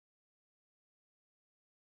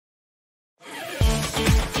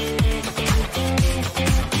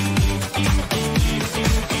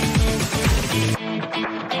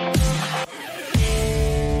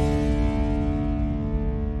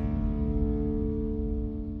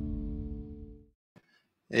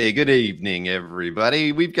Hey, good evening,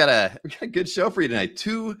 everybody. We've got a good show for you tonight.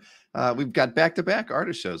 We've got back-to-back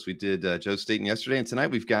artist shows. We did Joe Staten yesterday, and tonight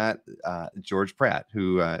we've got George Pratt,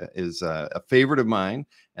 who is a favorite of mine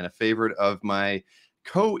and a favorite of my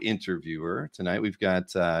co-interviewer. Tonight we've got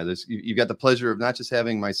you've got the pleasure of not just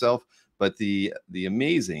having myself, but the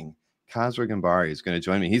amazing Khosrow Ghanbari is going to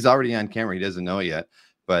join me. He's already on camera. He doesn't know it yet,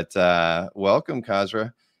 but welcome,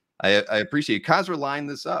 Khosrow. I appreciate it. Khosrow lined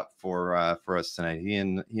this up for us tonight. He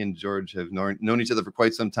and George have known each other for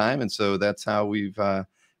quite some time, and so that's how we've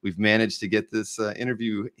managed to get this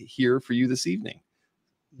interview here for you this evening.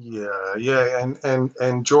 Yeah,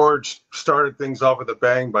 and George started things off with a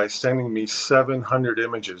bang by sending me 700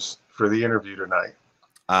 images for the interview tonight.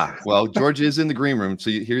 Well, George is in the green room,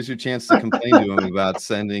 so here's your chance to complain to him about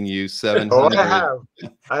sending you 700. Oh,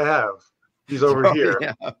 I have. He's over here.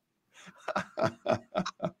 Yeah.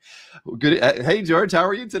 Good. Hey, George, how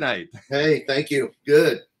are you tonight? Hey, thank you.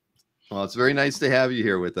 Good. Well, it's very nice to have you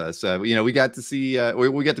here with us. We got to see,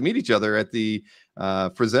 we got to meet each other at the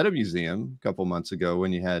Frazetta Museum a couple months ago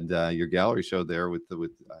when you had your gallery show there with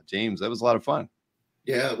James. That was a lot of fun.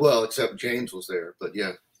 Yeah, well, except James was there, but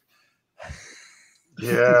yeah.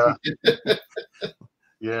 Yeah.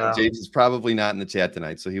 Yeah. James is probably not in the chat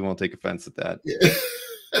tonight, so he won't take offense at that. Yeah.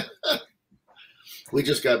 We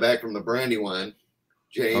just got back from the Brandywine,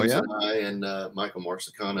 James and I and Michael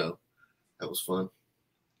Marsicano. That was fun.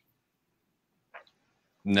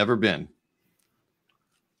 Never been.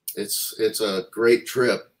 It's a great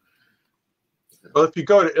trip. Well, if you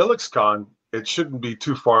go to IllexCon, it shouldn't be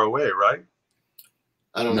too far away, right?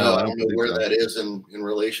 I don't know. I don't know where that is in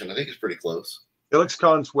relation. I think it's pretty close.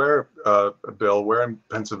 IllexCon's where, Bill? Where in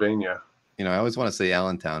Pennsylvania? You know, I always want to say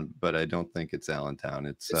Allentown, but I don't think it's Allentown.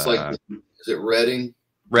 It's like, is it Reading?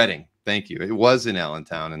 Reading. Thank you. It was in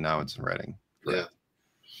Allentown, and now it's in Reading. Yeah.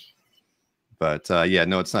 But yeah,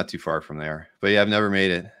 no, it's not too far from there. But yeah, I've never made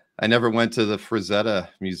it. I never went to the Frazetta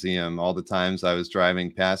Museum. All the times I was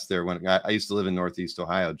driving past there when I used to live in Northeast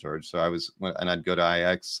Ohio, George. So I'd go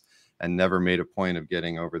to IX and never made a point of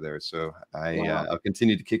getting over there. So I'll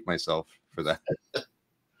continue to kick myself for that.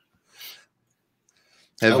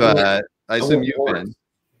 I assume you've been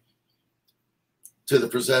to the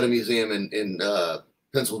Frazetta Museum in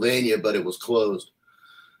Pennsylvania, but it was closed.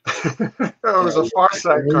 It was a Far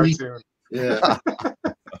Side cartoon. Yeah.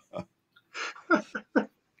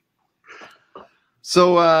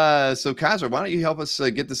 So Khosrow, why don't you help us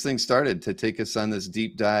get this thing started to take us on this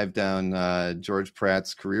deep dive down George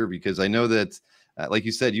Pratt's career? Because I know that, like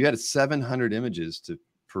you said, you had 700 images to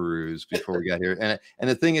peruse before we got here. And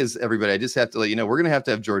the thing is, everybody, I just have to let you know, we're going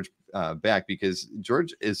to have George back, because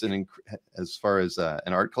George is as far as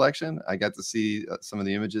an art collection. I got to see some of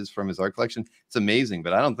the images from his art collection. It's amazing,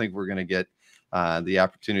 but I don't think we're going to get the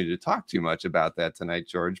opportunity to talk too much about that tonight,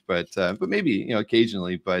 George. But maybe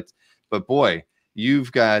occasionally. But boy,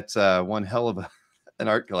 you've got one hell of an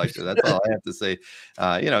art collector. That's all I have to say.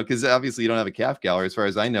 Because obviously you don't have a calf gallery, as far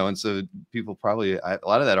as I know, and so people probably a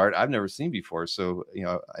lot of that art I've never seen before. So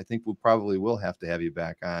I think we probably will have to have you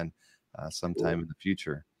back on sometime in the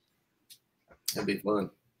future. That'd be fun.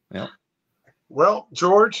 Yeah. Well,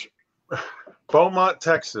 George, Beaumont,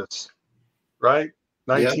 Texas, right?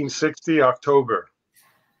 1960 October.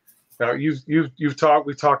 Now we've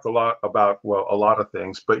talked a lot about, well, a lot of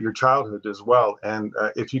things, but your childhood as well. And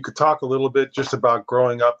if you could talk a little bit just about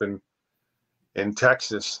growing up in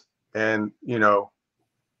Texas, and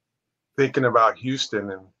thinking about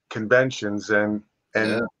Houston and conventions and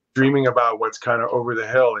dreaming about what's kind of over the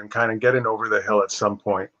hill and kind of getting over the hill at some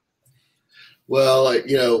point. Well, I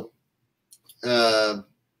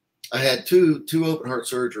had two open heart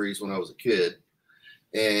surgeries when I was a kid,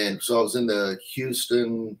 and so I was in the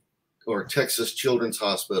Houston or Texas Children's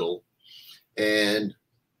Hospital, and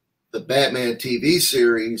the Batman TV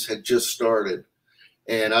series had just started,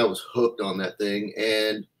 and I was hooked on that thing.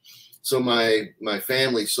 And so my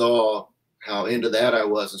family saw how into that I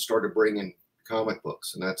was and started bringing comic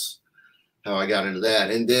books, and that's how I got into that.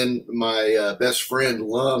 And then my best friend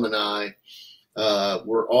Lum and I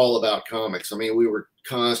were all about comics. I mean, we were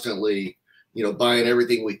constantly, buying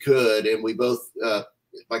everything we could, and we both,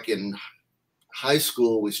 like in high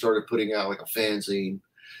school, we started putting out like a fanzine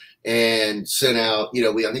and sent out,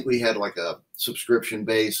 I think we had like a subscription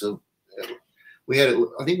base of,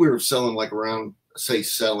 I think we were selling like around, say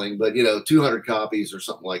selling, but 200 copies or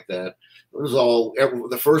something like that. It was all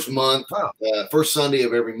the first month, first Sunday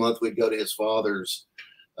of every month, we'd go to his father's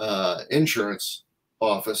insurance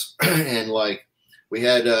office, and like we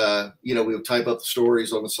had, we would type up the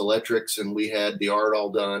stories on the Selectrics, and we had the art all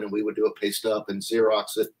done, and we would do a paste up and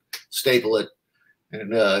Xerox it, staple it.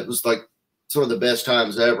 And it was like some of the best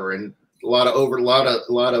times ever, and a lot of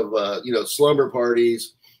you know, slumber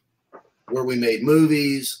parties where we made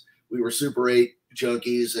movies. We were Super 8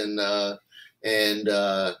 junkies, and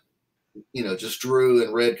you know, just drew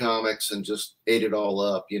and read comics and just ate it all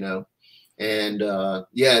up, you know. And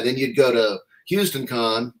yeah, then you'd go to Houston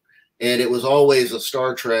Con, and it was always a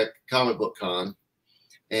Star Trek comic book con.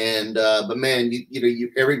 And but man,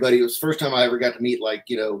 everybody, it was the first time I ever got to meet, like,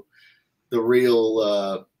 you know, the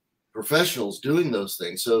real professionals doing those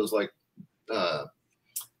things. So it was like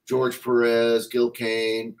George Perez, Gil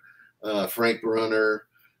Kane, Frank Brunner.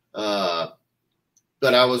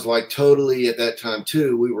 But I was like totally, at that time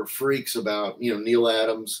too, we were freaks about, you know, Neil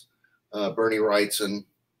Adams, Bernie Wrightson,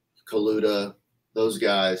 Kaluta, those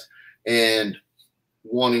guys, and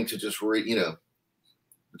wanting to just you know,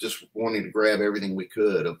 just wanting to grab everything we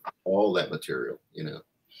could of all that material, you know.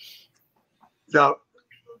 Now,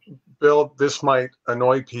 Bill, this might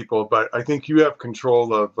annoy people, but I think you have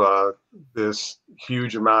control of this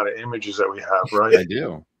huge amount of images that we have, right? I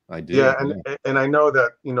do. Yeah, and I know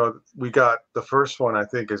that, you know, we got the first one, I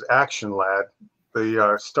think, is Action Lad,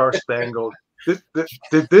 the Star Spangled. Did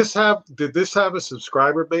this have a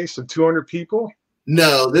subscriber base of 200 people?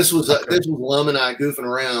 No, this was Lum and I goofing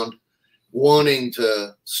around, wanting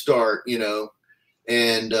to start, you know,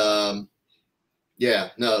 and yeah,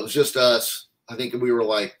 no, it was just us. I think we were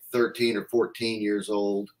like 13 or 14 years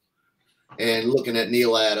old, and looking at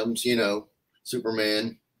Neil Adams, you know,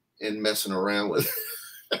 Superman, and messing around with.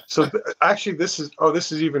 So actually, this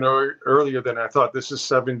is even earlier than I thought. This is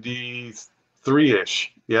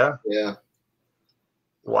 73-ish. Yeah. Yeah.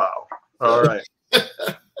 Wow. All right.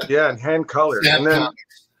 Yeah, and hand colored. And then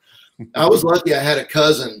I was lucky. I had a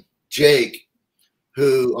cousin, Jake,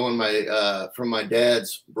 who from my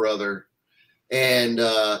dad's brother, and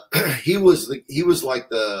he was like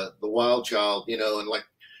the wild child, you know, and like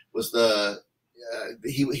was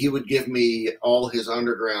he would give me all his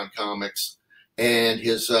underground comics. And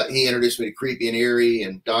he introduced me to Creepy and Eerie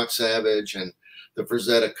and Doc Savage and the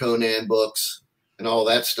Frazetta Conan books and all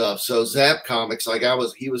that stuff. So Zap comics, like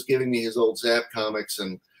he was giving me his old Zap comics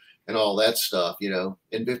and all that stuff, you know.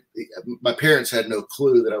 And my parents had no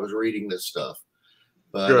clue that I was reading this stuff,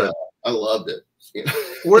 but I loved it. You know?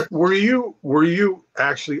 Were you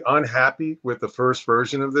actually unhappy with the first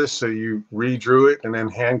version of this, so you redrew it and then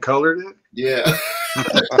hand colored it? Yeah.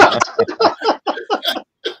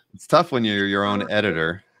 It's tough when you're your own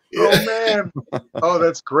editor. Oh man! Oh,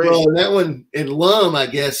 that's great. Well, that one in Lum, I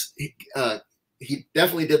guess he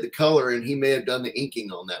definitely did the color, and he may have done the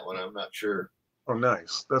inking on that one. I'm not sure. Oh,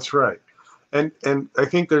 nice. That's right. And I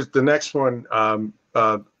think there's the next one,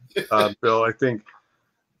 Bill. I think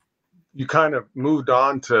you kind of moved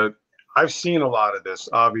on to. I've seen a lot of this,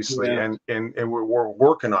 obviously, yeah. and we're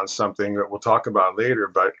working on something that we'll talk about later,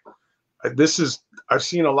 but. I've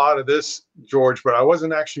seen a lot of this, George, but I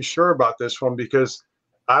wasn't actually sure about this one because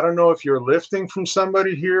I don't know if you're lifting from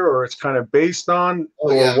somebody here or it's kind of based on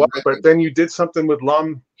what, but then you did something with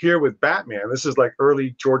Lum here with Batman. This is like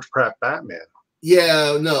early George Pratt Batman.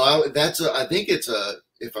 Yeah, no, I think it's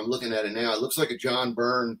if I'm looking at it now, it looks like a John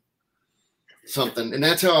Byrne something. And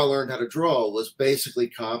that's how I learned how to draw, was basically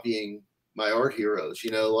copying my art heroes,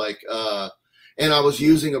 you know, like, and I was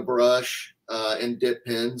using a brush and dip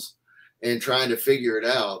pens and trying to figure it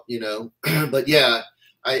out, you know. But yeah,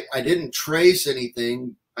 I didn't trace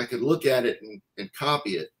anything. I could look at it and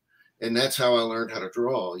copy it. And that's how I learned how to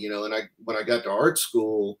draw, you know. And when I got to art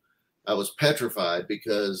school, I was petrified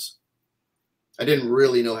because I didn't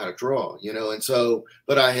really know how to draw, you know. And so,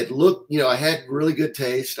 but I had looked, you know, I had really good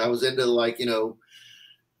taste. I was into, like, you know,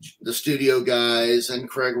 the studio guys and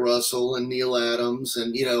Craig Russell and Neil Adams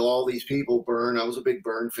and, you know, all these people, Byrne. I was a big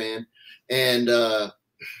Byrne fan. And,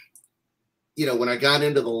 you know, when I got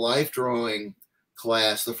into the life drawing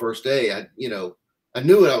class the first day, I knew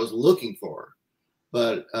what I was looking for,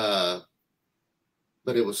 but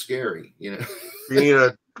it was scary, you know.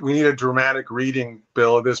 we need a dramatic reading,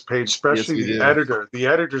 Bill, of this page, especially yes, the editor. The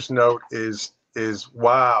editor's note is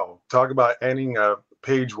wow. Talk about ending a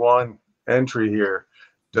page one entry here.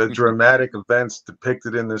 The dramatic events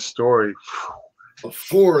depicted in this story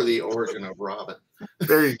before the origin of Robin.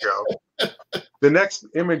 There you go. The next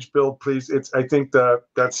image, Bill, please. I think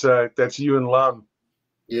that's you and Lum.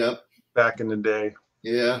 Yep. Back in the day.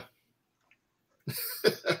 Yeah.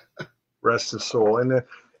 Rest his soul. And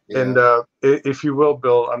if you will,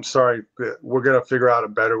 Bill, I'm sorry, we're gonna figure out a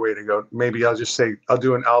better way to go. Maybe I'll just say I'll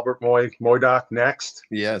do an Albert Moydock next.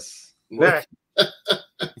 Yes. Next.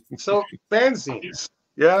 So fanzines.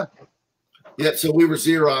 Yeah. Yeah. So we were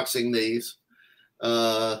Xeroxing these.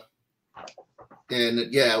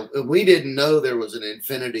 And yeah, we didn't know there was an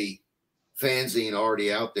Infinity fanzine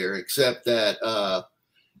already out there, except that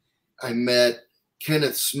I met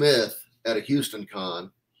Kenneth Smith at a Houston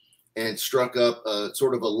con and struck up a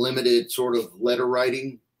sort of a limited sort of letter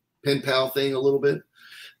writing pen pal thing a little bit.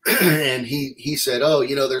 And he said, oh,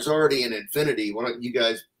 you know, there's already an Infinity. Why don't you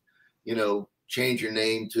guys, you know, change your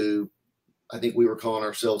name to, I think we were calling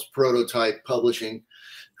ourselves Prototype Publishing.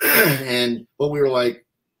 And but we were like,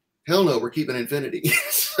 hell no, we're keeping Infinity.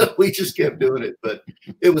 So we just kept doing it. But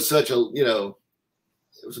it was such a, you know,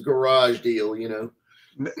 it was a garage deal, you know.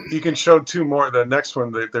 You can show two more. The next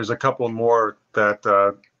one, there's a couple more that,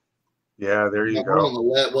 yeah, there you go. One on the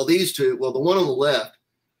left. Well, these two, well, the one on the left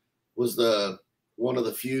was one of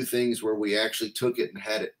the few things where we actually took it and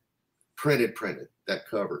had it printed, that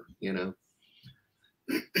cover, you know.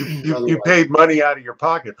 You paid money out of your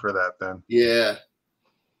pocket for that then. Yeah.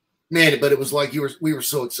 Man, but it was like we were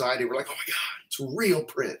so excited. We're like, oh my God, it's a real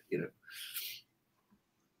print, you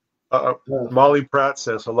know. Molly Pratt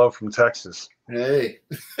says hello from Texas. Hey,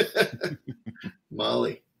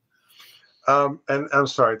 Molly. And I'm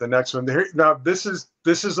sorry, the next one here. Now this is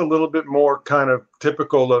a little bit more kind of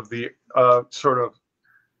typical of the sort of,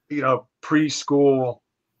 you know, preschool,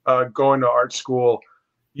 going to art school,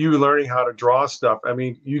 you learning how to draw stuff. I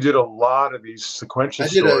mean, you did a lot of these sequential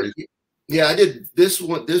stories. Yeah, I did this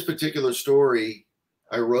one. This particular story,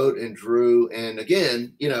 I wrote and drew, and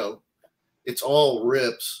again, you know, it's all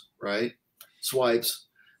rips, right? Swipes,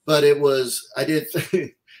 but it was I did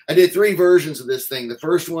 3 versions of this thing. The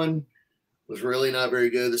first one was really not very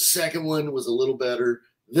good. The second one was a little better.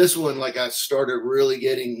 This one, like, I started really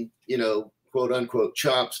getting, you know, quote unquote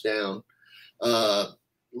chops down,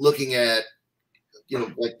 looking at, you know,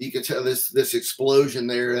 like you can tell this explosion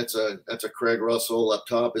there. That's a Craig Russell. Up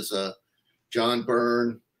top is a John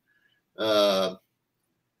Byrne. There's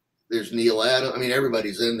Neil Adam. I mean,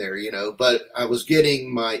 everybody's in there, you know. But I was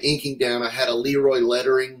getting my inking down. I had a Leroy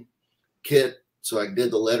lettering kit, so I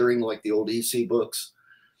did the lettering like the old EC books,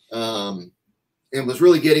 and was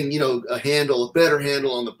really getting, you know, a better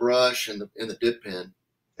handle on the brush and the dip pen.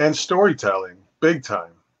 And storytelling, big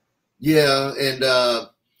time. Yeah,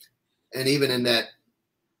 and even in that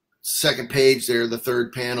second page there, the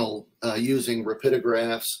third panel, using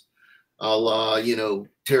rapidographs, a la, you know,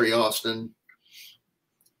 Terry Austin.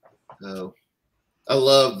 I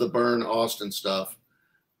love the Byrne Austin stuff.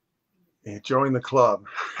 Yeah, join the club.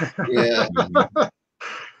 Yeah.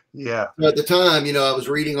 Yeah. So at the time, you know, I was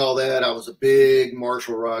reading all that. I was a big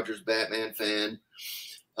Marshall Rogers Batman fan.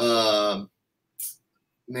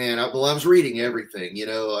 Man, I was reading everything, you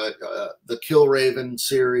know. The Killraven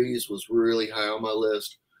series was really high on my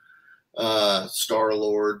list.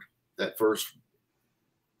 Star-Lord, that first,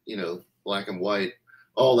 you know, black and white,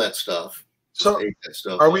 all that stuff. So that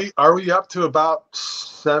stuff are we up to about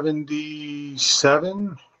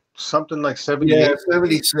 77? Something like 78? Yeah,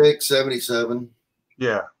 76, 77.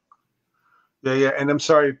 Yeah. And I'm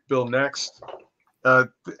sorry, Bill, next. And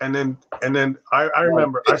then I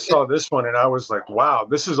remember I saw this one and I was like, wow,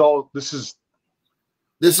 this is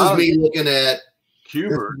me looking at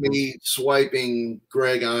Kubert. Me swiping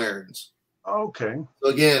Greg Irons. Okay. So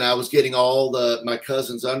again, I was getting all my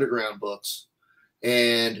cousin's underground books,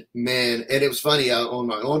 and man, and it was funny on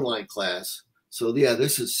my online class. So yeah,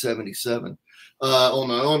 this is 77. On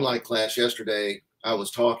my online class yesterday, I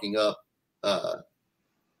was talking up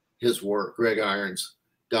his work. Greg Irons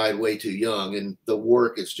died way too young, and the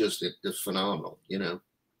work is just phenomenal, you know.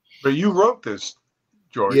 But you wrote this,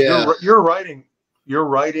 George. Yeah. You're writing,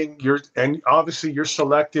 and obviously you're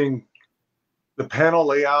selecting the panel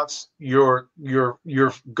layouts. You're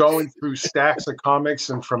going through stacks of comics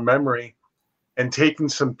and from memory, and taking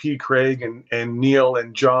some P. Craig and Neil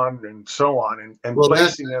and John and so on, and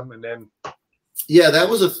placing them, and then. Yeah, that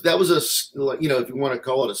was a, you know, if you want to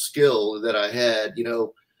call it a skill that I had, you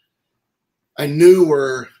know. I knew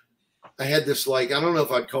where I had this, like, I don't know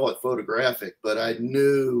if I'd call it photographic, but I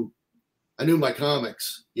knew my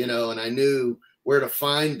comics, you know, and I knew where to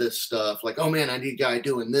find this stuff. Like, oh man, I need a guy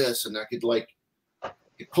doing this. And I could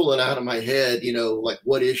pull it out of my head, you know, like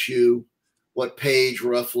what issue, what page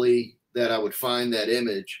roughly that I would find that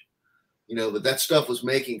image, you know, but that stuff was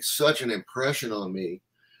making such an impression on me.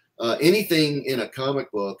 Anything in a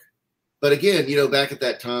comic book. But again, you know, back at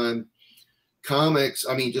that time, comics,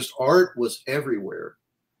 I mean, just art was everywhere.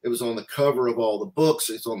 It was on the cover of all the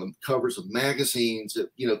books. It's on the covers of magazines.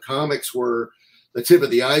 You know, comics were the tip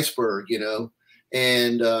of the iceberg, you know,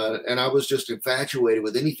 and I was just infatuated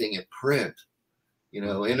with anything in print, you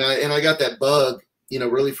know, and I got that bug, you know,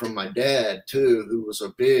 really from my dad too, who was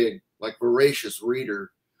a big, like, voracious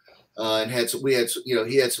reader, and you know,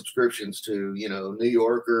 he had subscriptions to, you know, New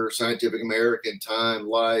Yorker, Scientific American, Time,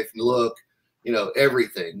 Life, Look, you know,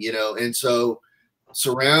 everything, you know, and so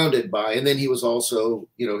surrounded by, and then he was also,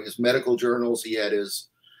 you know, his medical journals, he had his,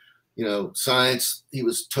 you know, science, he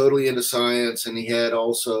was totally into science, and he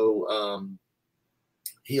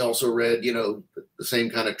also read, you know, the same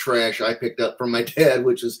kind of trash I picked up from my dad,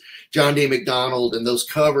 which is John D. MacDonald, and those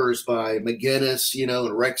covers by McGinnis, you know,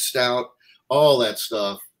 and Rex Stout, all that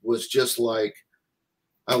stuff was just like,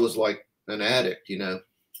 I was like an addict, you know.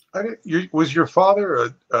 Was your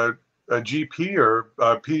father a GP or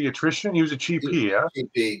a pediatrician? He was a GP, yeah?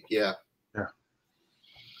 GP, yeah. Yeah.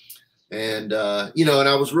 And, you know, and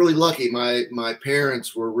I was really lucky. My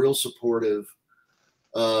parents were real supportive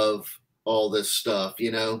of all this stuff,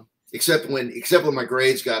 you know, except when my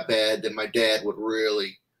grades got bad, then my dad would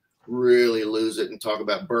really, really lose it and talk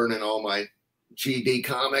about burning all my GD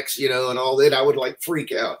comics, you know, and all that. I would like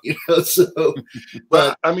freak out, you know. So,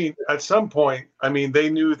 but I mean, at some point, I mean, they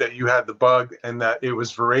knew that you had the bug and that it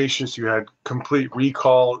was voracious. You had complete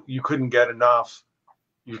recall. You couldn't get enough.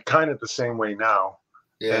 You're kind of the same way now.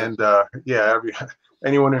 yeah. And yeah,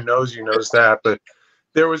 anyone who knows you knows that. But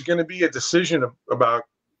there was going to be a decision about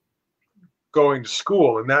going to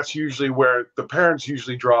school, and that's usually where the parents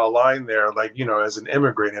usually draw a line there. Like, you know, as an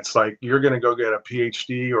immigrant, it's like you're going to go get a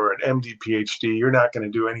PhD or an MD PhD. You're not going to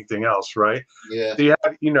do anything else, right? Yeah. So you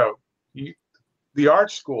had, you know, the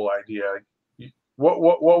art school idea. What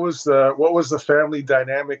was the family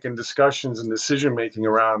dynamic and discussions and decision making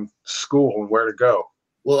around school and where to go?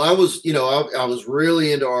 Well, I was, you know, I was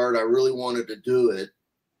really into art. I really wanted to do it,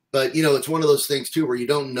 but you know, it's one of those things too where you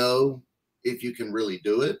don't know if you can really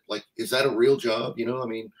do it. Like, is that a real job? You know, I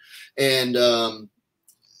mean, and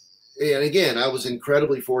again, I was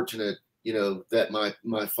incredibly fortunate, you know, that my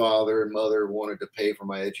father and mother wanted to pay for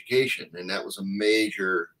my education. And that was a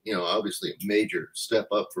major, you know, obviously a major step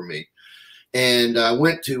up for me. And I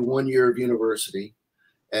went to 1 year of university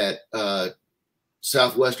at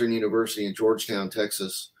Southwestern University in Georgetown,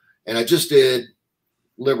 Texas. And I just did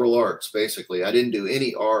liberal arts, basically. I didn't do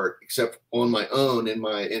any art except on my own in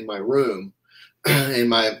my room. And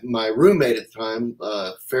my roommate at the time,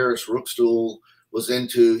 Ferris Rookstool,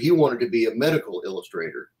 he wanted to be a medical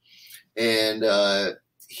illustrator. And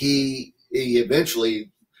he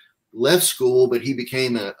eventually left school, but he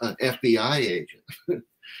became an FBI agent.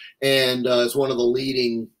 And is one of the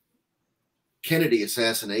leading Kennedy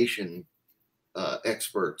assassination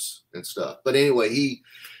experts and stuff. But anyway,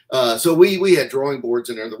 so we had drawing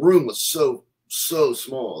boards in there. The room was so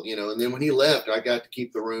small, you know, and then when he left, I got to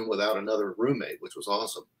keep the room without another roommate, which was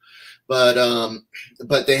awesome. But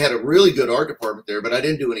they had a really good art department there, but I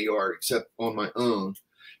didn't do any art except on my own.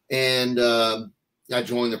 And I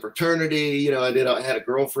joined the fraternity, you know, I had a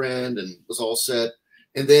girlfriend and was all set.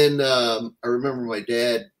 And then I remember my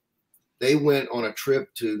dad, they went on a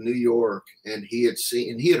trip to New York, and he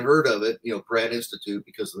had heard of it, you know, Pratt Institute,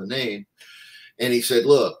 because of the name. And he said,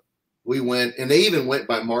 look, we went, and they even went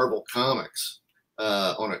by Marvel Comics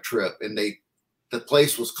on a trip, and the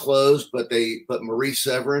place was closed, but Marie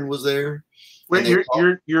Severin was there. Wait,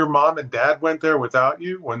 your mom and dad went there without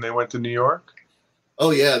you when they went to New York?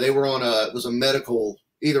 Oh yeah, they were on it was a medical,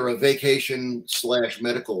 either a vacation /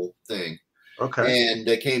 medical thing. Okay. And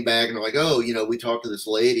they came back and they're like, oh, you know, we talked to this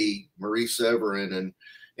lady, Marie Severin,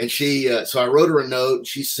 and she, so I wrote her a note, and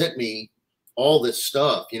she sent me all this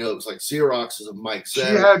stuff. You know, it was like Xeroxes of Mike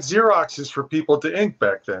Severin. She had Xeroxes for people to ink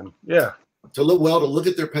back then. Yeah. To look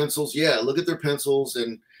at their pencils. Yeah. Look at their pencils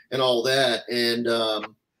and all that. And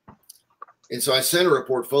so I sent her a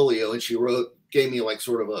portfolio, and she gave me like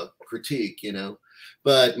sort of a critique, you know,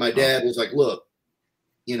 but my dad was like, look,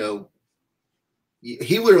 you know,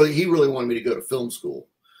 he really wanted me to go to film school.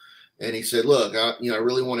 And he said, look, I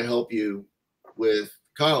really want to help you with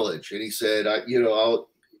college. And he said, you go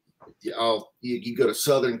to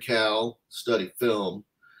Southern Cal, study film,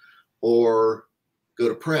 or go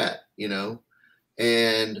to Pratt, you know?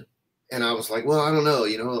 And I was like, well, I don't know,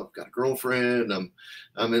 you know, I've got a girlfriend.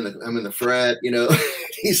 I'm in the frat, you know.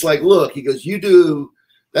 He's like, look, he goes, you do,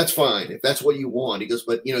 that's fine if that's what you want. He goes,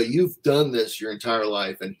 but you know, you've done this your entire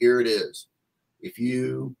life, and here it is. If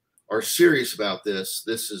you are serious about this,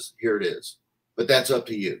 here it is. But that's up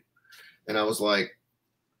to you. And I was like,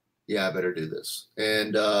 yeah, I better do this.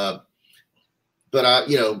 And but I,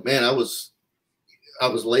 you know, man, I was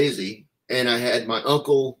lazy, and I had my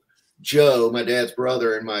uncle Joe, my dad's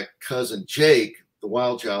brother, and my cousin Jake, the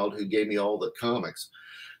wild child who gave me all the comics.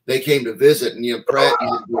 They came to visit, and you know, Pratt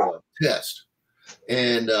needed to do a test.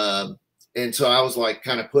 And so I was like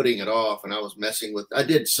kind of putting it off, and I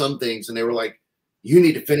did some things, and they were like, you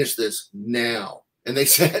need to finish this now. And they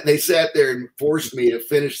sat there and forced me to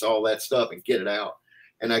finish all that stuff and get it out.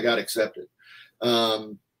 And I got accepted.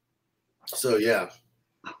 So yeah.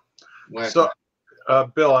 So,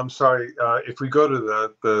 Bill, I'm sorry. If we go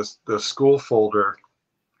to the school folder,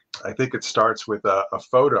 I think it starts with a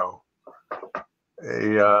photo.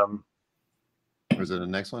 Was it the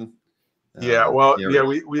next one? Yeah. Well, yeah,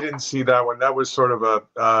 we didn't see that one. That was sort of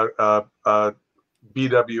a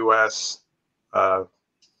BWS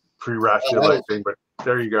pre-Raphaelite thing. But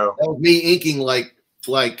there you go. That was me inking like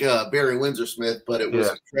Barry Windsor Smith, but it was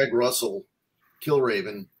a Craig Russell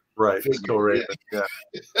Killraven. Right, Killraven. Yeah.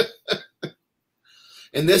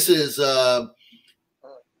 And this is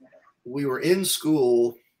we were in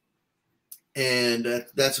school, and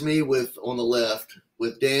that's me with on the left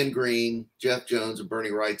with Dan Green, Jeff Jones, and Bernie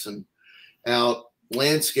Wrightson out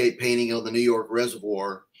landscape painting on the New York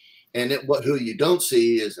Reservoir. And who you don't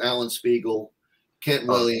see is Alan Spiegel, Kent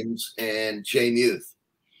Williams, and Jay Muth.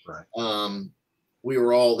 Right. We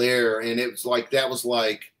were all there, and it was like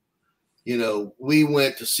you know, we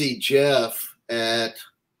went to see Jeff at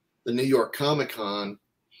the New York Comic-Con,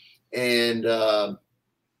 and I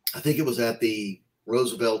think it was at the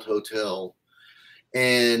Roosevelt Hotel,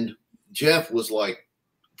 and Jeff was like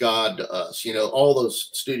God to us, you know, all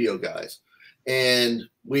those studio guys. And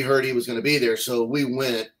we heard he was going to be there, so we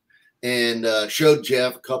went and showed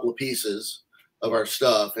Jeff a couple of pieces of our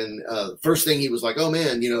stuff. And first thing he was like, "Oh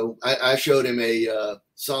man, you know," I showed him a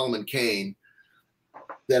Solomon Kane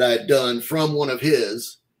that I'd done from one of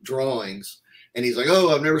his drawings. And he's like,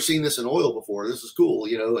 "Oh, I've never seen this in oil before. This is cool,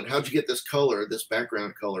 you know, and how'd you get this color, this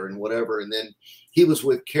background color and whatever?" And then he was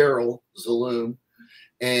with Carol Zaloom,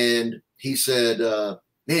 and he said,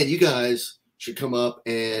 "Man, you guys should come up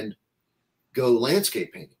and go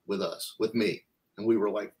landscape painting with us, with me." And we were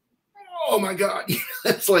like, "Oh my God,"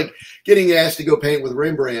 that's like getting asked to go paint with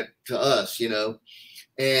Rembrandt to us, you know?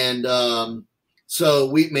 And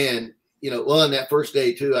so you know, well, on that first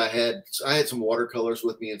day too, I had some watercolors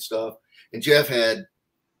with me and stuff. And Jeff had,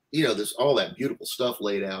 you know, all that beautiful stuff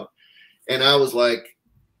laid out. And I was like,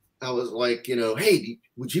 you know, "Hey,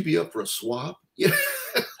 would you be up for a swap?" Yeah.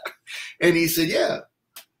 And he said, "Yeah,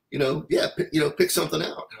 you know, pick something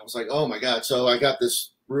out." And I was like, "Oh my God." So I got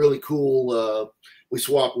this really cool, we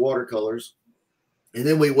swapped watercolors, and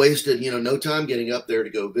then we wasted, you know, no time getting up there to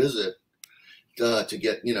go visit, to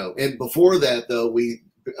get, you know, and before that though,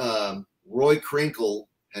 Roy Krinkle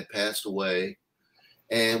had passed away,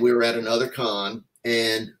 and we were at another con,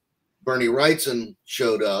 and Bernie Wrightson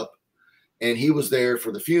showed up, and he was there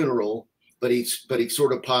for the funeral, but he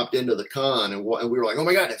sort of popped into the con, and we were like, "Oh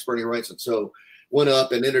my God, that's Bernie Wrightson." So went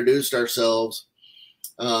up and introduced ourselves,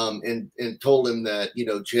 and told him that, you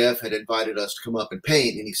know, Jeff had invited us to come up and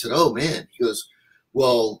paint. And he said, "Oh man," he goes,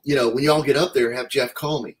 "Well, you know, when y'all get up there, have Jeff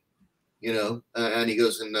call me, you know." And he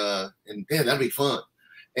goes, and yeah, that'd be fun.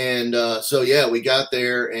 And so yeah, we got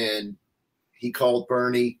there, and he called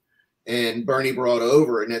Bernie, and Bernie brought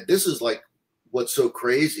over. And this is like what's so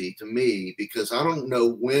crazy to me, because I don't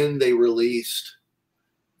know when they released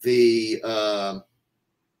the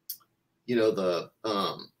you know, the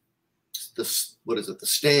what is it, the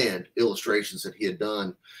stand illustrations that he had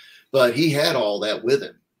done, but he had all that with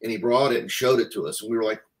him, and he brought it and showed it to us, and we were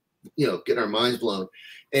like, you know, getting our minds blown.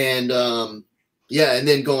 And yeah, and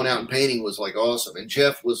then going out and painting was like awesome. And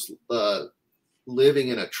Jeff was living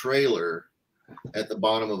in a trailer at the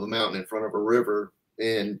bottom of a mountain in front of a river,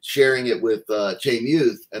 and sharing it with Jay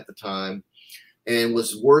Muth at the time, and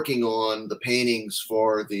was working on the paintings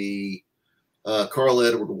for the Carl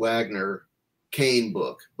Edward Wagner Kane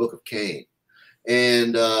book of Kane.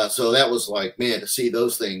 And so that was like, man, to see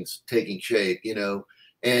those things taking shape, you know.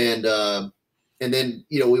 And then,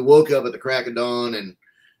 you know, we woke up at the crack of dawn, and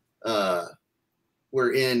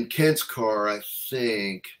we're in Kent's car, I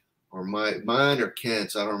think, or mine or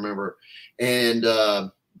Kent's, I don't remember. And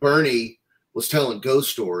Bernie was telling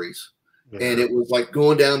ghost stories. Yeah. And it was like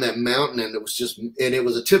going down that mountain, and it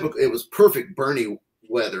was perfect Bernie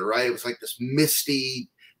weather, right? It was like this misty,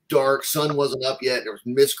 dark, sun wasn't up yet, and there was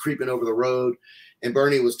mist creeping over the road. And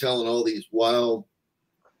Bernie was telling all these wild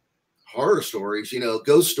horror stories, you know,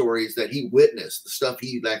 ghost stories that he witnessed, the stuff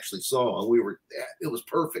he actually saw. And it was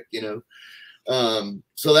perfect, you know.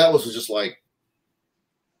 So that was just like,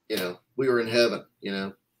 you know, we were in heaven, you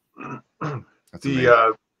know.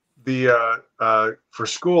 For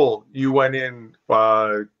school, you went in,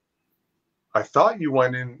 I thought you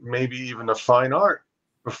went in maybe even a fine art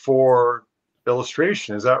before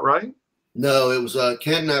illustration. Is that right? No, it was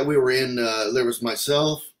Kent and I. We were in, there was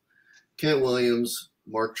myself, Kent Williams,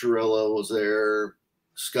 Mark Chiarello was there,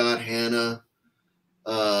 Scott Hanna,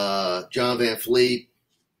 John Van Fleet,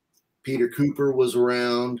 Peter Cooper was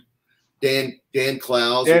around, Dan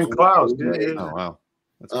Clowes. Dan Clowes, yeah. Oh, wow.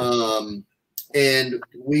 That's And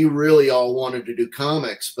we really all wanted to do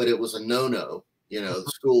comics, but it was a no-no. You know,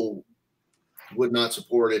 the school would not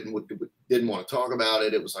support it and didn't want to talk about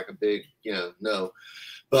it. It was like a big, you know, no.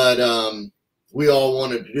 But we all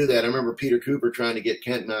wanted to do that. I remember Peter Cooper trying to get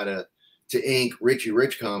Kent and I to ink Richie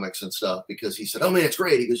Rich comics and stuff, because he said, "Oh man, it's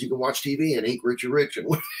great." He goes, "You can watch TV and ink Richie Rich," and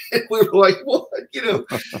we were like, "What?" You know.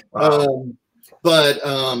 Wow. But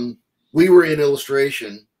we were in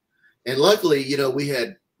illustration, and luckily, you know, we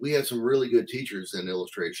had some really good teachers in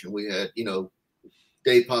illustration. We had, you know,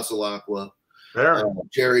 Dave Pasalacqua,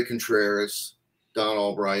 Jerry Contreras, Don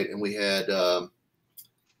Albright, and we had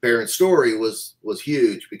Baron Story was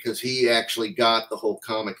huge, because he actually got the whole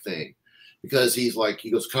comic thing, because he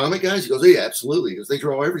goes, "Comic guys?" He goes, "Oh, yeah, absolutely." He goes, "They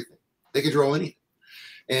draw everything. They can draw anything."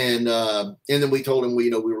 And then we told him we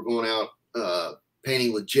were going out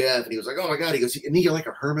painting with Jeff, and he was like, "Oh my God." He goes, "Isn't he like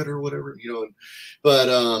a hermit or whatever?" You know, but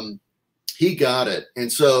he got it.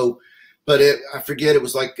 And so, but I forget, it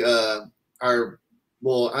was like I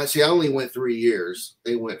only went 3 years.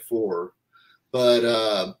 They went 4,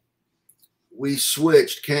 but we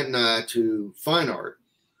switched, Kent and I, to fine art,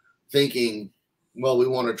 thinking, well, we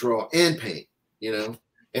want to draw and paint, you know,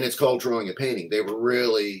 and it's called drawing and painting. They were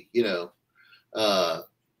really, you know,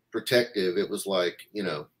 protective. It was like, you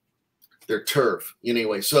know, their turf.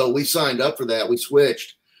 Anyway, so we signed up for that. We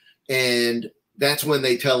switched, and that's when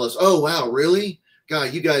they tell us, "Oh, wow, really?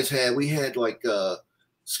 God, we had like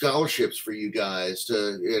scholarships for you guys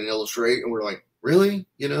to illustrate." And we're like, "Really?"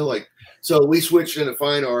 You know, like, so we switched into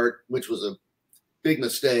fine art, which was a big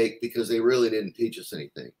mistake, because they really didn't teach us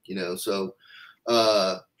anything, you know. So,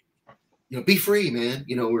 you know, be free, man.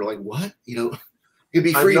 You know, we're like, what? You know, you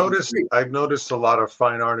be free. I've noticed a lot of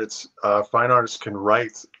fine artists can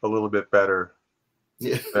write a little bit better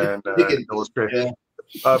than illustrate. Yeah.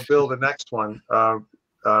 Bill, the next one,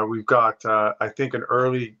 we've got, I think, an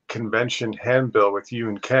early convention handbill with you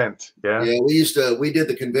and Kent. Yeah. Yeah. We did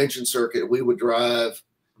the convention circuit. We would drive,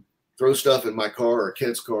 throw stuff in my car or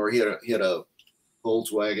Kent's car. He had a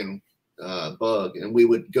Volkswagen Bug, and we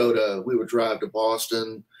would drive to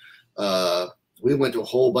Boston. We went to a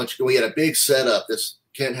whole bunch. We had a big setup.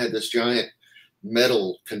 Kent had this giant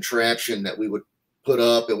metal contraption that we would put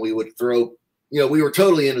up, and we would throw, you know, we were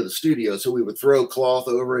totally into the studio, so we would throw cloth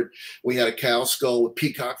over it. We had a cow skull with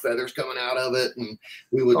peacock feathers coming out of it, and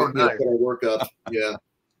we would nice. put our work up. Yeah.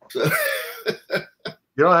 So you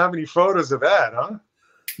don't have any photos of that, huh?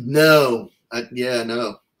 No.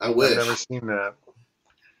 No. I wish. I've never seen that.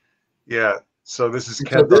 Yeah. So this is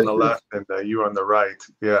Kent on the left and you on the right.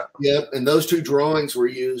 Yeah. Yep. And those 2 drawings were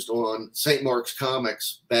used on St. Mark's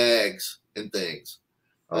Comics bags and things.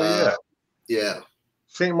 Oh, yeah. Yeah.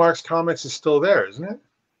 St. Mark's Comics is still there, isn't it?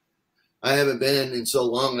 I haven't been in so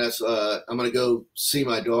long. That's I'm going to go see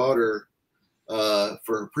my daughter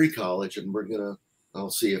for pre-college, and I'll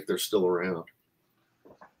see if they're still around.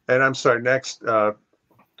 And I'm sorry, next,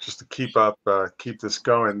 just to keep this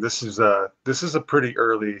going, this is a pretty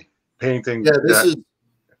early painting. Yeah,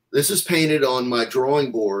 this is painted on my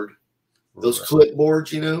drawing board, those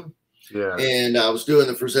clipboards, you know. Yeah. And I was doing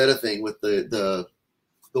the Frazetta thing with the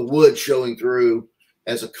wood showing through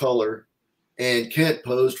as a color, and Kent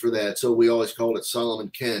posed for that, so we always called it Solomon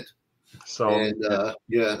Kent.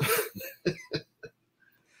 Yeah.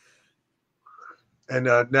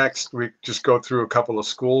 And next, we just go through a couple of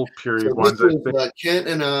school period ones. This was, Kent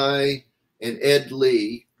and I and Ed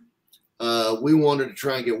Lee. We wanted to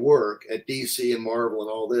try and get work at DC and Marvel and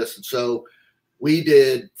all this, and so we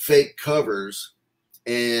did fake covers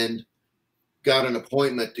and got an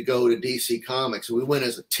appointment to go to DC Comics. And we went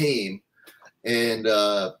as a team, and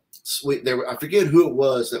I forget who it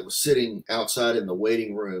was that was sitting outside in the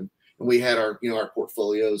waiting room, and we had our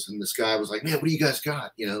portfolios, and this guy was like, "Man, what do you guys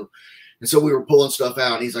got?" You know. And so we were pulling stuff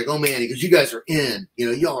out, and he's like, "Oh man," he goes, "You guys are in,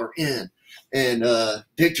 y'all are in." And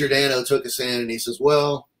Dick Giordano took us in, and he says,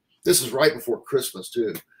 "Well, this is right before Christmas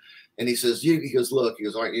too." And he says, "Look," he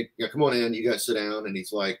goes, "All right, come on in, you guys sit down." And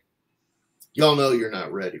he's like, "Y'all know you're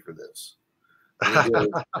not ready for this." And goes,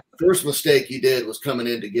 "First mistake you did was coming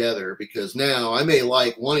in together, because now I may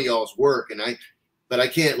like one of y'all's work, but I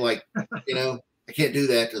can't I can't do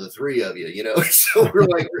that to the 3 of you, you know." So we're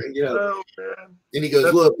like, Oh, man. And he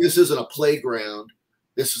goes, "Look, this isn't a playground.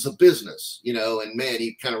 This is a business, and man,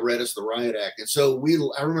 he kind of read us the riot act." And so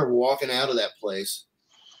I remember walking out of that place.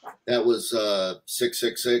 That was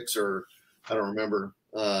 666, or I don't remember.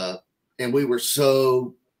 And we were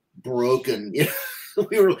so broken.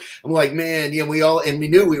 I'm like, man, we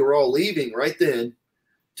knew we were all leaving right then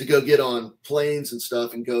to go get on planes and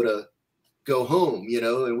stuff and go home,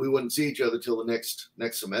 and we wouldn't see each other till the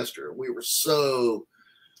next semester. We were so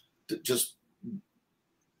just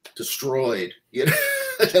destroyed, you know,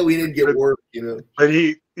 that we didn't get work, you know. But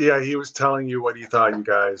he was telling you what he thought you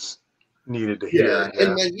guys needed to hear. Yeah,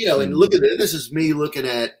 and then, you know, and look at it. This is me looking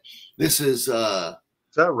at. This is.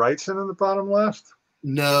 Is that Wrightson in the bottom left?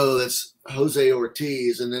 No, that's Jose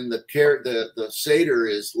Ortiz, and then the satyr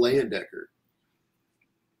is Leyendecker.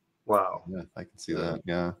 Wow. Yeah, I can see that.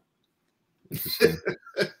 Yeah. Interesting.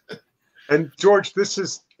 And George, this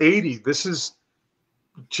is 80. This is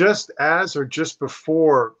just as or just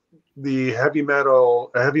before the heavy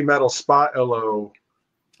metal spot LO.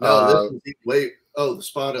 No, the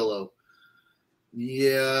spot LO.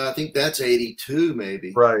 Yeah, I think that's 82,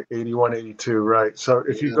 maybe. Right, 81, 82, right. So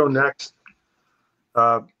if you go next,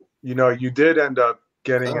 you know, you did end up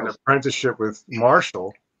getting an apprenticeship with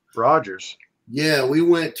Marshall Rogers. Yeah, we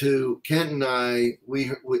went to Kent and I.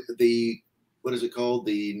 We what is it called?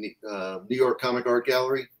 The New York Comic Art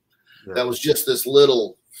Gallery. Yeah. That was just this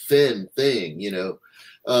little thin thing, you know.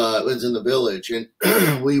 It was in the Village, and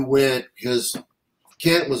we went because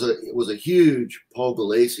Kent was a huge Paul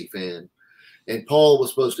Gulacy fan, and Paul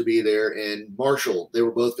was supposed to be there, and Marshall. They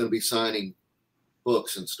were both going to be signing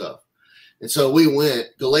books and stuff, and so we went.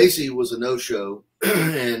 Gulacy was a no-show,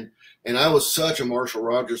 and I was such a Marshall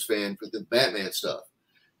Rogers fan for the Batman stuff.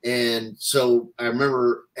 And so I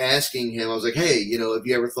remember asking him, I was like, hey, you know, have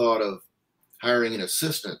you ever thought of hiring an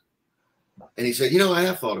assistant? And he said, you know, I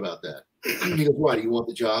have thought about that. He goes, why, do you want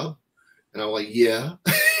the job? And I'm like, yeah.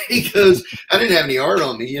 He goes, I didn't have any art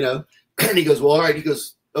on me, you know. And he goes, well, all right. He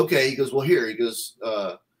goes, okay. He goes, well, here. He goes,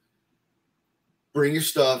 bring your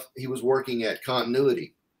stuff. He was working at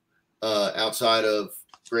Continuity outside of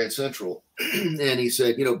Grand Central. And he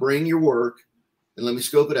said, you know, bring your work and let me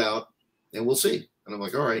scope it out and we'll see. And I'm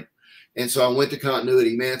like, all right. And so I went to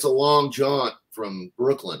Continuity. Man, it's a long jaunt from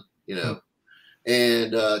Brooklyn, you know,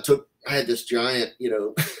 and I had this giant, you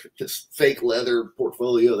know, this fake leather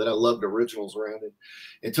portfolio that I loved originals around it,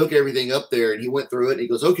 and took everything up there. And he went through it and he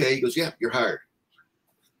goes, okay. He goes, yeah, you're hired.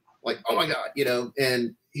 Like, oh my God, you know.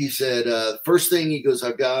 And he said, first thing, he goes,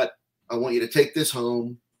 I want you to take this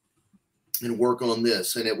home and work on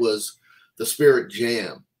this. And it was the Spirit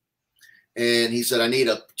Jam. And he said, I need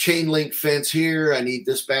a chain link fence here. I need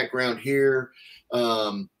this background here.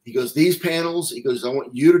 He goes, these panels, he goes, I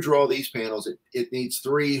want you to draw these panels. It needs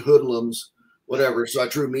 3 hoodlums, whatever. So I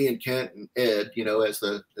drew me and Kent and Ed, you know, as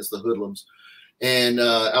the hoodlums. And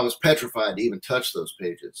I was petrified to even touch those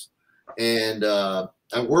pages. And I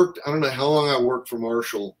don't know how long I worked for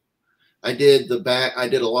Marshall. I did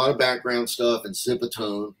a lot of background stuff and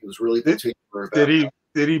Zipatone. He was really particular about that.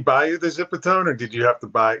 Did he buy you the Zipatone, or did you have to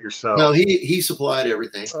buy it yourself? No, he supplied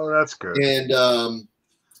everything. Oh, that's good. And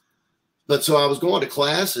but so I was going to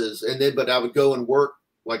classes, but I would go and work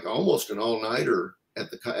like almost an all-nighter at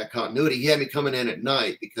Continuity. He had me coming in at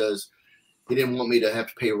night because he didn't want me to have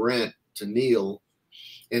to pay rent to Neil.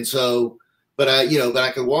 And so, but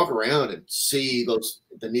I could walk around and see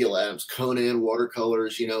the Neil Adams Conan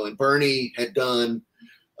watercolors, you know. And Bernie had done.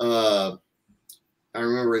 I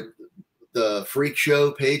remember the Freak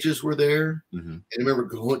Show pages were there. Mm-hmm. And I remember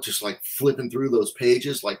going, just like flipping through those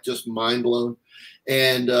pages, like just mind blown.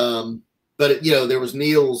 And, but you know, there was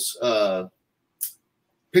Neil's,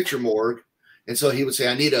 picture morgue. And so he would say,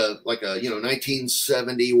 I need a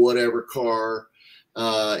 1970, whatever car,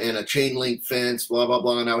 and a chain link fence, blah, blah,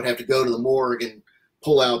 blah. And I would have to go to the morgue and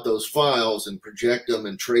pull out those files and project them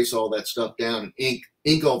and trace all that stuff down and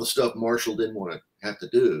ink all the stuff Marshall didn't want to have to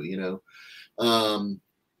do, you know?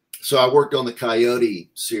 So I worked on the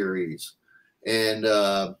Coyote series, and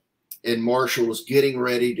Marshall was getting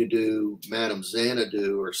ready to do Madame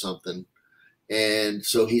Xanadu or something. And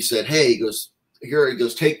so he said, hey, he goes, here, he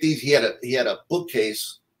goes, take these. He had a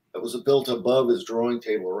bookcase that was built above his drawing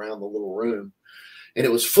table around the little room, and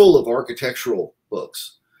it was full of architectural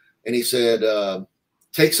books. And he said,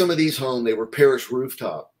 take some of these home. They were Paris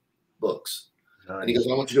rooftop books. Nice. And he goes,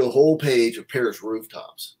 I want you to do a whole page of Paris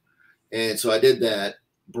rooftops. And so I did that.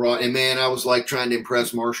 And man, I was like trying to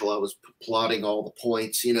impress Marshall. I was plotting all the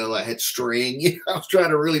points, you know, I had string, you know, I was trying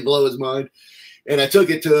to really blow his mind. And I took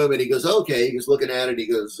it to him and he goes, okay. He was looking at it. He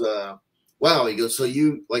goes, wow. He goes, so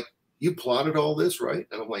you plotted all this, right?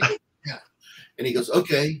 And I'm like, yeah. And he goes,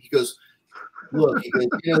 okay. He goes, look, he goes,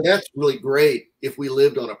 you know, that's really great if we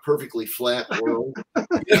lived on a perfectly flat world.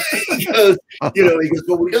 He goes, you know, he goes,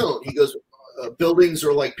 but we don't. He goes, buildings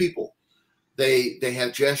are like people. They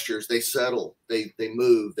have gestures, they settle, they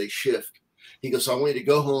move, they shift. He goes, so I want you to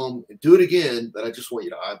go home and do it again, but I just want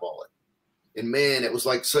you to eyeball it. And man, it was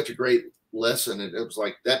like such a great lesson. And it was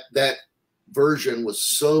like that version was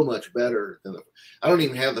so much better than I don't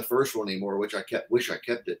even have the first one anymore, which wish I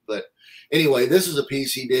kept it. But anyway, this is a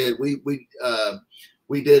piece he did. We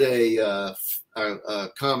we did a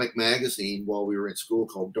comic magazine while we were in school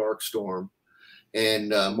called Dark Storm, and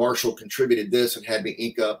Marshall contributed this and had me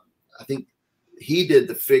ink up. I think he did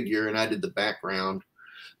the figure and I did the background,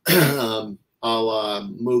 a la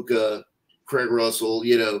Mooka, Craig Russell,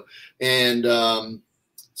 you know, and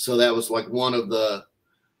so that was like one of the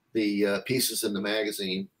pieces in the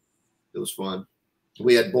magazine. It was fun.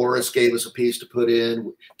 We had Boris gave us a piece to put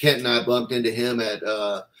in. Kent and I bumped into him at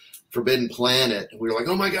Forbidden Planet, and we were like,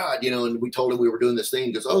 "Oh my God," you know. And we told him we were doing this thing.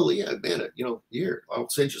 He goes, "Oh yeah, man, you know, here, I'll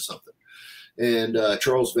send you something." And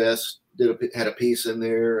Charles Vest had a piece in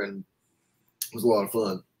there, and it was a lot of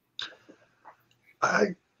fun.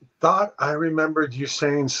 I thought I remembered you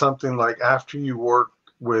saying something like after you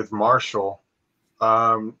worked with Marshall,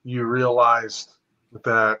 you realized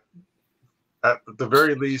that at the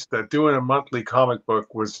very least that doing a monthly comic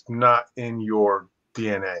book was not in your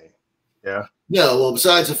DNA. Yeah. No, well,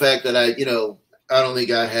 besides the fact that I don't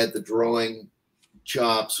think I had the drawing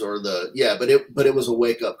chops or but it was a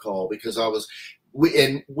wake up call because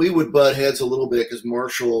we would butt heads a little bit because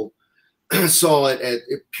Marshall saw it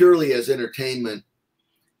purely as entertainment,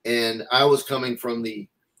 and I was coming from the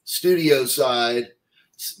studio side,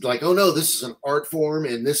 like, oh no, this is an art form,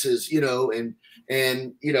 and this is,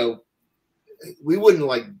 and we wouldn't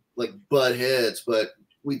like butt heads, but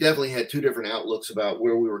we definitely had two different outlooks about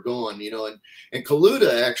where we were going, and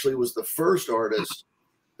Kaluta actually was the first artist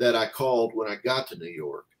that I called when I got to New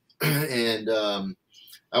York. And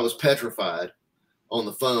I was petrified on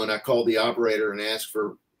the phone. I called the operator and asked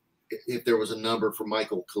for if there was a number for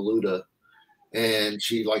Michael Kaluta. And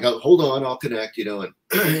she like, oh, hold on, I'll connect,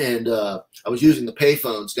 and I was using the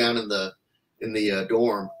payphones down in the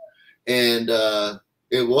dorm. And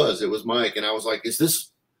it was Mike. And I was like, is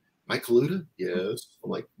this Mike Kaluta? Yes. I'm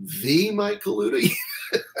like, the Mike Kaluta?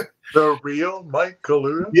 The real Mike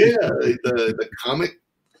Kaluta? Yeah, the comic.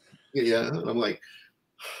 Yeah. And I'm like,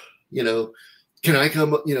 can I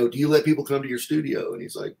come, do you let people come to your studio? And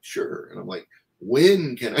he's like, sure. And I'm like,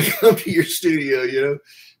 when can I come to your studio,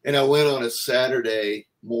 And I went on a Saturday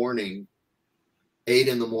morning, 8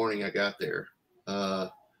 in the morning. I got there,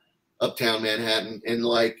 uptown Manhattan, and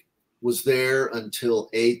was there until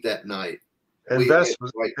 8 that night. And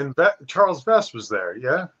Charles Vest was there,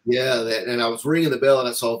 yeah? Yeah, and I was ringing the bell and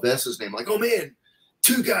I saw Vest's name, like, oh man,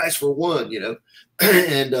 2 guys for 1,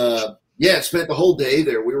 And spent the whole day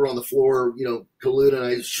there. We were on the floor, Kaluta and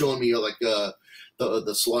I was showing me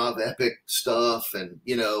the Slav epic stuff, and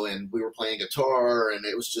and we were playing guitar, and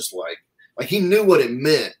it was just like he knew what it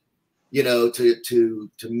meant, to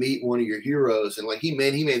meet one of your heroes, and he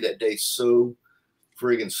made that day so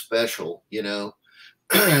friggin' special,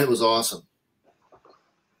 It was awesome.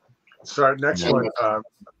 So next one,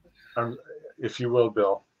 if you will,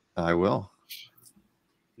 Bill. I will.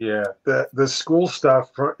 Yeah, the school stuff.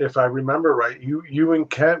 If I remember right, you and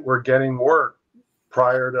Kent were getting work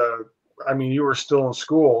prior to. I mean, you were still in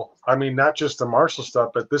school. I mean, not just the Marshall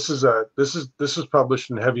stuff, but this is published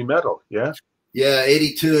in Heavy Metal. Yeah. Yeah,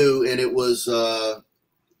 82, and it was. At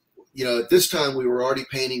this time we were already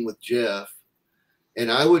painting with Jeff,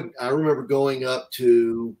 and I remember going up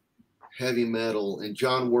to Heavy Metal, and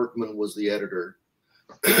John Workman was the editor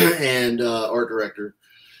and art director.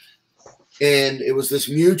 And it was this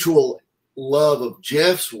mutual love of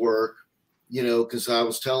Jeff's work, because I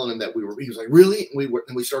was telling him that he was like, really?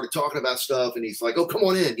 And we started talking about stuff, and he's like, oh, come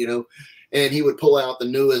on in, and he would pull out the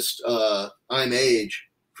newest I'm Age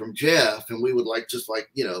from Jeff, and we would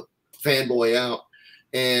fanboy out.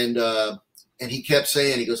 And he kept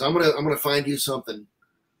saying, he goes, I'm gonna find you something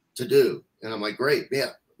to do. And I'm like, great,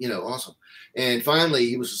 yeah, awesome. And finally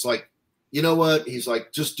he was just like, you know what? He's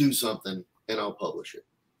like, just do something and I'll publish it.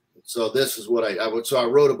 So this is what I would. So I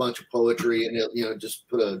wrote a bunch of poetry and just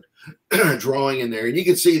put a drawing in there, and you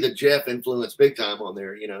can see the Jeff influence big time on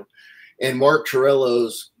there, And Mark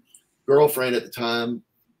Torello's girlfriend at the time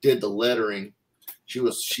did the lettering.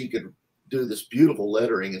 She could do this beautiful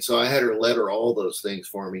lettering, and so I had her letter all those things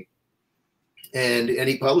for me, and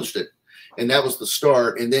he published it, and that was the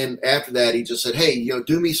start. And then after that, he just said, hey,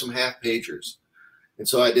 do me some half pagers, and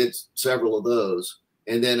so I did several of those.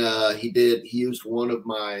 And then he used one of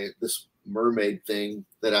this mermaid thing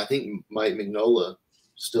that I think Mike Mignola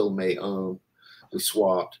still may own. We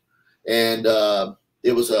swapped, and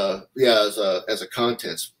it was as a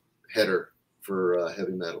contents header for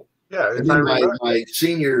Heavy Metal. Yeah, and then my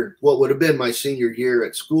senior, what would have been my senior year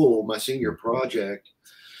at school, my senior project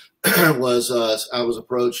was I was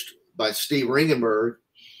approached by Steve Ringenberg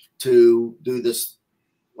to do this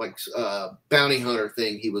bounty hunter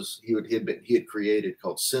thing he had created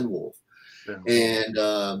called Sin Wolf. Yeah.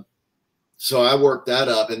 And so I worked that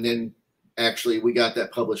up, and then actually, we got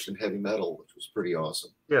that published in Heavy Metal, which was pretty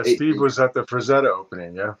awesome. Yeah, Steve was at the Frazetta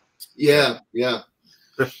opening, yeah? Yeah.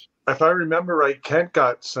 If I remember right, Kent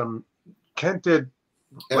did,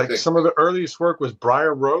 like, Epic. some of the earliest work was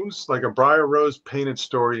Briar Rose, like a Briar Rose painted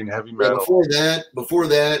story in Heavy Metal. Yeah, before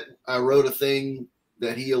that, I wrote a thing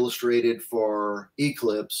that he illustrated for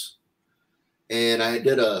Eclipse, and I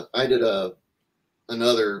did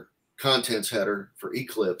another contents header for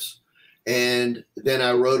Eclipse, and then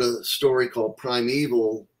I wrote a story called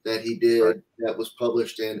Primeval that he did that was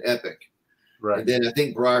published in Epic. Right. And then I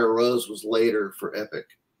think Briar Rose was later for Epic.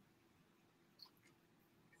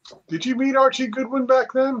 Did you meet Archie Goodwin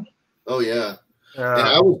back then? Oh yeah. And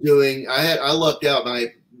I lucked out.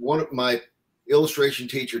 One of my illustration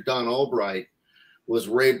teacher, Don Albright, was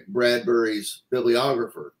Ray Bradbury's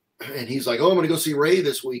bibliographer. And he's like, oh, I'm going to go see Ray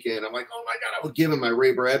this weekend. I'm like, oh my God, I would give him my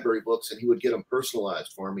Ray Bradbury books and he would get them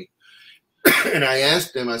personalized for me. And I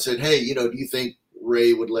asked him, I said, hey, do you think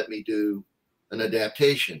Ray would let me do an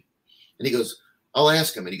adaptation? And he goes, I'll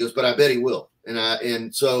ask him. And he goes, but I bet he will.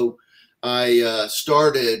 And so I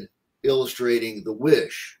started illustrating The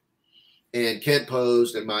Wish, and Kent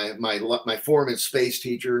posed, and my foreman space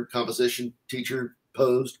teacher, composition teacher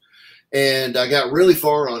posed, and I got really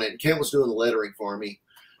far on it. And Kent was doing the lettering for me.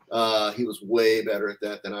 He was way better at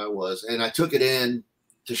that than I was. And I took it in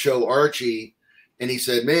to show Archie, and he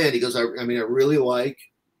said, man, he goes, I really like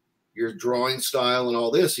your drawing style and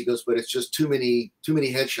all this. He goes, but it's just too many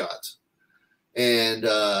headshots. And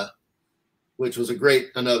which was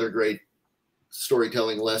another great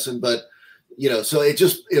storytelling lesson. But so it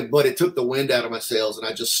took the wind out of my sails, and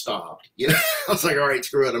I just stopped. I was like, all right,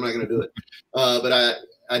 screw it, I'm not going to do it. But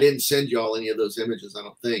I didn't send y'all any of those images, I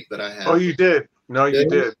don't think, but I have. Oh, you did. No, you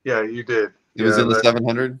did. Yeah, you did. It was in the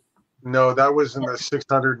 700. No, that was in the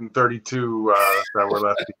 632 that were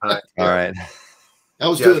left behind. All right. I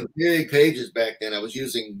was doing big pages back then. I was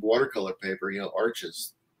using watercolor paper,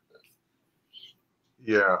 arches.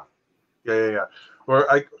 Yeah. Well,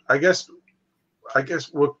 I guess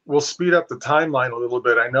we'll speed up the timeline a little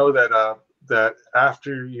bit. I know that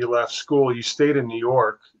after you left school, you stayed in New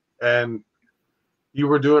York, and you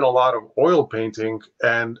were doing a lot of oil painting,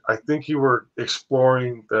 and I think you were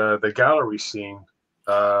exploring the gallery scene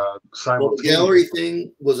simultaneously. Well, the gallery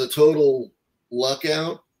thing was a total luck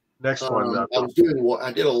out. Next one.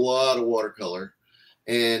 I did a lot of watercolor,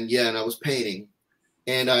 and I was painting,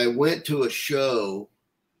 and I went to a show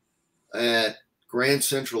at Grand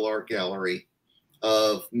Central Art Gallery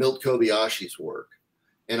of Milt Kobayashi's work,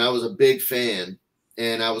 and I was a big fan,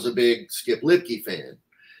 and I was a big Skip Lipke fan,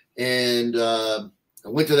 and I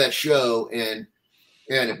went to that show, and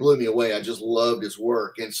it blew me away. I just loved his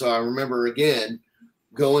work. And so I remember again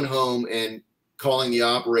going home and calling the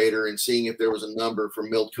operator and seeing if there was a number for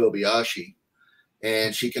Milt Kobayashi,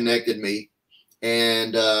 and she connected me,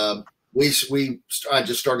 and I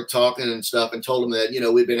just started talking and stuff, and told him that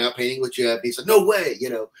we'd been out painting with Jeff. He said, no way,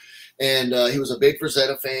 and he was a big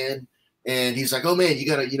Frazetta fan, and he's like, oh man, you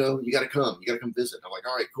gotta come visit. I'm like,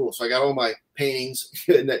 all right, cool. So I got all my paintings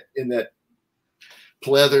in that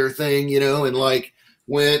pleather thing, and like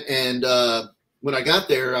went, and when I got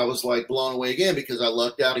there, I was like blown away again, because I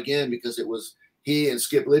lucked out again, because it was he and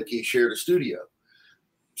Skip Lipke shared a studio.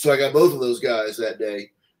 So I got both of those guys that day.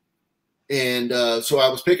 And so I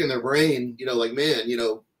was picking their brain, like, man,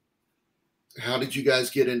 how did you guys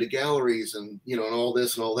get into galleries, and, and all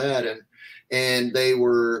this and all that. And they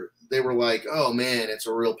were like, oh man, it's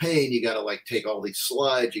a real pain. You got to like take all these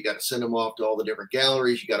slides. You got to send them off to all the different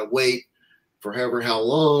galleries. You got to wait for how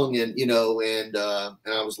long. And, and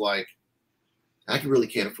I was like, I really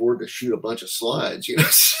can't afford to shoot a bunch of slides,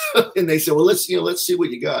 And they said, well, let's see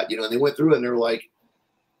what you got, and they went through it, and they're like,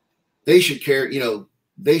 they should carry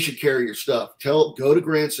your stuff. Go to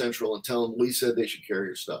Grand Central and tell them we said they should carry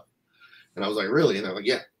your stuff. And I was like, really? And they're like,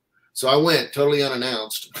 yeah. So I went totally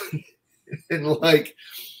unannounced. And like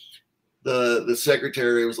the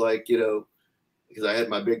secretary was like, because I had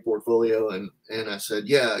my big portfolio, and I said,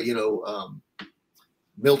 yeah,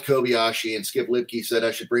 Milt Kobayashi and Skip Lipke said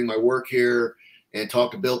I should bring my work here and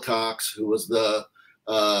talk to Bill Cox, who was the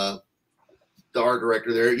art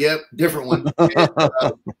director there. Yep, different one.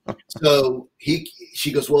 And, so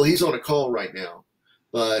she goes, well, he's on a call right now,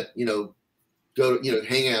 but go to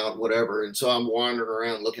hang out, whatever. And so I'm wandering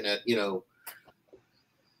around looking at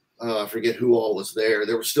I forget who all was there.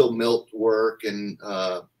 There was still Milt work, and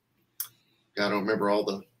I don't remember all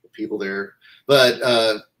the people there. But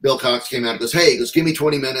Bill Cox came out and goes, hey, he goes, give me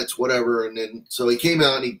 20 minutes, whatever. And then so he came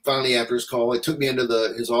out, and he finally, after his call, he took me into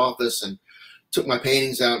his office and took my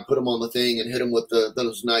paintings out and put them on the thing and hit them with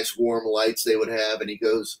those nice warm lights they would have. And he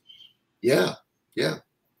goes, yeah.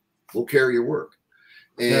 we'll carry your work.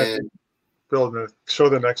 And Bill, show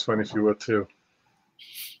the next one if you would too.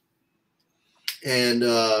 And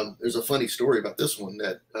there's a funny story about this one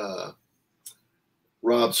that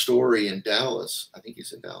Rob Story in Dallas, I think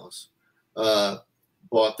he's in Dallas,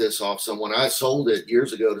 bought this off someone. I sold it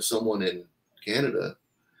years ago to someone in Canada,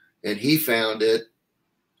 and he found it,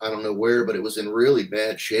 I don't know where, but it was in really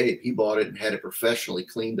bad shape. He bought it and had it professionally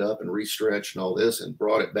cleaned up and restretched and all this, and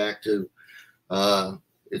brought it back to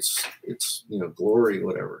its glory,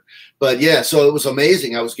 whatever. But yeah, so it was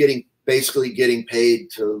amazing. I was basically getting paid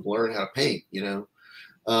to learn how to paint,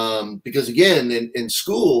 because again, in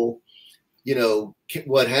school,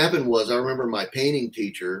 what happened was, I remember my painting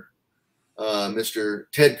teacher, Mr.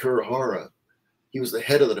 Ted Kurihara, he was the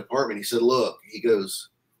head of the department. He said, look, he goes,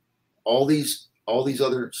 all these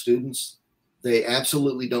other students, they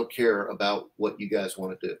absolutely don't care about what you guys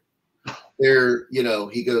want to do.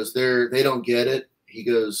 He goes, they don't get it. He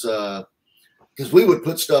goes, because we would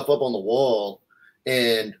put stuff up on the wall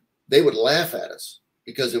and they would laugh at us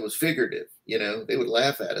because it was figurative. They would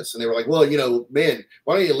laugh at us, and they were like, well, man,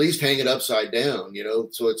 why don't you at least hang it upside down?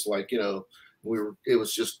 So it's like, it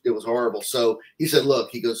was horrible. So he said, look,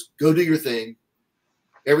 he goes, go do your thing.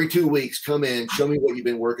 Every 2 weeks, come in, show me what you've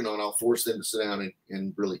been working on. I'll force them to sit down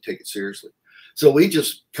and really take it seriously. So we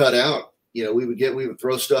just cut out, we would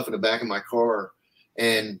throw stuff in the back of my car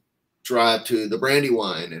and drive to the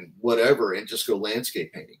Brandywine and whatever, and just go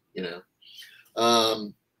landscape painting,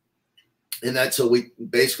 and that's, so we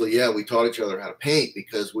basically, we taught each other how to paint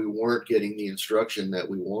because we weren't getting the instruction that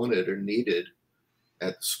we wanted or needed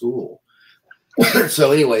at the school.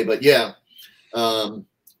 So anyway, but yeah. And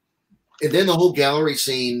then the whole gallery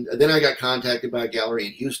scene, then I got contacted by a gallery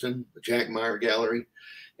in Houston, the Jack Meyer Gallery.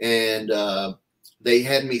 And they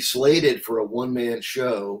had me slated for a one-man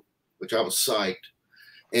show, which I was psyched.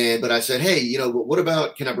 But I said, hey, but what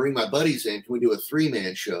about, can I bring my buddies in? Can we do a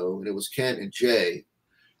three-man show? And it was Kent and Jay.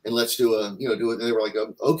 And let's do it. And they were like,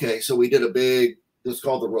 okay. So we did it was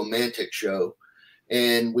called the Romantic Show.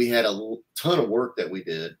 And we had a ton of work that we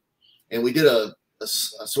did. And we did a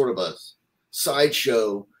sort of a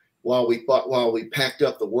sideshow while we packed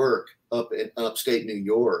up the work up in upstate New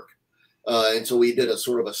York. And so we did a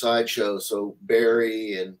sort of a sideshow. So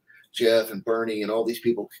Barry and Jeff and Bernie and all these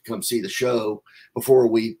people could come see the show before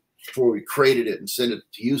we created it and sent it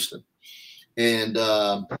to Houston. And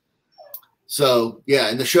so yeah,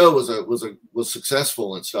 and the show was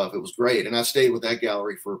successful and stuff. It was great, and I stayed with that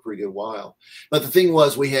gallery for a pretty good while. But the thing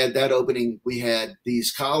was, we had that opening. We had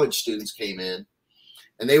these college students came in,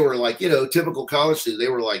 and they were like, typical college students.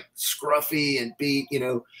 They were like scruffy and beat,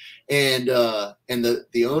 and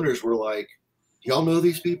the owners were like, "Y'all know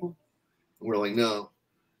these people?" And we're like, "No."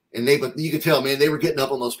 But you could tell, man, they were getting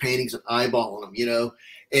up on those paintings and eyeballing them,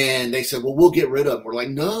 And they said, "Well, we'll get rid of them." We're like,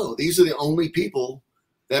 "No, these are the only people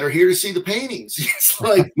that are here to see the paintings." It's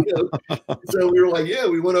like, so we were like, yeah,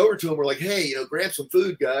 we went over to them. We're like, hey, grab some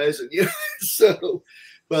food, guys. And, yeah, so,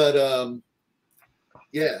 but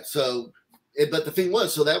the thing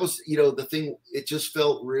was, so that was, the thing, it just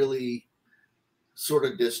felt really sort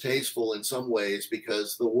of distasteful in some ways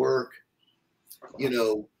because the work,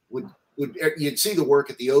 you'd see the work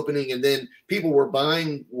at the opening, and then people were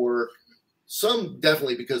buying work, some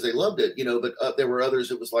definitely because they loved it, but there were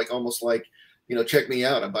others, it was like, almost like, check me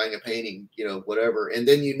out, I'm buying a painting, whatever. And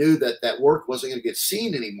then you knew that work wasn't going to get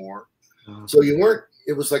seen anymore. So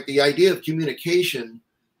it was like the idea of communication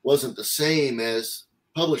wasn't the same as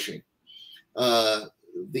publishing. The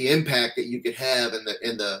impact that you could have and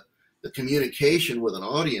the communication with an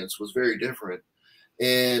audience was very different.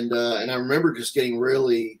 And I remember just getting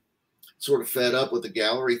really sort of fed up with the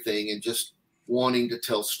gallery thing and just wanting to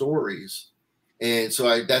tell stories. And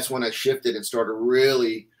so that's when I shifted and started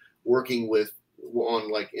really working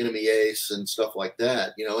on like Enemy Ace and stuff like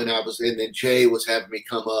that, and then Jay was having me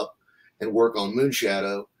come up and work on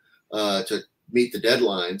Moonshadow to meet the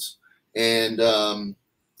deadlines. And,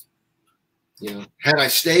 had I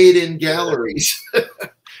stayed in galleries.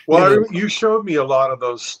 Well, you showed me a lot of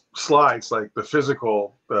those slides, like the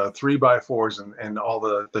physical 3x4s and all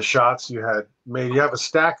the shots you had made. You have a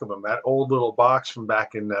stack of them, that old little box from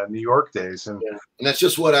back in New York days. And that's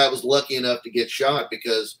just what I was lucky enough to get shot,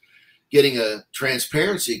 because getting a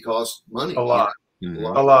transparency costs money. A lot.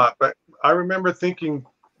 A lot. But I remember thinking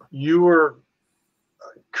you were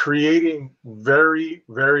creating very,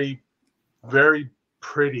 very, very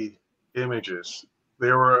pretty images.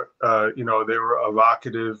 They were, they were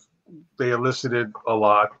evocative. They elicited a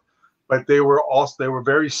lot, but they were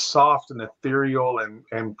very soft and ethereal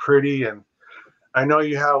and pretty. And I know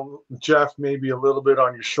you have Jeff maybe a little bit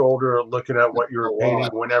on your shoulder looking at what you were painting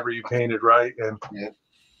whenever you painted, right? And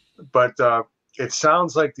but it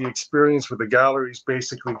sounds like the experience with the galleries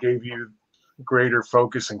basically gave you greater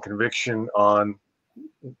focus and conviction on,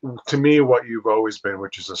 to me, what you've always been,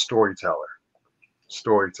 which is a storyteller.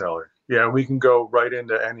 Yeah, we can go right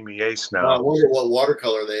into Enemy Ace now. I wonder what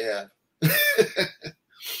watercolor they have.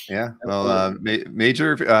 Yeah, well,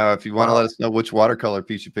 Major, if you want to let us know which watercolor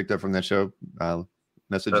piece you picked up from that show,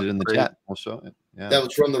 message it in the chat. We'll show it. Yeah, that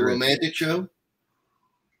was from the Romantic show?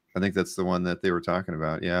 I think that's the one that they were talking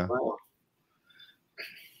about. Yeah. Wow.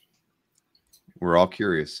 We're all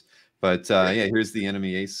curious. But yeah, here's the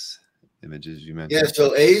Enemy Ace images you mentioned. Yeah,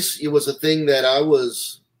 so Ace, it was a thing that I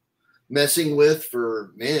was messing with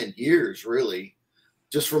for, man, years, really,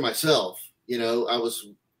 just for myself. You know,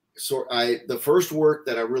 the first work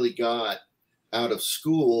that I really got out of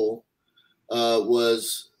school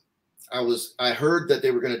was I heard that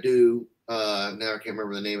they were going to do, now I can't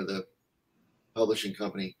remember the name of the publishing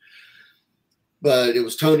company, but it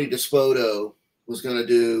was Tony Despodo was going to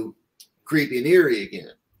do Creepy and Eerie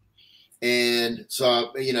again. And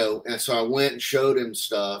so, so I went and showed him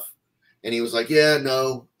stuff, and he was like, yeah,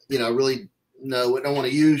 no, I really, no, I don't want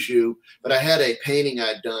to use you. But I had a painting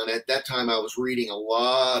I'd done. At that time, I was reading a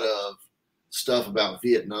lot of stuff about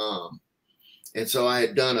Vietnam. And so I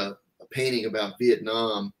had done a painting about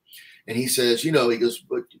Vietnam. And he says, he goes,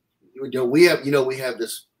 but, we have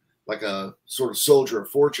this, like a sort of Soldier of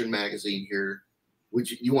Fortune magazine here.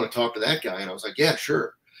 Would you want to talk to that guy? And I was like, yeah,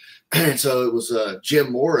 sure. And so it was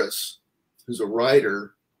Jim Morris, who's a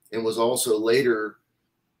writer and was also later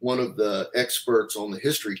one of the experts on the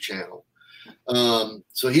History Channel.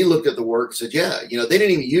 So he looked at the work and said, yeah, they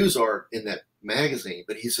didn't even use art in that magazine,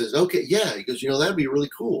 but he says, okay, yeah. He goes, that'd be really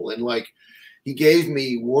cool. And like, he gave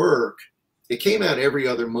me work. It came out every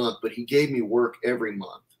other month, but he gave me work every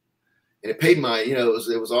month. And it paid my, it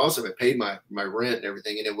was awesome. It paid my rent and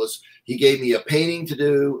everything. And he gave me a painting to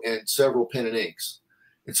do and several pen and inks.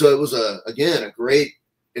 And so it was an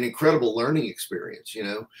incredible learning experience,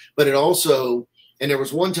 but it also, and there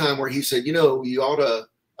was one time where he said, you ought to,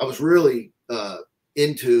 I was really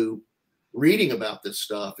into reading about this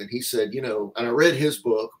stuff. And he said, and I read his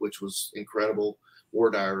book, which was incredible,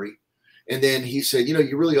 War Diary. And then he said,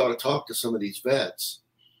 you really ought to talk to some of these vets.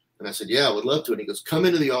 And I said, yeah, I would love to. And he goes, come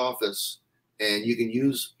into the office and you can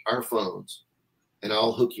use our phones and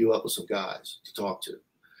I'll hook you up with some guys to talk to.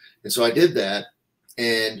 And so I did that.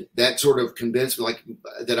 And that sort of convinced me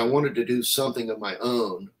that I wanted to do something of my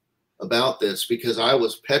own about this, because I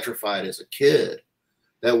was petrified as a kid.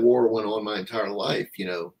 That war went on my entire life,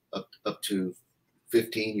 up to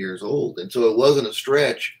 15 years old. And so it wasn't a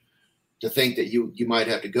stretch to think that you might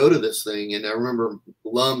have to go to this thing. And I remember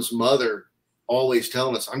Lum's mother always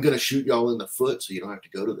telling us, I'm going to shoot y'all in the foot so you don't have to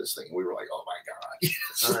go to this thing. And we were like, oh my God.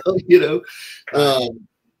 So,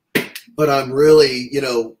 but I'm really,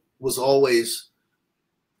 was always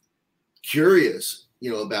curious,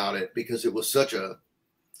 about it, because it was such a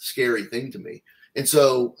scary thing to me. And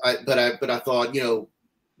so I thought,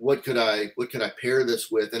 what could I pair this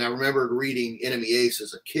with? And I remembered reading Enemy Ace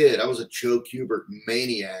as a kid. I was a Joe Kubert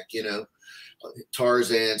maniac,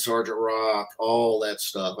 Tarzan, Sergeant Rock, all that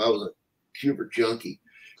stuff. I was a Kubert junkie.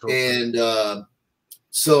 Cool. And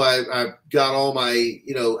so I got all my,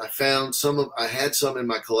 I found I had some in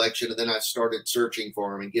my collection, and then I started searching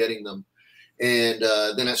for them and getting them. And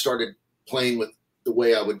then I started playing with the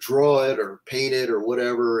way I would draw it or paint it or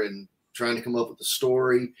whatever, and trying to come up with the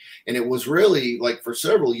story. And it was really like for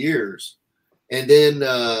several years. And then,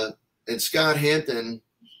 and Scott Hampton.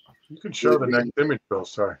 You can show the next image, Bill.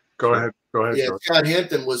 Sorry. Go ahead. Yeah, George. Scott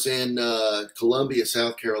Hampton was in Columbia,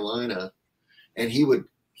 South Carolina. And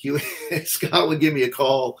Scott would give me a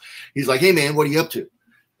call. He's like, hey man, what are you up to?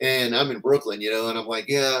 And I'm in Brooklyn, and I'm like,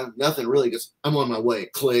 yeah, nothing really, because I'm on my way.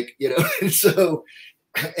 Click, And so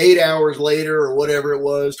 8 hours later or whatever it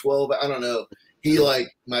was, 12, I don't know. He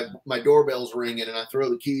my doorbell's ringing and I throw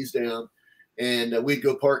the keys down, and we'd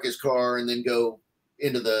go park his car and then go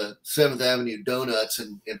into the 7th Avenue Donuts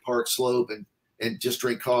and Park Slope and just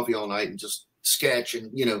drink coffee all night and just sketch.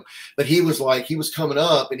 And, but he was coming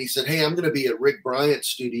up and he said, hey, I'm going to be at Rick Bryant's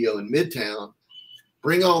studio in Midtown.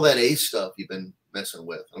 Bring all that Ace stuff you've been messing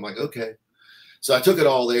with. I'm like, okay. So I took it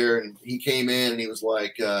all there, and he came in and he was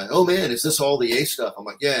like, oh man, is this all the Ace stuff? I'm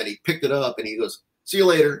like, yeah. And he picked it up and he goes, see you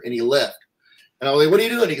later. And he left. And I was like, what are you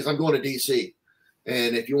doing? He goes, I'm going to DC.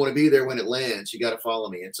 And if you want to be there when it lands, you got to follow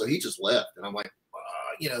me. And so he just left. And I'm like,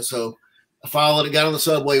 so I followed and got on the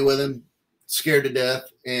subway with him, scared to death.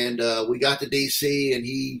 And we got to DC, and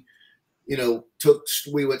he,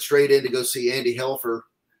 we went straight in to go see Andy Helfer.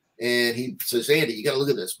 And he says, Andy, you got to look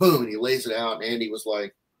at this. Boom. And he lays it out. And Andy was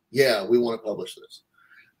like, yeah, we want to publish this.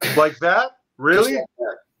 Like that? Really? Like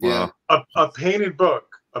that. Yeah. A painted book,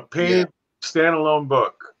 a painted standalone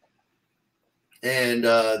book. And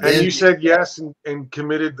And then you said yes and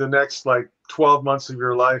committed the next like 12 months of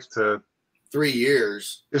your life to 3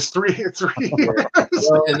 years. It's 3 years.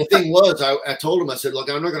 Well, and the thing was, I told him, I said, look,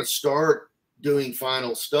 I'm not going to start doing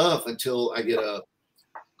final stuff until I get a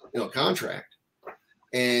contract.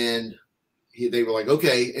 And they were like,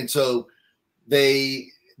 okay. And so they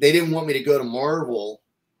didn't want me to go to Marvel,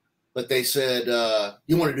 but they said,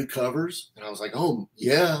 you want to do covers? And I was like, oh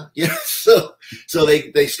yeah. So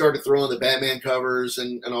they started throwing the Batman covers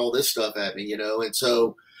and all this stuff at me, and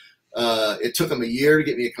so it took them a year to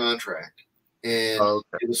get me a contract. And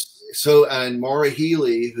it was so, and Mara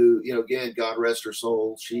Healy, who, again, God rest her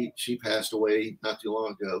soul, she passed away not too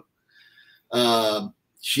long ago.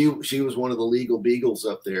 She was one of the legal beagles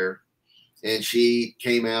up there, and she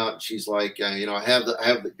came out and she's like, I have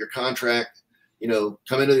your contract,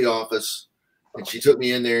 come into the office. And she took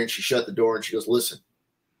me in there and she shut the door and she goes, listen,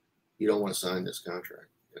 you don't want to sign this contract.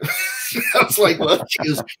 I was like, what? She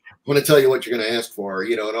goes, I want to tell you what you're going to ask for,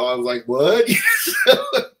 and I was like, what?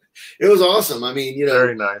 It was awesome. I mean,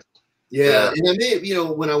 very nice. Yeah. And I made,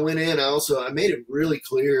 when I went in, I made it really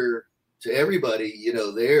clear to everybody,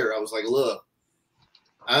 there. I was like, look,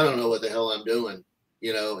 I don't know what the hell I'm doing,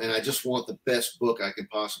 and I just want the best book I can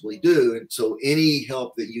possibly do. And so any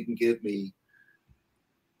help that you can give me,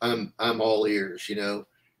 I'm all ears,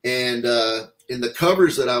 And in the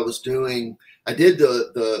covers that I was doing, I did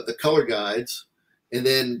the color guides, and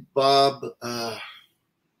then Bob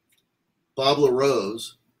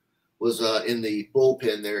LaRose was in the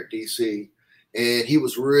bullpen there at DC, and he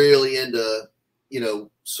was really into,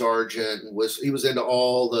 Sargent, and he was into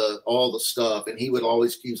all the stuff, and he was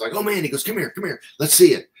like, oh man, he goes, come here, let's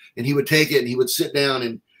see it. And he would take it and he would sit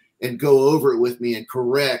down and go over it with me and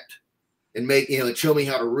correct and make, and show me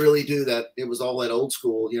how to really do that. It was all that old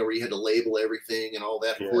school, where you had to label everything and all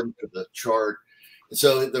that according to the chart. And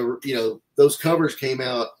so those covers came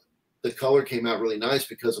out, the color came out really nice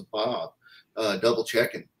because of Bob. Double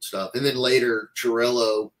checking stuff, and then later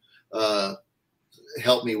Chiarello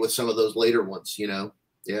helped me with some of those later ones. Yeah.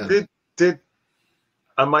 Did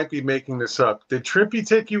I might be making this up? Did Trippy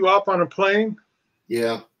take you up on a plane?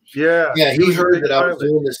 Yeah. He heard that I was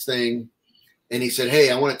doing this thing, and he said,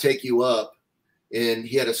 "Hey, I want to take you up." And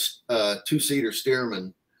he had a 2-seater Stearman.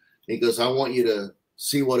 And he goes, "I want you to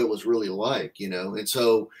see what it was really like," And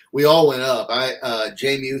so we all went up.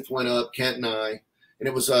 Jay Muth went up, Kent and I. And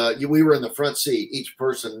it was we were in the front seat, each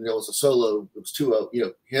person. It was a solo. It was two,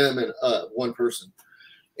 him and one person,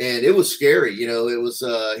 and it was scary. It was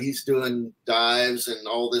he's doing dives and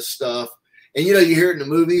all this stuff, and you hear it in the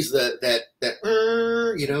movies that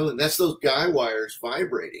and that's those guy wires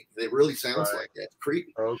vibrating. It really sounds like that. It's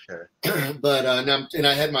creepy. Okay. But and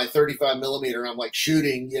I had my 35 millimeter. I'm like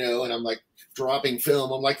shooting, and I'm like dropping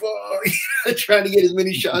film. I'm like, trying to get as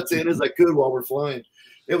many shots in as I could while we're flying.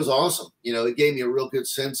 It was awesome. It gave me a real good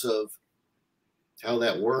sense of how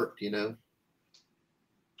that worked,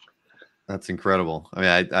 That's incredible. I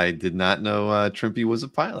mean, I did not know Trimpy was a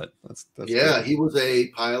pilot. That's great. He was a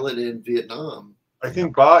pilot in Vietnam. I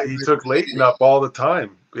think Bob, he took Leighton up all the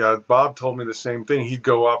time. Yeah, Bob told me the same thing. He'd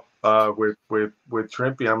go up with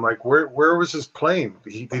Trimpy. I'm like, where was his plane?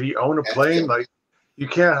 Did he own a plane? Like, you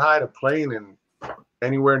can't hide a plane in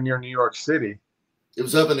anywhere near New York City. It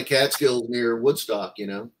was up in the Catskills near Woodstock,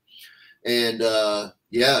 and through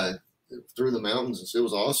the mountains. It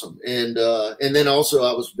was awesome. And then also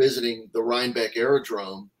I was visiting the Rhinebeck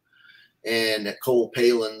Aerodrome and at Cole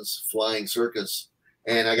Palin's Flying Circus,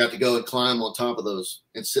 and I got to go and climb on top of those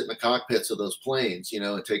and sit in the cockpits of those planes,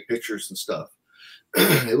 and take pictures and stuff.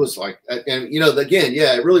 It was like, and again,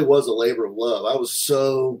 it really was a labor of love. I was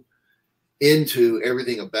so into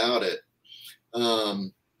everything about it.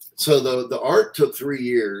 So the art took 3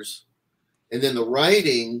 years, and then the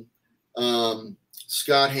writing,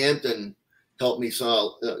 Scott Hampton helped me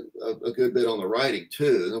saw a good bit on the writing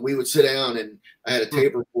too. And we would sit down, and I had a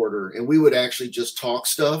tape recorder, and we would actually just talk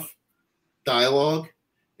stuff, dialogue,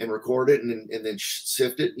 and record it, and then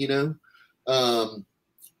sift it,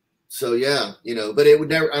 So but it would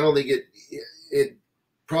never. I don't think it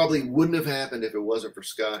probably wouldn't have happened if it wasn't for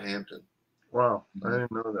Scott Hampton. Wow, I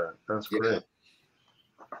didn't know that. That's great. Yeah.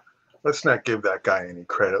 Let's not give that guy any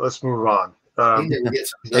credit. Let's move on.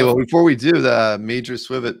 Hey, well, before we do, the Major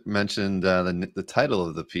Swivet mentioned the title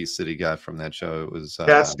of the piece that he got from that show. It was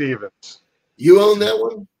Cat Stevens. You own that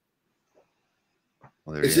one?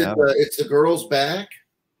 Well, Is it? It's The Girl's Back.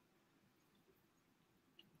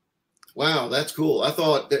 Wow, that's cool. I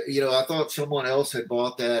thought that, I thought someone else had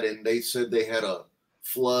bought that, and they said they had a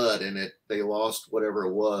flood and they lost whatever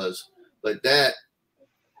it was. But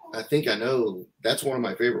I think I know. That's one of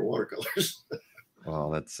my favorite watercolors. Well,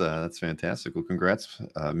 that's fantastic. Well, congrats,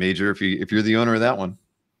 Major, if you're the owner of that one.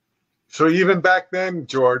 So even back then,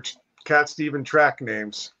 George, Cat Stevens track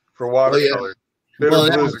names for Oh, yeah. watercolors. Bitter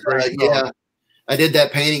Well, Blue is a great song. yeah, I did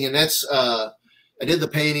that painting, and that's I did the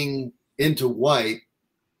painting into white,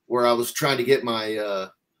 where I was trying to get my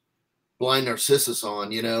blind narcissus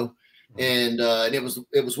on, you know, and it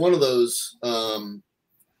was one of those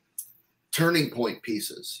turning point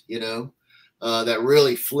pieces, you know, that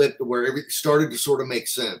really flipped where everything started to sort of make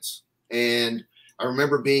sense. And I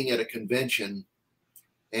remember being at a convention,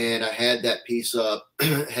 and I had that piece up.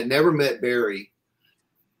 Had never met Barry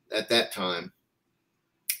at that time,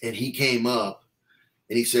 and he came up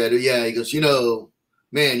and he said, "Yeah," he goes, "You know,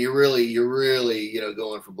 man, you're really, you know,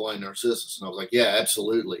 going for blind narcissus." And I was like, "Yeah,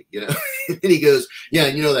 absolutely," you know. And he goes, "Yeah,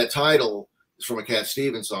 and you know that title is from a Cat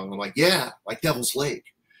Stevens song." I'm like, "Yeah, like Devil's Lake."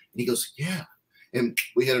 And he goes, "Yeah," and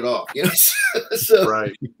we hit it off, you know. So,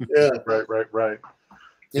 Right. yeah, Right.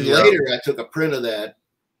 and Yeah. later I took a print of that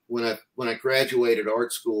when I graduated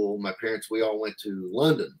art school. My parents, we all went to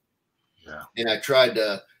London, Yeah. and I tried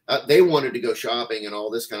to. They wanted to go shopping and all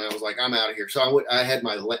this kind of. I was like, I'm out of here. So I had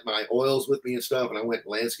my oils with me and stuff, and I went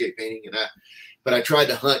landscape painting. But I tried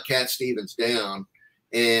to hunt Cat Stevens down,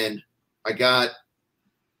 and I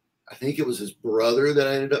think it was his brother that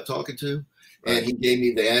I ended up talking to, Right. and he gave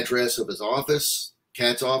me the address of his office,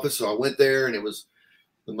 Cat's office. So I went there, and it was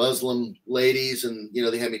the Muslim ladies, and you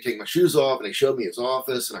know, they had me take my shoes off, and they showed me his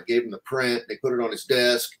office, and I gave him the print. They put it on his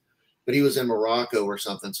desk, but he was in Morocco or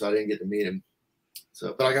something, so I didn't get to meet him.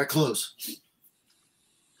 So, but I got close.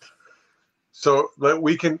 So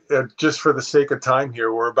we can just for the sake of time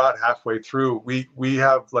here, we're about halfway through. We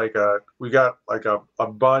got like a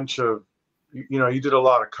bunch of, you know, you did a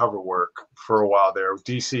lot of cover work for a while there,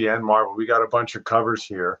 DC and Marvel. We got a bunch of covers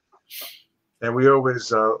here, and we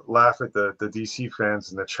always laugh at the DC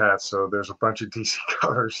fans in the chat. So there's a bunch of DC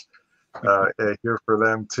covers here for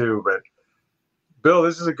them too. But Bill,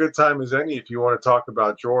 this is a good time as any if you want to talk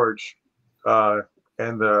about George.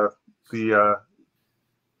 And the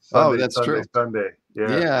Sunday, that's true. Sunday.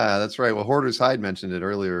 Yeah, that's right. Well, Hoarder's Hide mentioned it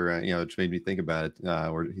earlier, you know, which made me think about it,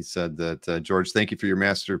 where he said that, George, thank you for your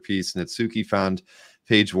masterpiece. Natsuki found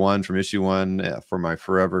page 1 from issue 1 for my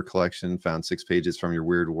Forever collection, found 6 pages from your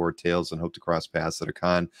Weird War Tales, and hope to cross paths at a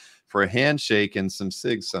con for a handshake and some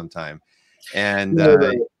cigs sometime. And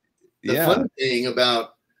the funny thing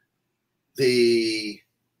about the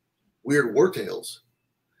Weird War Tales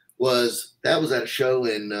was that was at a show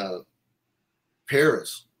in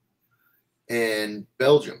Paris and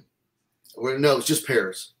Belgium. Or no, it was just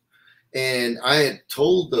Paris. And I had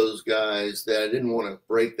told those guys that I didn't want to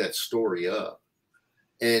break that story up.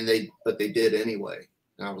 But they did anyway.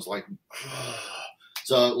 And I was like, oh.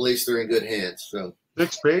 So at least they're in good hands. So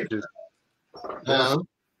 6 pages.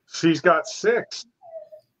 She's got 6.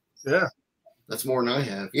 Yeah. That's more than I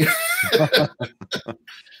have.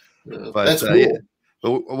 But that's cool. Yeah.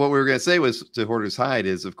 But what we were going to say was to Hoarder's Hide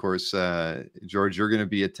is, of course, George, you're going to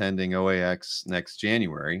be attending OAX next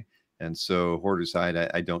January. And so Hoarder's Hide,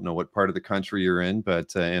 I don't know what part of the country you're in,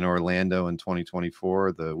 but in Orlando in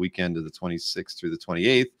 2024, the weekend of the 26th through the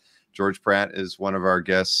 28th, George Pratt is one of our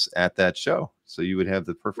guests at that show. So you would have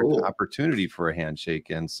the perfect opportunity for a handshake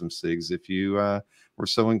and some cigs if you were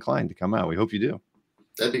so inclined to come out. We hope you do.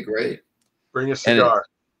 That'd be great. Bring a cigar.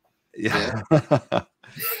 Yeah.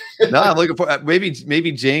 No, I'm looking for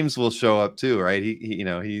maybe James will show up too, right? He you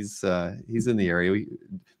know, he's in the area.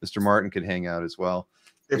 Mr. Martin could hang out as well.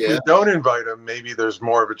 If we don't invite him, maybe there's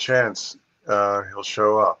more of a chance he'll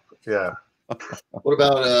show up. Yeah. What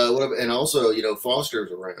about and also, you know,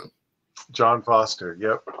 Foster's around. John Foster.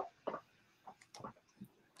 Yep.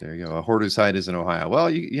 There you go. Hoarder's Hide is in Ohio. Well,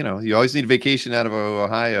 you know, you always need a vacation out of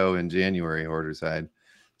Ohio in January, Hoarder's Hide.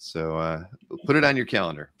 So put it on your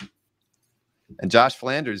calendar. And Josh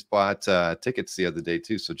Flanders bought tickets the other day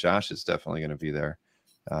too, so Josh is definitely going to be there.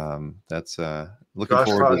 That's looking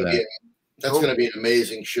forward to that. That's going to be an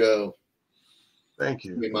amazing show. Thank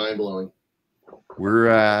you. It'll be mind blowing.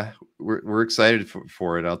 We're excited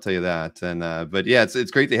for it. I'll tell you that. And but yeah,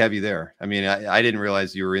 it's great to have you there. I mean, I didn't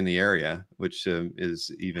realize you were in the area, which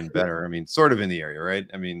is even better. I mean, sort of in the area, right?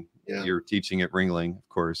 I mean, you're teaching at Ringling, of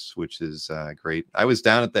course, which is great. I was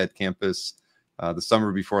down at that campus the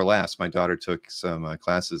summer before last. My daughter took some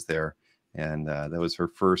classes there, and that was her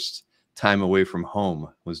first time away from home,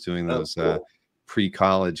 was doing those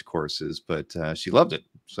pre-college courses, but she loved it.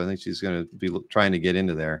 So I think she's going to be trying to get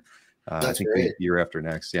into there. I think the year after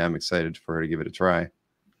next. Yeah, I'm excited for her to give it a try.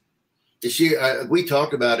 Is she? We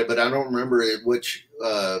talked about it, but I don't remember which.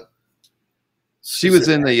 She was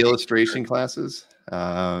in the illustration classes.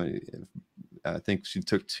 I think she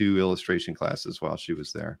took 2 illustration classes while she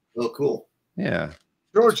was there. Oh, cool. Yeah.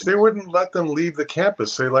 George, they wouldn't let them leave the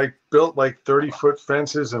campus. They like built like 30-foot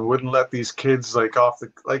fences and wouldn't let these kids like off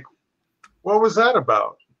the, like, what was that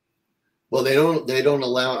about? Well, they don't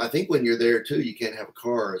allow, I think when you're there too, you can't have a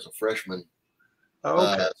car as a freshman.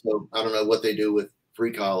 Oh, okay. So I don't know what they do with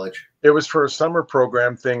free college. It was for a summer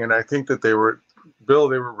program thing, and I think that they were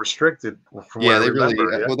restricted from what I remember.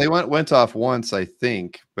 Really, well, they went off once, I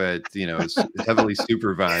think, but you know, it's heavily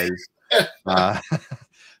supervised. But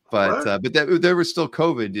there were still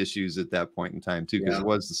COVID issues at that point in time too, because it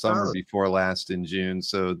was the summer before last in June,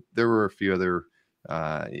 so there were a few other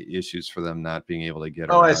issues for them not being able to get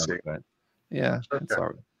around. I see. But yeah, okay. It's all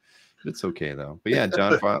right. It's okay though. But yeah,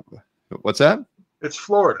 John, what's that? It's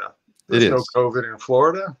Florida. There's no COVID in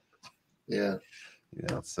Florida. Yeah.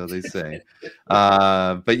 Yeah, so they say.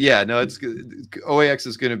 But yeah, no, it's good. OAX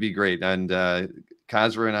is going to be great, and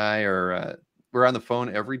Kazra and I are we're on the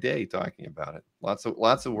phone every day talking about it. Lots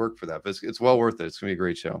of work for that, but it's well worth it. It's going to be a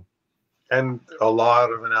great show, and a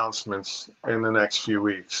lot of announcements in the next few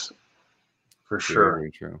weeks, for sure.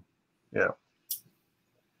 Very true. Yeah.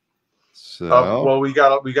 So well, we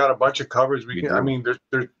got a bunch of covers. We can. I mean,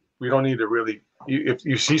 we don't need to really. If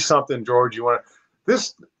you see something, George, you want to.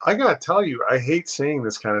 This, I gotta tell you, I hate saying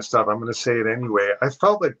this kind of stuff. I'm gonna say it anyway. I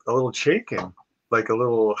felt like a little Chaykin, like a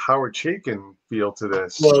little Howard Chaykin feel to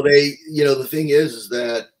this. Well, the thing is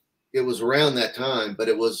that it was around that time, but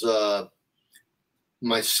it was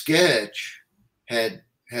my sketch had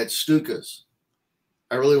Stukas.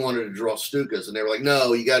 I really wanted to draw Stukas, and they were like,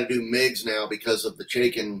 "No, you got to do Migs now because of the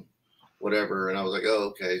Chaykin, whatever." And I was like, "Oh,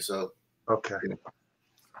 okay." So okay.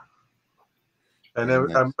 And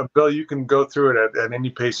then, Bill, you can go through it at any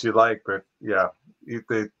pace you like, but yeah,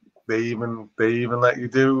 they even let you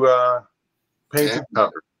do painted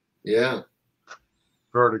cover. Yeah,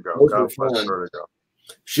 Vertigo. God bless Vertigo.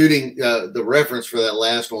 Shooting the reference for that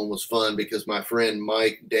last one was fun because my friend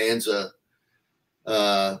Mike Danza,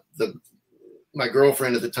 my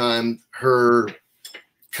girlfriend at the time, her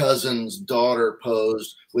cousin's daughter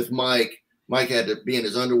posed with Mike. Mike had to be in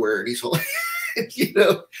his underwear, and he's like,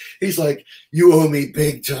 he's like, "You owe me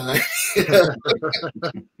big time."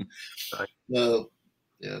 No,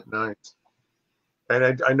 yeah, nice.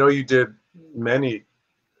 And I know you did many,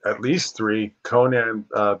 at least 3 Conan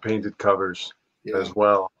painted covers as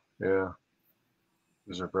well. Yeah,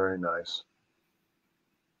 these are very nice.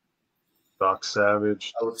 Doc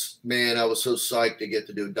Savage. I was so psyched to get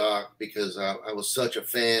to do Doc because I was such a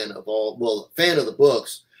fan of fan of the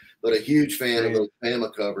books, but a huge fan of those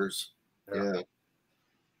Bama covers. Yeah.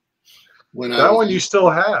 That one you still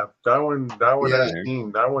have. That one has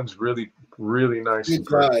seen. That one's really, really nice. It's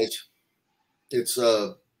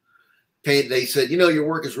paint. They said, your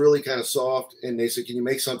work is really kind of soft, and they said, can you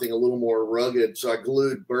make something a little more rugged? So I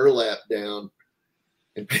glued burlap down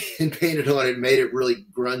and painted on it, and made it really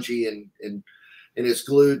grungy, and it's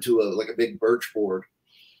glued to a big birch board.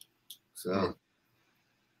 So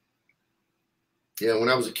yeah, when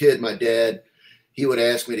I was a kid, my dad, he would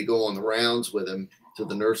ask me to go on the rounds with him to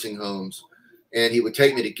the nursing homes, and he would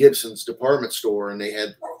take me to Gibson's department store, and they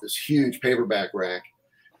had this huge paperback rack,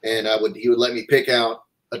 and he would let me pick out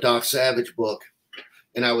a Doc Savage book,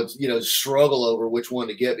 and I would struggle over which one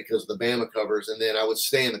to get because of the Bama covers, and then I would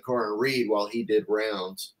stay in the car and read while he did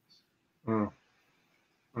rounds. The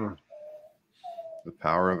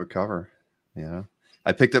power of a cover.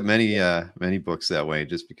 I picked up many books that way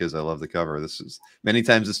just because I love the cover. This is many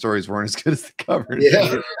times the stories weren't as good as the covers.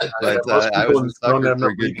 Yeah, but I was a sucker for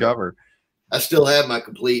a good cover. I still have my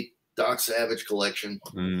complete Doc Savage collection.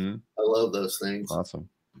 Mm-hmm. I love those things. Awesome.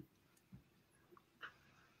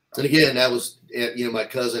 And again, that was my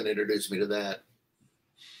cousin introduced me to that.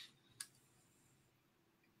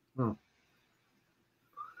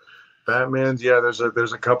 Batman's, yeah. There's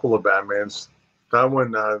a couple of Batmans. That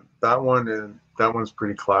one's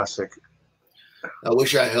pretty classic. I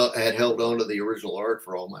wish I had held on to the original art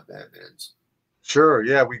for all my Batmans. Sure,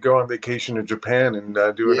 yeah. We go on vacation to Japan and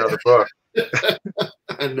do another book.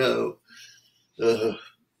 I know.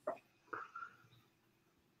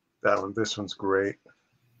 This one's great.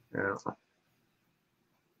 Yeah.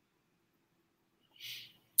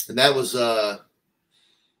 And that was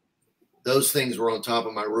those things were on top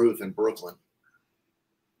of my roof in Brooklyn.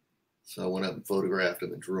 So I went up and photographed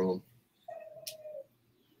them and drew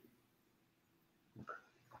them.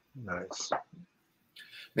 Nice.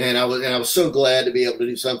 Man, I was so glad to be able to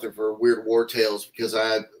do something for Weird War Tales because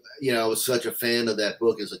I was such a fan of that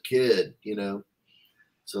book as a kid,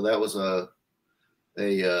 So that was a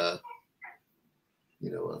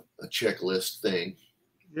checklist thing.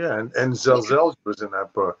 Yeah, and Zelzel was in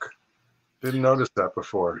that book. Didn't notice that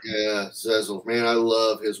before. Yeah, Zezel, man, I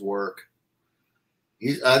love his work.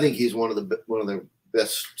 I think he's one of the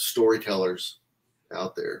best storytellers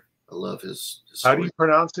out there. I love his How do you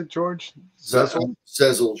pronounce it, George? Zezel?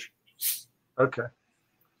 Zezel. Okay.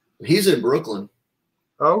 He's in Brooklyn.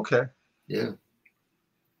 Oh, okay. Yeah.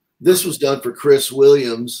 This was done for Chris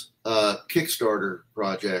Williams' Kickstarter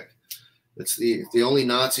project. It's the only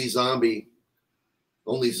Nazi zombie,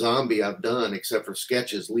 I've done, except for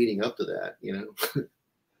sketches leading up to that, you know.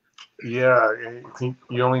 Yeah, I think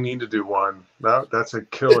you only need to do one. That's a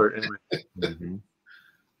killer image. Mm-hmm.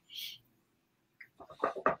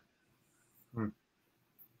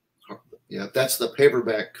 Yeah, that's the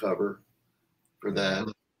paperback cover for that.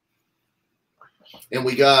 And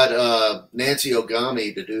we got Nancy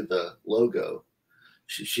Ogami to do the logo.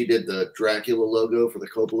 She did the Dracula logo for the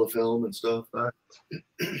Coppola film and stuff.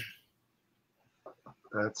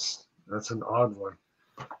 That's an odd one.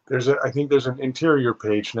 I think there's an interior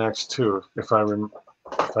page next too. If I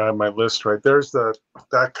have my list right, there's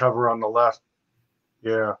that cover on the left.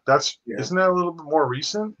 Yeah, isn't that a little bit more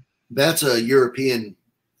recent? That's a European,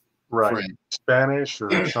 right? print. Spanish or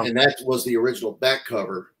something. And that was the original back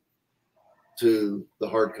cover to the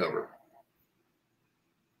hardcover.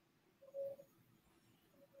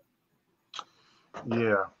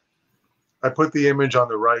 Yeah, I put the image on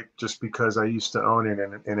the right just because I used to own it,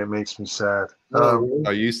 and it makes me sad.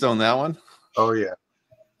 Are you still on that one? Oh yeah.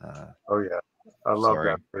 Oh yeah, I love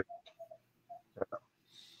that.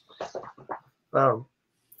 Yeah.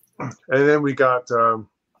 And then we got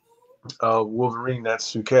Wolverine. That's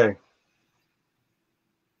Suke. I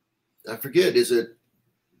forget. Is it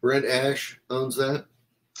Brent Ash owns that?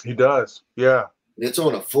 He does. Yeah. It's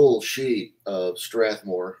on a full sheet of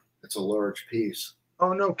Strathmore. It's a large piece.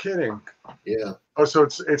 Oh, no kidding. Yeah. Oh, so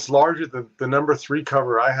it's larger. The number 3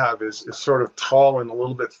 cover I have is sort of tall and a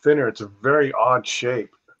little bit thinner. It's a very odd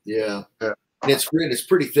shape. Yeah. Yeah. And it's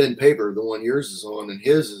pretty thin paper. The one yours is on, and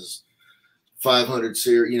his is 500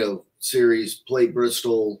 series plate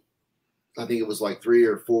Bristol. I think it was like 3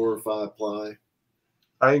 or 4 or 5 ply.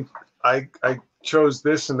 I chose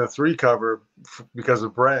this in the 3 cover because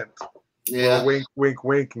of Brent. Yeah. Well, wink, wink,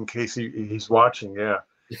 wink. In case he's watching. Yeah.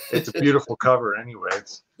 It's a beautiful cover. Anyway,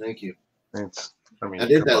 Thank you. I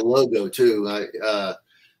did that logo too.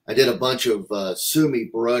 I did a bunch of Sumi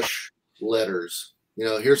brush letters. You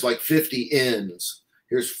know, here's like 50 N's.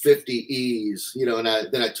 Here's 50 E's. You know, and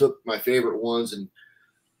then I took my favorite ones and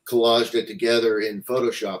collaged it together in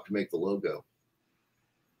Photoshop to make the logo.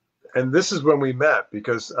 And this is when we met,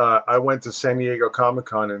 because I went to San Diego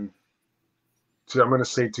Comic-Con in, I'm going to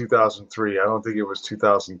say 2003. I don't think it was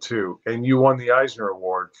 2002. And you won the Eisner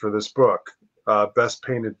Award for this book, Best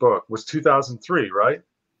Painted Book. Was 2003, right?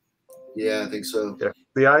 Yeah, I think so. Yeah.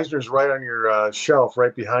 The Eisner's right on your shelf,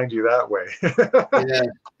 right behind you that way. Yeah.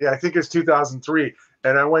 Yeah, I think it's 2003.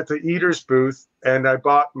 And I went to Eater's booth, and I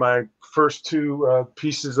bought my first 2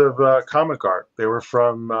 pieces of comic art. They were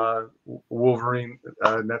from Wolverine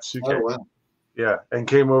Netsuke. Oh, wow. Yeah, and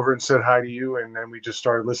came over and said hi to you, and then we just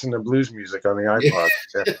started listening to blues music on the iPod.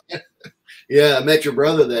 Yeah, yeah, I met your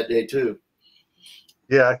brother that day too.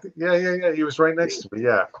 Yeah, yeah. He was right next to me.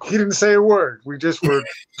 Yeah, he didn't say a word. We just were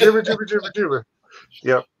jibber, jibber, jibber, jibber.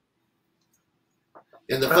 Yep.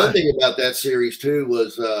 And the fun thing about that series too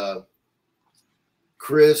was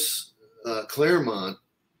Chris Claremont.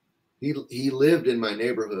 He lived in my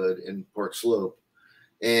neighborhood in Park Slope,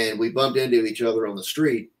 and we bumped into each other on the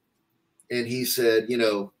street. And he said, you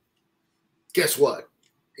know, guess what?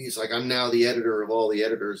 He's like, I'm now the editor of all the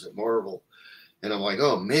editors at Marvel. And I'm like,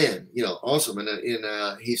 oh, man, you know, awesome.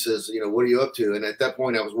 And he says, you know, what are you up to? And at that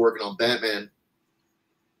point, I was working on Batman.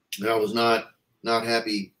 And I was not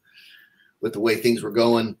happy with the way things were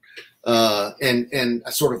going. And I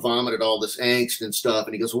sort of vomited all this angst and stuff.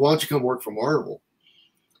 And he goes, well, why don't you come work for Marvel?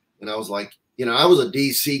 And I was like, you know, I was a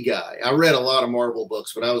DC guy. I read a lot of Marvel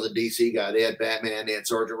books, but I was a DC guy. They had Batman, they had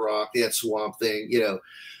Sergeant Rock, they had Swamp Thing, you know.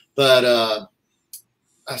 But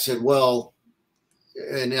I said, well,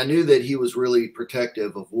 and I knew that he was really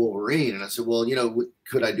protective of Wolverine. And I said, well, you know,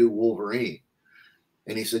 could I do Wolverine?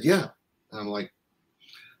 And he said, yeah. And I'm like,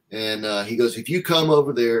 and he goes, if you come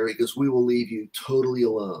over there, he goes, we will leave you totally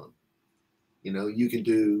alone. You know, you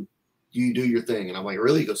do your thing. And I'm like,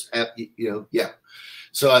 really? He goes, you know, yeah.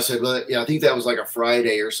 So I said, well, yeah, I think that was like a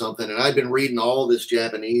Friday or something. And I'd been reading all this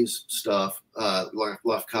Japanese stuff, like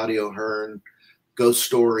Lafcadio Hearn, ghost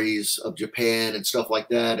stories of Japan and stuff like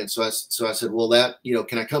that. And so I said, well, that, you know,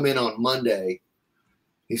 can I come in on Monday?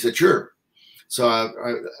 He said, sure. So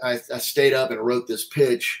I stayed up and wrote this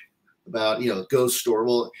pitch about, you know, ghost story.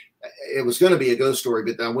 Well, it was going to be a ghost story,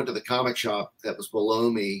 but then I went to the comic shop that was below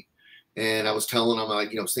me, and I was telling them,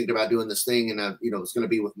 like, I was thinking about doing this thing, and I, it was going to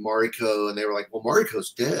be with Mariko, and they were like, well,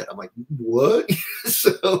 Mariko's dead. I'm like, what?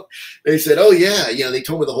 So they said, oh yeah, they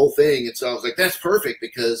told me the whole thing, and so I was like, that's perfect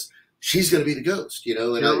because she's going to be the ghost,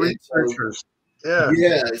 and researchers.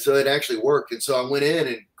 Yeah, so it actually worked, and so I went in,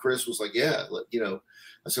 and Chris was like, yeah,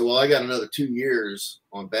 I said, well, I got another 2 years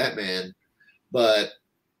on Batman, but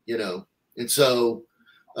and so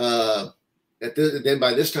then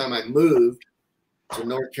by this time I moved to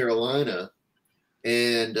North Carolina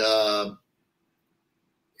and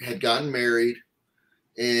had gotten married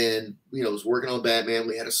and, was working on Batman.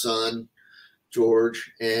 We had a son,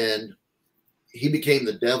 George, and he became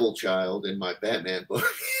the devil child in my Batman book.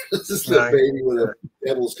 This is the baby with a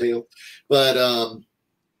devil's tail. But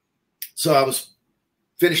so I was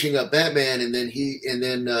finishing up Batman, and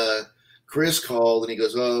then Chris called and he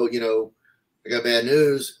goes, oh, I got bad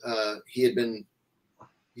news. He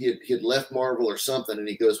had left Marvel or something, and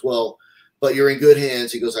he goes, well, but you're in good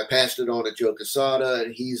hands. He goes, I passed it on to Joe Quesada,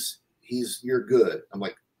 and you're good. I'm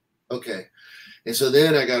like, okay. And so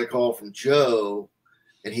then I got a call from Joe,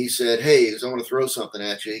 and he said, hey, I want to throw something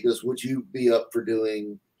at you. He goes, would you be up for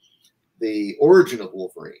doing the origin of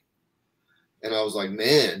Wolverine? And I was like,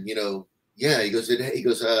 man, yeah. He goes,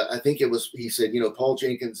 I think it was, he said, Paul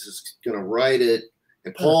Jenkins is going to write it.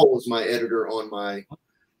 And Paul was my editor on my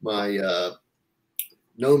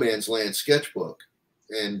No Man's Land sketchbook.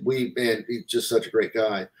 And he's just such a great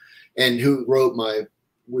guy, and who wrote my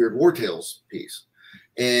Weird War Tales piece.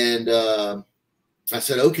 And I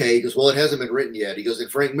said, okay. He goes, well, it hasn't been written yet. He goes, and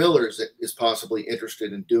Frank Miller is possibly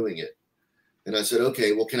interested in doing it. And I said,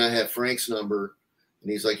 okay, well, can I have Frank's number? And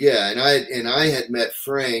he's like, yeah. And I had met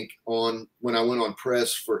Frank when I went on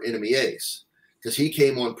press for Enemy Ace, because he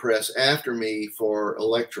came on press after me for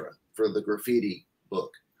Elektra, for the graffiti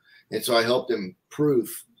book. And so I helped him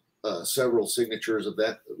proof several signatures of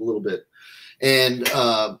that a little bit. And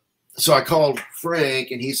so I called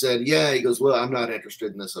Frank, and he said, yeah. He goes, well, I'm not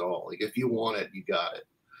interested in this at all. Like, if you want it, you got it.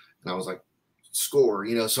 And I was like, score,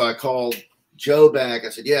 So I called Joe back. I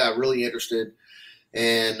said, yeah, I'm really interested.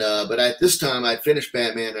 And but at this time, I'd finished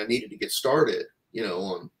Batman. I needed to get started,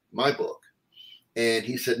 on my book. And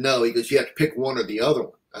he said, no. He goes, you have to pick one or the other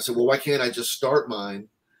one. I said, well, why can't I just start mine,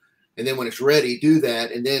 and then when it's ready, do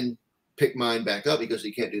that, and then pick mine back up? He goes,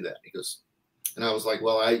 you can't do that. He goes, and I was like,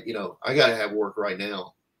 well, I got to have work right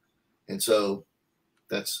now. And so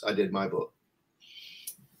I did my book.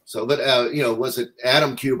 So, but, was it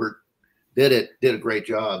Adam Kubert did a great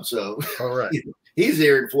job. So all right. He's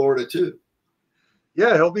here in Florida too.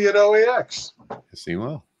 Yeah. He'll be at OAX. Yes, he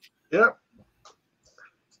will. Yeah.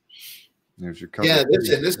 There's your cover. Yeah.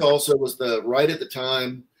 This also was right at the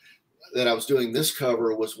time that I was doing this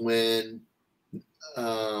cover was when,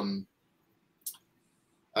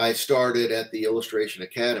 I started at the Illustration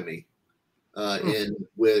Academy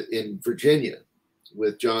in Virginia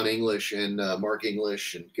with John English and Mark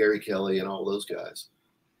English and Gary Kelly and all those guys.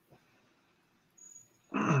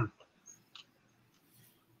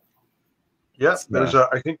 Yeah,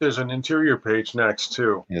 I think there's an interior page next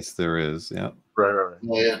too. Yes, there is. Yeah. Right. Oh,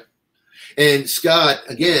 yeah. And Scott,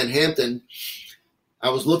 again, Hampton, I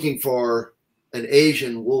was looking for an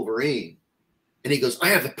Asian Wolverine, and he goes, I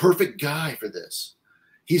have the perfect guy for this.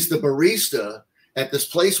 He's the barista at this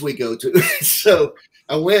place we go to. So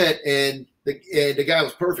I went, and the guy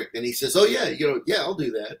was perfect. And he says, oh yeah, yeah, I'll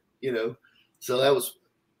do that. So that was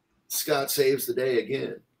Scott saves the day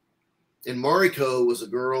again. And Mariko was a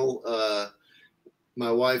girl.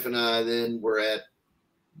 My wife and I then were at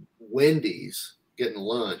Wendy's getting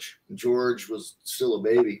lunch. George was still a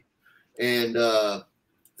baby. And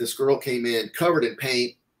this girl came in covered in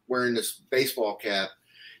paint, wearing this baseball cap.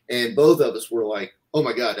 And both of us were like, oh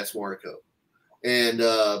my God, that's Mariko. And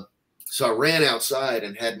so I ran outside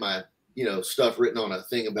and had my, stuff written on a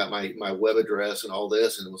thing about my web address and all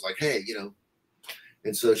this. And it was like, hey,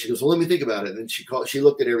 and so she goes, well, let me think about it. And she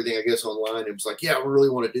looked at everything, I guess, online, and was like, yeah, I really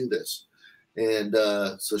want to do this. And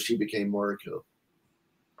so she became Mariko.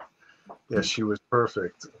 Yeah, she was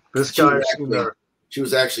perfect. This guy, she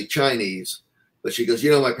was actually Chinese, but she goes,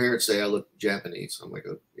 my parents say I look Japanese. I'm like,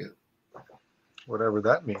 oh, yeah. Whatever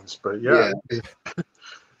that means, but yeah.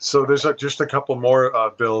 So there's just a couple more,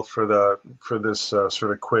 Bill, for this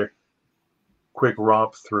sort of quick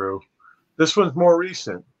romp through. This one's more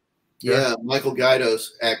recent. Yeah, Michael Gaidos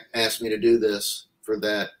asked me to do this for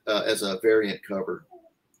that as a variant cover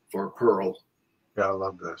for Pearl. Yeah, I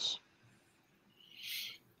love this.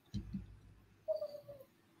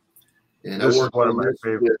 And this I worked is one of my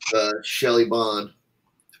favorites. with Shelley Bond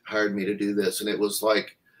hired me to do this, and it was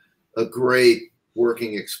like a great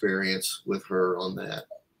working experience with her on that.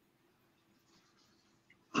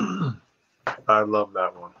 I love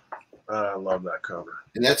that one. I love that cover.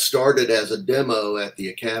 And that started as a demo at the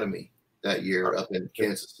Academy that year up in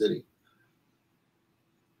Kansas City.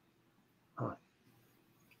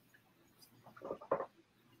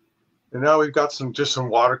 And now we've got just some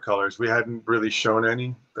watercolors. We hadn't really shown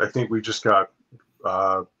any. I think we just got,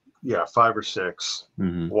 5 or 6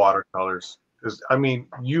 watercolors. I mean,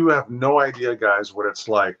 you have no idea, guys, what it's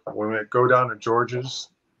like when we go down to George's.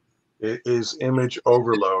 It is image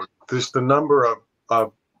overload. There's the number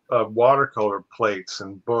of watercolor plates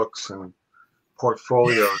and books and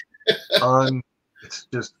portfolios.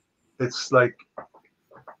 It's like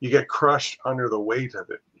you get crushed under the weight of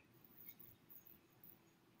it.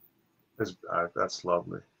 That's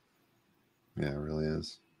lovely. Yeah, it really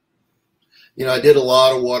is. You know, I did a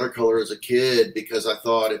lot of watercolor as a kid because I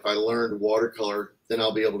thought if I learned watercolor, then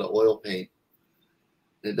I'll be able to oil paint.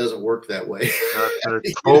 And it doesn't work that way. They're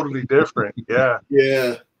totally different. Yeah.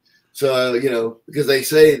 Yeah. So, you know, because they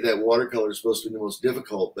say that watercolor is supposed to be the most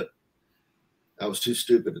difficult, but I was too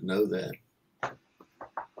stupid to know that.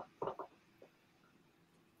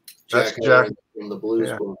 That's Jack from the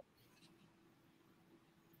Blues book.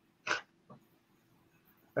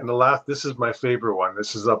 And this is my favorite one.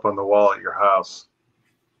 This is up on the wall at your house.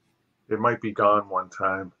 It might be gone one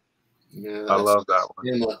time. Yeah, I love that one.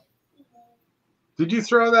 Nemo. Did you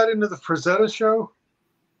throw that into the Frazetta show?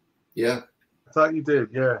 Yeah. I thought you did,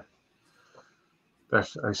 yeah.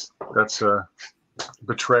 That's a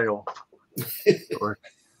betrayal.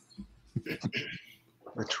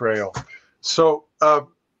 Betrayal. So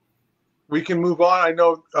we can move on. I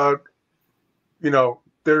know,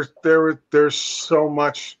 there's so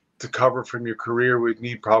much to cover from your career. We'd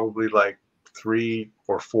need probably like 3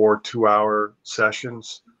 or 4 2-hour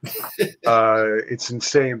sessions. It's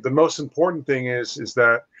insane. The most important thing is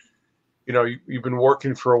that, you know, you've been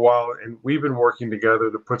working for a while, and we've been working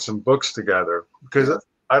together to put some books together, because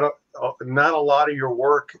not a lot of your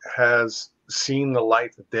work has seen the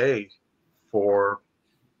light of day for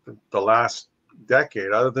the last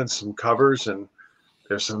decade, other than some covers, and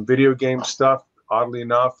there's some video game stuff, oddly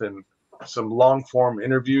enough, and some long form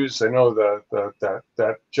interviews. I know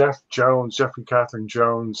that Jeffrey Catherine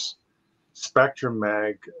Jones Spectrum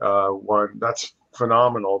Mag one, that's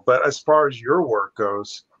phenomenal. But as far as your work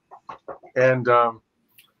goes, and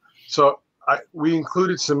we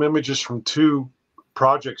included some images from 2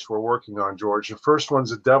 projects we're working on, George. The first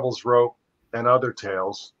one's The Devil's Rope and Other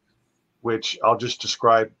Tales, which I'll just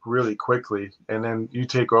describe really quickly, and then you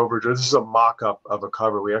take over. This is a mock-up of a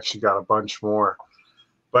cover. We actually got a bunch more,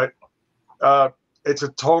 but it's a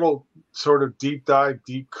total sort of deep dive,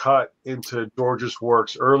 deep cut into George's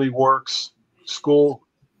works, early works, school,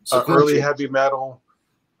 early heavy metal,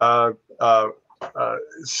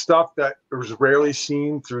 stuff that was rarely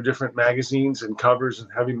seen through different magazines and covers and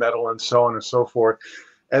heavy metal and so on and so forth.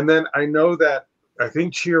 And then I know that I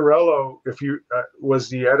think Chiarello, was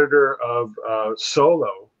the editor of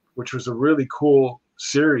Solo, which was a really cool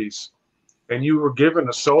series, and you were given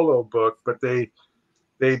a Solo book, but they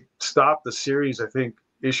stopped the series, I think,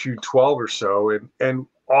 issue 12 or so, and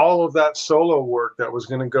all of that Solo work that was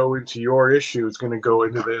going to go into your issue is going to go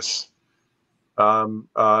into this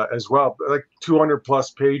as well. Like 200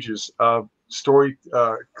 plus pages of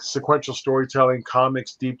sequential storytelling,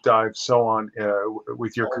 comics, deep dive, so on,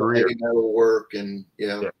 with your career. Heavy metal work, and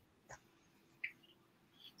and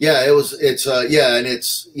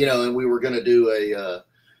we were going to do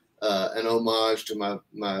an homage to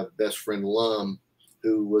my best friend Lum,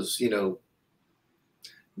 who was,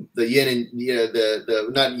 the yin and the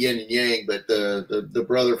not yin and yang, but the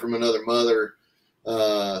brother from another mother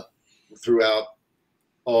throughout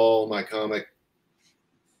all my comic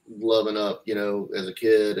loving up, as a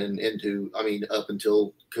kid and up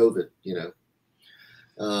until COVID,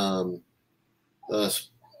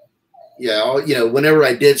 whenever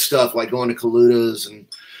I did stuff like going to Kalutas and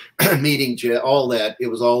meeting Jet, all that, it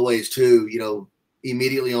was always too,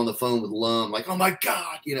 immediately on the phone with Lum, like, oh my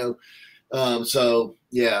God, so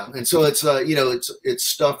yeah. And so it's, it's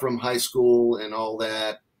stuff from high school and all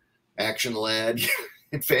that, Action Lad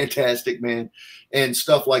and Fantastic Man and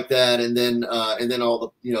stuff like that. And then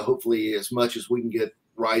all the, hopefully as much as we can get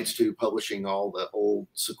rights to publishing all the old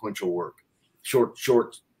sequential work, short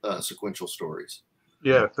sequential stories.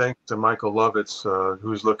 Yeah. Thanks to Michael Lovitz,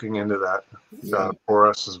 who's looking into that for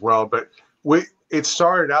us as well. But it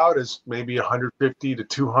started out as maybe 150 to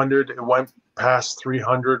 200. It went past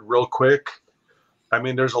 300 real quick. I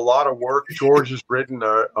mean, there's a lot of work. George has written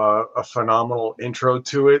a phenomenal intro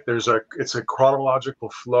to it. It's a chronological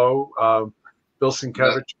flow. Bill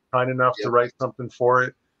Sienkiewicz kind enough to write something for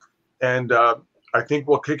it. And I think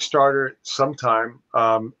we'll Kickstarter it sometime.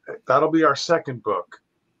 That'll be our second book.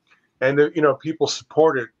 And, you know, people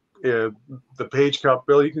support it. The page count,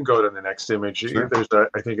 Bill, you can go to the next image. Sure. There's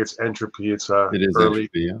I think it's entropy. It is early.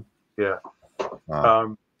 Entropy, yeah.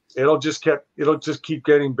 Wow. It'll just keep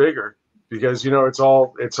getting bigger because, you know, it's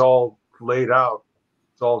all laid out.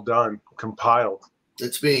 It's all done, compiled.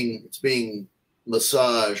 It's being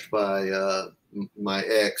massaged by my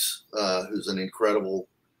ex, who's an incredible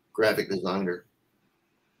graphic designer.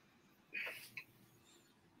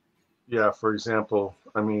 Yeah, for example,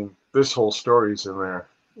 I mean, this whole story's in there.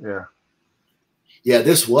 Yeah. Yeah,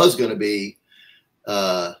 this was going to be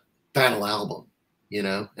a panel album, you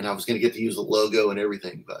know, and I was going to get to use the logo and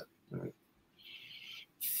everything, but.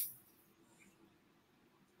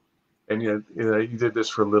 And you did this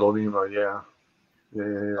for Little Nemo, yeah.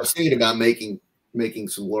 Yeah. I was thinking about making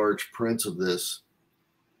some large prints of this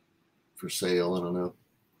for sale. I don't know.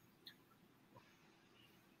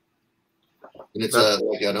 And it's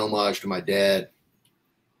like an homage to my dad.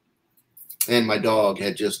 And my dog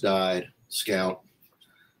had just died. Scout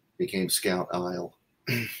became Scout Isle.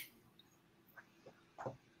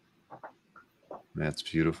 That's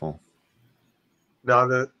beautiful.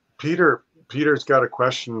 Now Peter's got a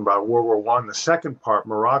question about World War I. The second part,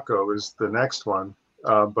 Morocco, is the next one.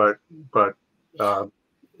 But I'll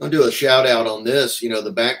do a shout out on this. You know,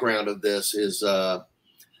 the background of this is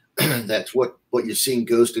that's what you've seen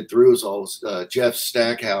ghosted through is all Jeff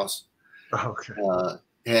Stackhouse. Okay.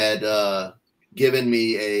 Had given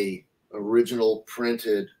me a original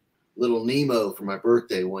printed Little Nemo for my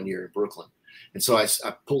birthday one year in Brooklyn. And so I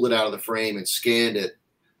pulled it out of the frame and scanned it,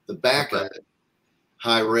 the back of it,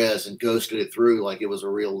 high res, and ghosted it through like it was a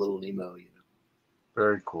real Little Nemo, you know.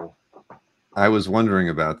 Very cool. I was wondering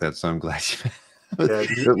about that, so I'm glad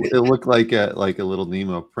it looked like a Little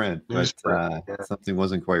Nemo print, but something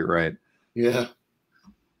wasn't quite right. Yeah.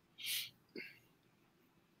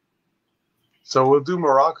 So we'll do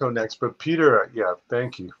Morocco next, but Peter, yeah,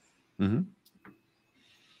 thank you. Mm-hmm.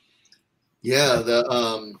 Yeah,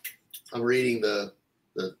 I'm reading the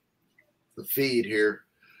feed here.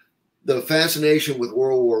 The fascination with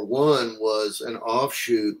World War I was an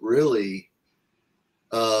offshoot, really,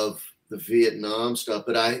 of the Vietnam stuff.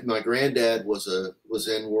 But my granddad was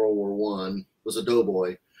in World War I, was a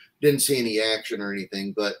doughboy. Didn't see any action or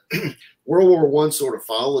anything, but World War I sort of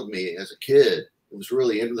followed me as a kid. It was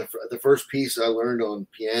really the first piece I learned on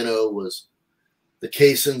piano was the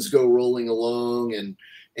caissons go rolling along, and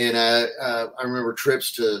I remember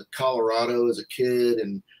trips to Colorado as a kid,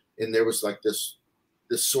 and there was like this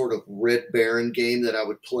sort of Red Baron game that I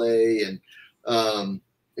would play,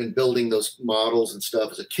 and building those models and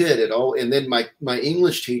stuff as a kid at all. And then my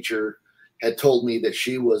English teacher had told me that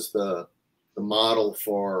she was the model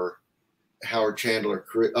for Howard Chandler,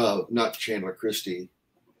 not Chandler Christie,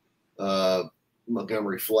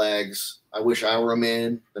 Montgomery Flagg's I Wish I Were a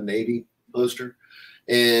Man, the Navy poster.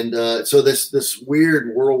 And so this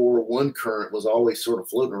weird World War I current was always sort of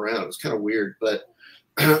floating around. It was kind of weird, but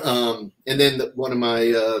and then one of my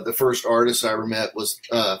the first artists I ever met was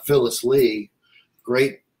Phyllis Lee,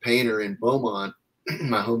 great painter in Beaumont,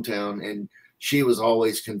 my hometown, and she was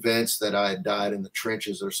always convinced that I had died in the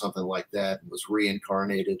trenches or something like that and was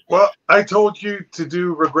reincarnated. Well, I told you to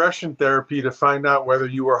do regression therapy to find out whether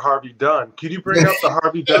you were Harvey Dunn. Could you bring up the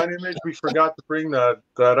Harvey Dunn image? We forgot to bring that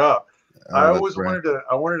up. Oh, I always wanted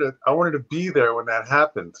to be there when that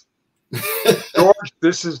happened. George,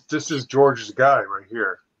 this is George's guy right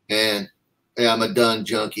here. And yeah, I'm a Dunn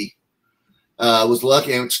junkie. I was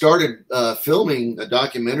lucky and started filming a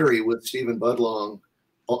documentary with Stephen Budlong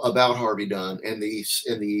about Harvey Dunn and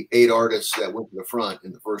the 8 artists that went to the front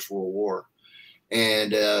in the First World War.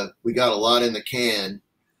 And we got a lot in the can,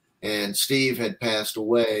 and Steve had passed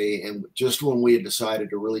away. And just when we had decided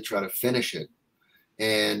to really try to finish it,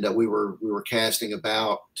 and we were casting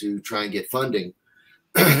about to try and get funding.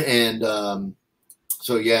 And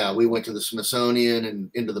so, yeah, we went to the Smithsonian and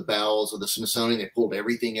into the bowels of the Smithsonian. They pulled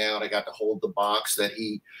everything out. I got to hold the box that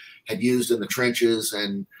he had used in the trenches,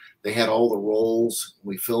 and they had all the rolls.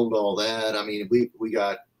 We filmed all that. I mean, we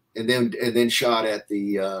got, and then shot at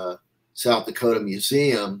the South Dakota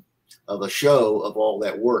Museum of a show of all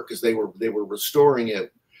that work, because they were restoring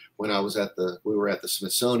it when we were at the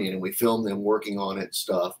Smithsonian, and we filmed them working on it and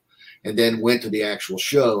stuff, and then went to the actual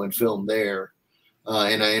show and filmed there.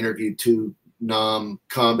 And I interviewed 2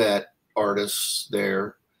 non-combat artists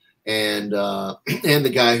there, and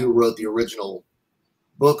the guy who wrote the original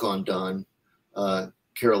book on Dunn,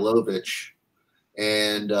 Karalovich.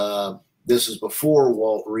 And this is before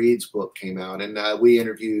Walt Reed's book came out, and I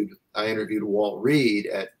interviewed Walt Reed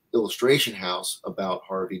at illustration house about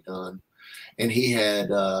Harvey Dunn, and he had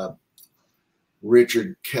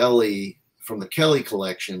Richard Kelly from the Kelly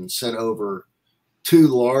collection sent over 2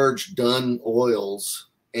 large Dunn oils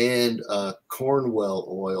and Cornwell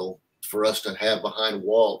oil for us to have behind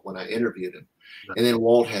Walt when I interviewed him. And then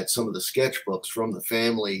Walt had some of the sketchbooks from the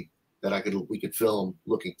family that we could film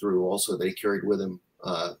looking through also that he carried with him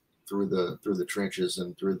through the trenches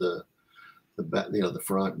and through the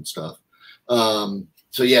front and stuff.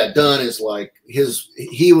 So yeah, Dunn is like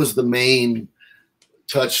he was the main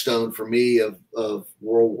touchstone for me of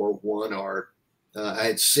World War I art. I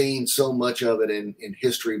had seen so much of it in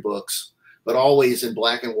history books, but always in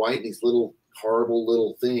black and white, these little horrible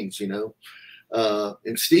little things, you know.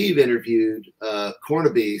 And Steve interviewed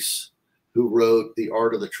Cornebise, who wrote The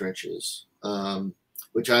Art of the Trenches,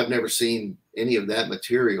 which I've never seen any of that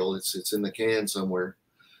material. It's in the can somewhere.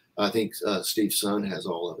 I think Steve's son has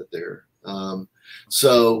all of it there.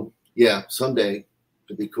 So yeah, someday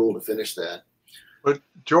it'd be cool to finish that. But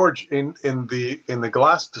George, in the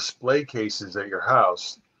glass display cases at your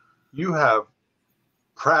house, you have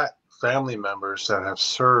Pratt family members that have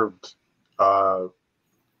served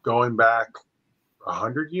going back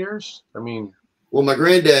 100 years. I mean, well, my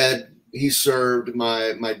granddad, he served.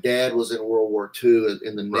 My dad was in World War II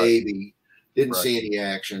in the Navy. Didn't see any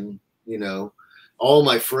action. You know, all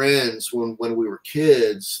my friends when we were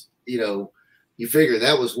kids, you know, you figure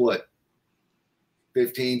that was what,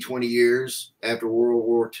 15, 20 years after World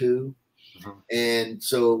War II. Mm-hmm. And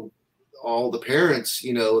so all the parents,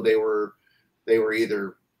 you know, they were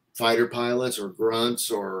either fighter pilots or grunts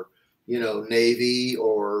or, you know, Navy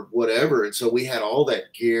or whatever. And so we had all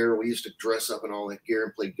that gear. We used to dress up in all that gear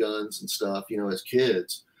and play guns and stuff, you know, as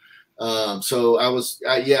kids. So I was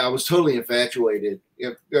totally infatuated.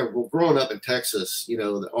 You know, growing up in Texas, you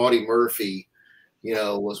know, the Audie Murphy, you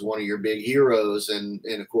know, was one of your big heroes. And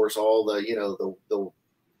of course, all the, you know,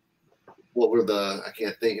 what were the, I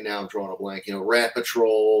can't think now, I'm drawing a blank, you know, Rat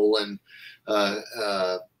Patrol and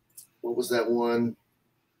what was that one?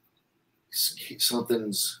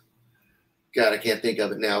 Something's, God, I can't think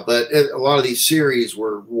of it now. But a lot of these series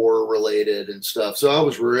were war related and stuff. So I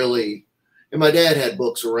was really, and my dad had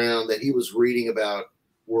books around that he was reading about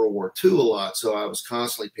World War II a lot. So I was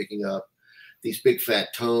constantly picking up these big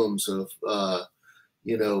fat tomes of,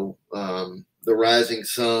 you know, The Rising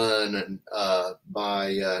Sun and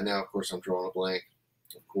by now, of course, I'm drawing a blank,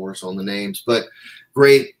 of course, on the names, but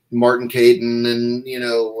great Martin Caidin and, you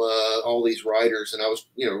know, all these writers. And I was,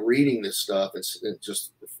 you know, reading this stuff and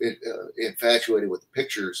just infatuated with the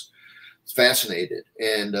pictures, fascinated.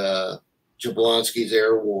 And Jablonski's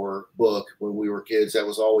Air War book when we were kids, that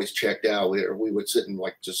was always checked out. We would sit and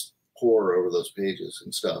like just pore over those pages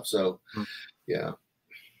and stuff. So, yeah.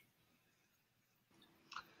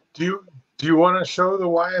 Do you want to show the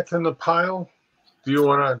Wyeth in the pile? Do you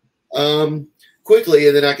want to? Quickly,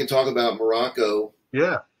 and then I can talk about Morocco.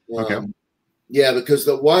 Yeah. Okay. Yeah, because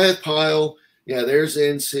the Wyeth pile, yeah, there's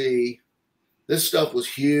NC. This stuff was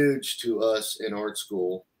huge to us in art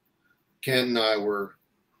school. Ken and I were,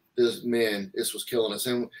 this was killing us.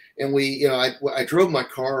 And we, you know, I drove my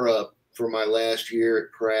car up for my last year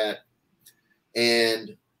at Pratt,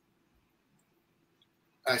 and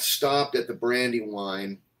I stopped at the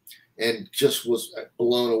Brandywine and just was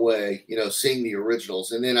blown away, you know, seeing the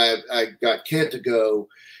originals. And then I got Kent to go,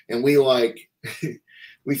 and we like,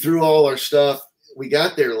 we threw all our stuff. We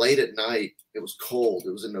got there late at night. It was cold.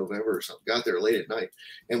 It was in November or something. Got there late at night.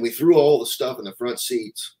 And we threw all the stuff in the front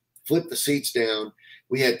seats, flipped the seats down.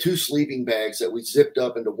 We had 2 sleeping bags that we zipped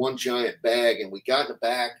up into one giant bag, and we got in the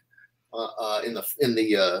back in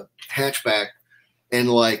the hatchback and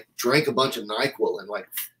like drank a bunch of NyQuil and like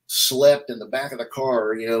slept in the back of the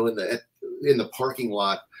car, you know, in the parking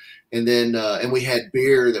lot. And then, and we had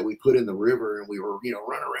beer that we put in the river, and we were, you know,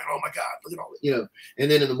 running around. Oh my God, look at all that, you know.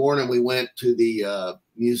 And then in the morning we went to the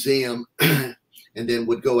museum and then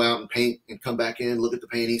would go out and paint and come back in, look at the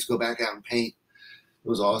paintings, go back out and paint. It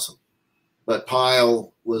was awesome. But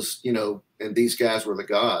Pyle was, you know, and these guys were the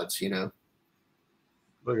gods, you know.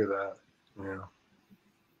 Look at that. Yeah.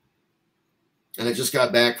 And I just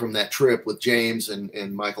got back from that trip with James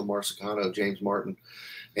and Michael Marsicano, James Martin,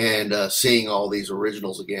 and seeing all these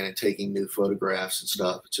originals again and taking new photographs and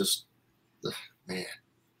stuff. It's just, man.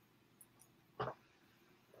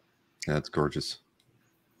 That's gorgeous.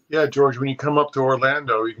 Yeah, George, when you come up to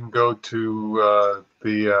Orlando, you can go to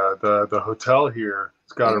the hotel here.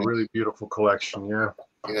 It's got a really beautiful collection. Yeah.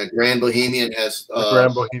 Yeah, Grand Bohemian has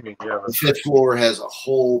Grand Bohemian. Yeah, the 5th floor has a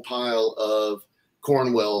whole pile of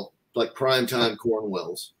Cornwell, like primetime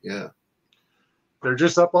Cornwells. Yeah, they're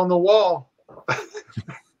just up on the wall.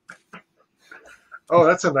 Oh,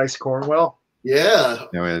 that's a nice Cornwell. Yeah.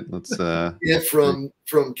 Anyway, let's Yeah, from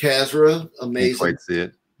Kazra. can't Amazing. quite see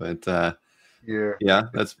it, but Yeah. yeah,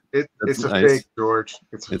 that's It's a nice. fake, George.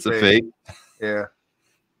 It's a fake. Yeah.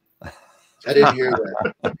 I didn't hear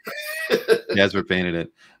that. Casper painted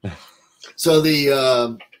it. So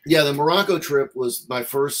the Morocco trip was my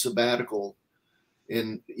first sabbatical.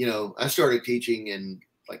 And, you know, I started teaching in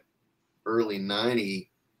like early 92,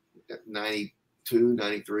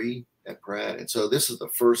 93 at Pratt. And so this is the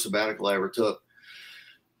first sabbatical I ever took.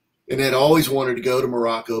 And I'd always wanted to go to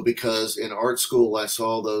Morocco because in art school, I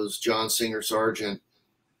saw those John Singer Sargent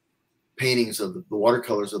paintings of the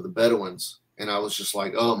watercolors of the Bedouins. And I was just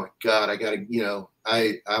like, oh my God, I got to, you know,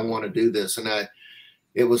 I want to do this. And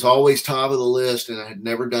it was always top of the list and I had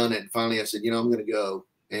never done it. And finally I said, you know, I'm going to go.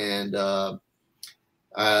 And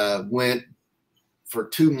I went for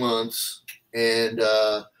 2 months and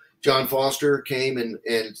John Foster came and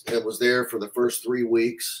was there for the first 3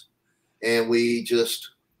 weeks. And we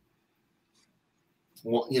just,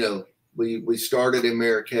 you know, we started in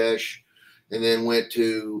Marrakesh and then went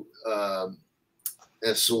to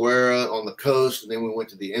Essaouira on the coast, and then we went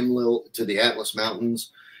to the Atlas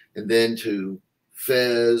Mountains, and then to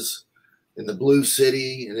Fez in the Blue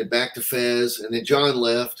City, and then back to Fez, and then John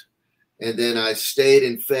left, and then I stayed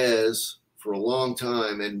in Fez for a long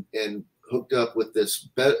time and hooked up with this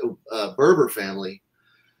Berber family.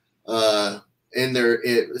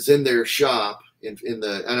 It was in their shop and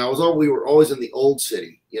we were always in the old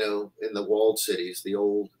city, you know, in the walled cities, the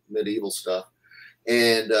old medieval stuff,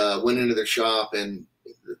 and went into their shop and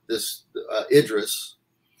this Idris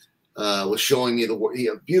was showing me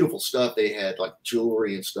the beautiful stuff they had, like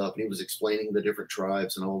jewelry and stuff. And he was explaining the different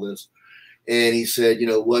tribes and all this. And he said, you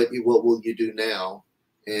know, what will you do now?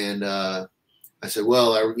 And I said,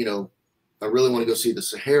 well, I really want to go see the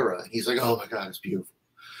Sahara. And he's like, oh my God, it's beautiful.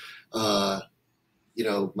 You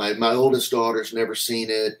know, my oldest daughter's never seen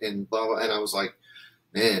it, and blah, blah. And I was like,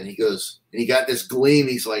 man, he goes, and he got this gleam.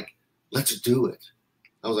 He's like, let's do it.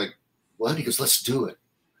 I was like, what? He goes, let's do it.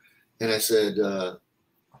 And I said,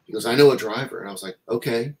 he goes, I know a driver. And I was like,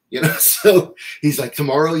 okay, you know. So he's like,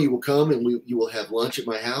 tomorrow you will come and you will have lunch at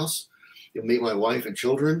my house. You'll meet my wife and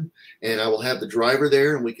children, and I will have the driver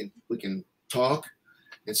there, and we can talk.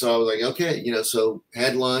 And so I was like, okay, you know. So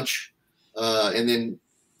had lunch, and then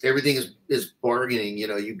everything is bargaining. You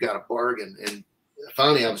know, you've got to bargain. And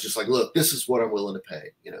finally, I was just like, look, this is what I'm willing to pay.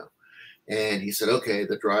 You know. And he said, okay.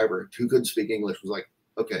 The driver, who couldn't speak English, was like,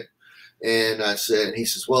 okay. And I said, and he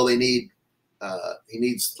says, well, he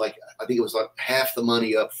needs like, I think it was like half the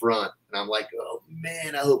money up front. And I'm like, oh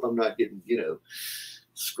man, I hope I'm not getting, you know,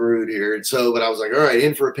 screwed here. And so, but I was like, all right,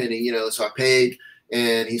 in for a penny, you know. So I paid,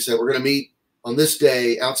 and he said, we're going to meet on this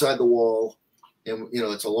day outside the wall. And, you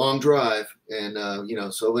know, it's a long drive. And, you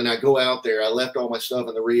know, so when I go out there, I left all my stuff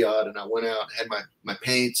in the Riyadh, and I went out and had my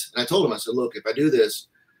paints. And I told him, I said, look, if I do this,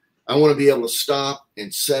 I want to be able to stop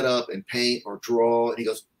and set up and paint or draw. And he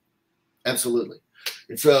goes, absolutely.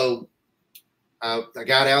 And so I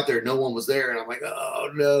got out there, no one was there. And I'm like,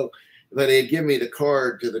 oh no. But they had given me the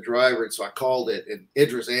card to the driver. And so I called it, and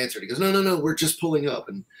Idris answered. He goes, no, we're just pulling up.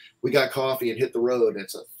 And we got coffee and hit the road. And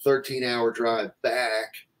it's a 13-hour drive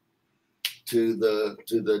back to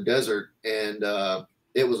the desert. And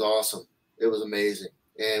it was awesome. It was amazing.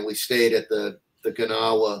 And we stayed at the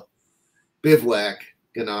Ganawa bivouac,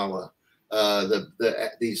 Ganawa,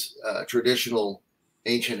 these traditional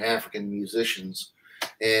ancient African musicians,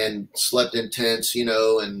 and slept in tents, you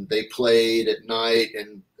know, and they played at night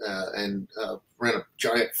and ran a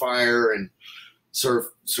giant fire and served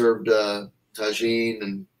tagine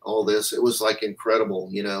and all this. It was like incredible,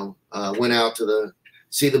 you know. Went out to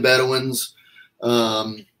see the Bedouins,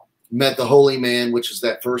 met the Holy Man, which is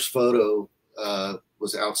that first photo,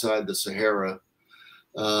 was outside the Sahara.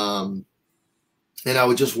 And I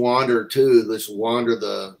would just wander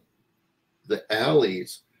the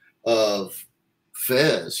alleys of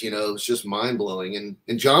Fez. You know, it was just mind blowing.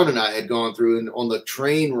 And John and I had gone through, and on the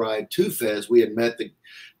train ride to Fez, we had met the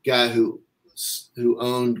guy who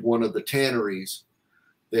owned one of the tanneries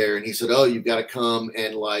there. And he said, oh, you've got to come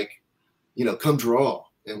and, like, you know, come draw.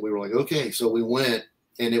 And we were like, okay. So we went,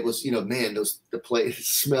 and it was, you know, man, the place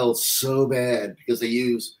smelled so bad because they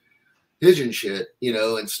use pigeon shit, you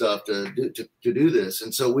know, and stuff to do this.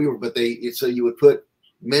 And so so you would put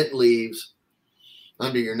mint leaves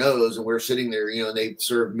under your nose, and we're sitting there, you know, and they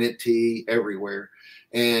served mint tea everywhere.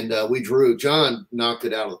 And we drew. John knocked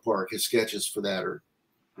it out of the park. His sketches for that are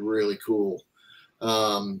really cool.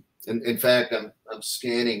 And in fact, I'm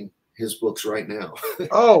scanning his books right now.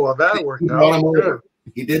 Oh, well, that worked out.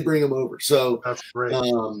 He did bring them over. So that's great.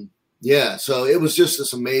 Yeah, so it was just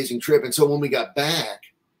this amazing trip. And so when we got back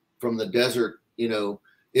from the desert, you know,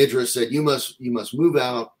 Idris said, you must move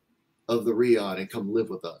out of the riad and come live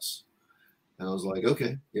with us. And I was like,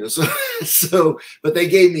 okay, you know, so but they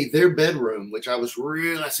gave me their bedroom, which I was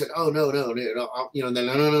I said, oh no, you know, and then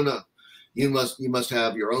no. You must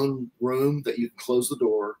have your own room that you can close the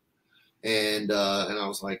door. And I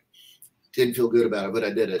was like, didn't feel good about it, but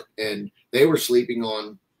I did it. And they were sleeping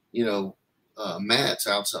on, you know, mats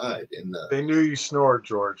outside. And they knew you snored,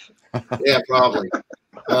 George. Yeah, probably.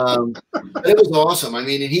 But it was awesome. I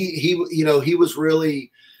mean, and he you know, he was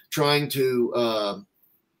really trying to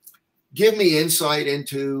give me insight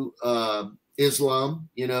into Islam.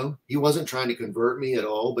 You know, he wasn't trying to convert me at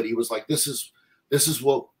all, but he was like, this is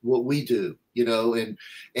what we do, you know, and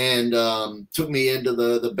took me into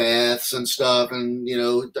the baths and stuff, and you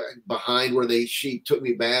know, behind where she took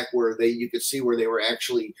me back where you could see where they were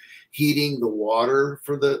actually heating the water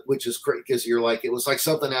for which is great, because you're like, it was like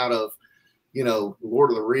something out of, you know,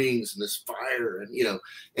 Lord of the Rings, and this fire, and you know,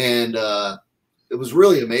 and it was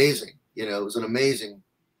really amazing. You know, it was an amazing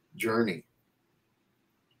journey.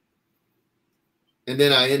 And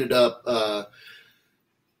then I ended up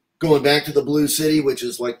going back to the Blue City, which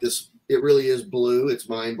is like this, it really is blue. It's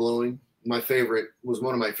mind blowing. My favorite was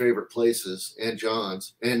one of my favorite places, and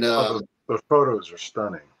John's. And the photos are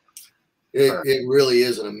stunning. It really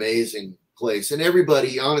is an amazing place. And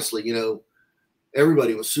everybody, honestly, you know,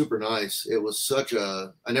 everybody was super nice. It was such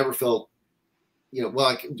I never felt, you know,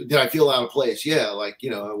 well, did I feel out of place? Yeah. Like,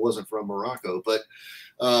 you know, I wasn't from Morocco, but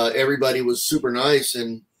everybody was super nice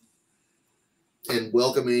and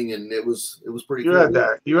welcoming, and it was pretty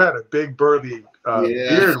cool. You had a big burly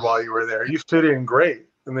beard while you were there. You fit in great.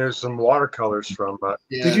 And there's some watercolors from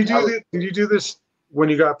did you do this when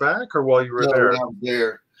you got back, or while you were there? I was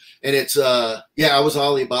there. And it's I was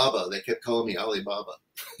Alibaba. They kept calling me Alibaba.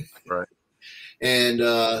 Right. And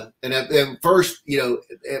at first, you know,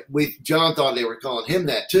 John thought they were calling him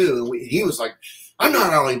that too, and he was like, I'm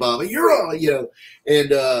not Alibaba, you're all, you know. And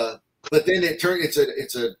but then it turned, it's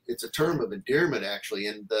a term of endearment, actually.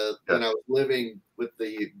 And when I was living with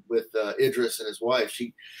Idris and his wife,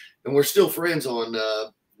 and we're still friends on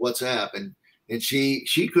WhatsApp, and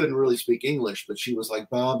she couldn't really speak English, but she was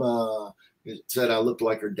like, Baba. It said I looked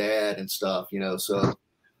like her dad and stuff, you know. So,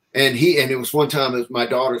 and it was one time, it was my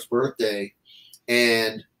daughter's birthday,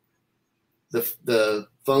 and the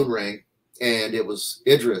phone rang, and it was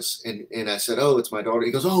Idris, and I said, oh, it's my daughter.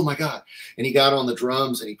 He goes, oh my God. And he got on the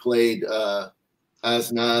drums and he played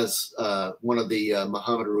Aznaz, one of the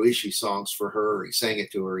Muhammad Ruishi songs for her. He sang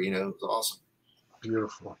it to her, you know. It was awesome.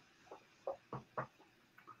 Beautiful.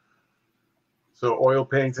 So oil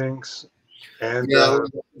paintings. And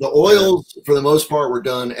the oils, for the most part, were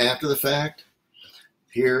done after the fact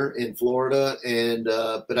here in Florida. And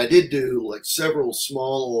but I did do like several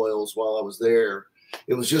small oils while I was there.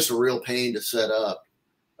 It was just a real pain to set up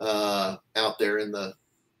out there in the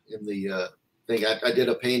thing. I did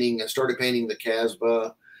a painting. I started painting the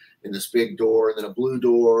Casbah and this big door, and then a blue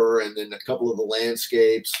door, and then a couple of the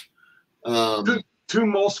landscapes. Two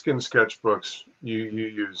Moleskine sketchbooks you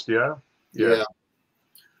used, yeah? Yeah.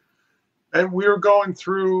 And we were going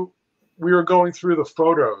through the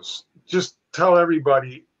photos. Just tell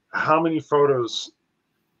everybody how many photos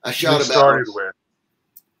I shot started with.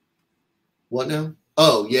 What now?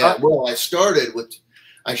 Oh yeah. Well, I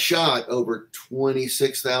shot over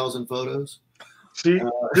 26,000 photos. See,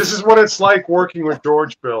 this is what it's like working with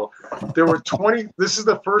George, Bill. There were 20. This is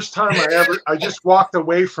the first time I just walked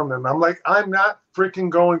away from them. I'm like, I'm not freaking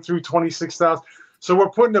going through 26,000. So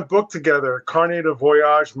we're putting a book together, Carnet de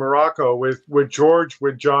Voyage Morocco, with George,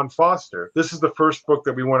 with John Foster. This is the first book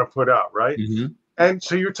that we want to put out, right? Mm-hmm. And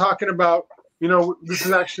so you're talking about, you know, this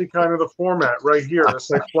is actually kind of the format right here.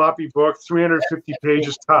 It's like floppy book, 350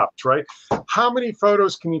 pages tops, right? How many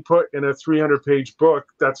photos can you put in a 300-page book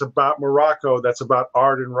that's about Morocco, that's about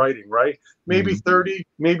art and writing, right? Maybe 30,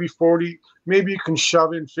 maybe 40, maybe you can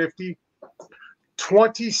shove in 50.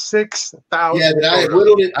 26,000. Yeah, but I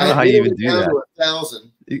whittled it. I don't know how you even do that. To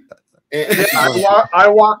 1,000. I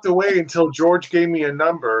walked away until George gave me a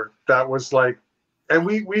number that was like, and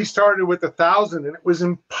we started with 1,000, and it was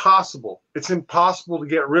impossible. It's impossible to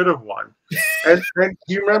get rid of one. And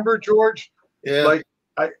do you remember, George? Yeah. Like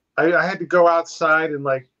I had to go outside and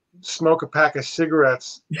like smoke a pack of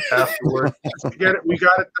cigarettes afterward to get it. We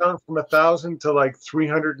got it down from 1,000 to like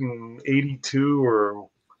 382 or.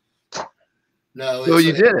 No, so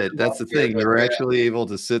you did it. That's the thing. You were actually able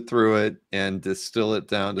to sit through it and distill it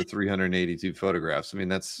down to 382 photographs. I mean,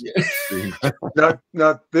 that's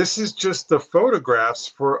now this is just the photographs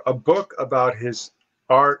for a book about his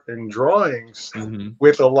art and drawings Mhm.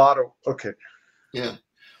 with a lot of Yeah.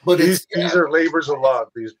 But these are labors of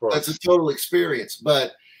love, these books. That's a total experience.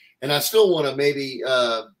 And I still want to maybe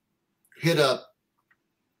hit up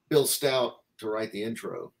Bill Stout to write the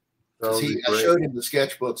intro. I showed him the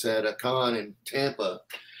sketchbooks at a con in Tampa,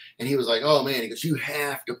 and he was like, "Oh man," he goes, "You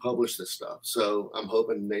have to publish this stuff." So I'm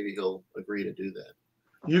hoping maybe he'll agree to do that.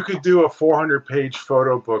 You could do a 400-page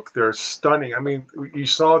photo book. They're stunning. I mean, you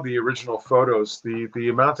saw the original photos. The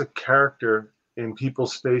amount of character in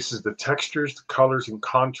people's faces, the textures, the colors and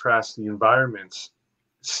contrast, the environments,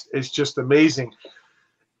 it's just amazing.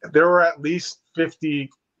 There were at least 50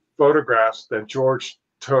 photographs that George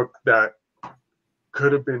took that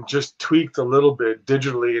could have been just tweaked a little bit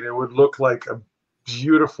digitally, and it would look like a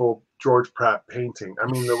beautiful George Pratt painting. I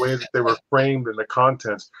mean, the way that they were framed and the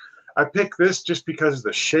contents. I picked this just because of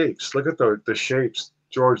the shapes. Look at the shapes,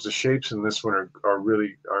 George. The shapes in this one are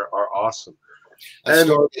really awesome. I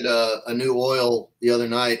started a new oil the other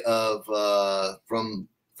night of from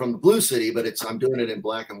the Blue City, but I'm doing it in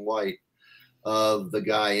black and white, of the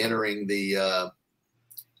guy entering the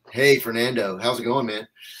hey Fernando, how's it going, man?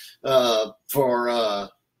 For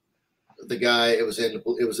the guy, it was in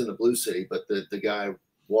the Blue City, but the guy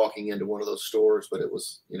walking into one of those stores, but it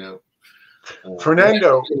was, you know,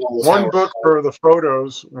 Fernando, one book for the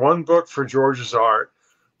photos, one book for George's art,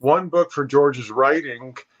 one book for George's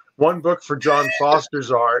writing, one book for John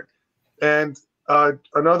Foster's art, and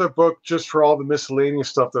another book just for all the miscellaneous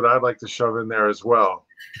stuff that I'd like to shove in there as well.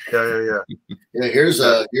 Yeah. Here's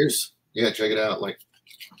check it out. Like,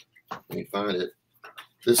 let me find it.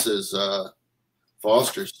 This is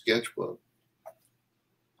Foster's sketchbook.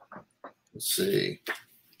 Let's see.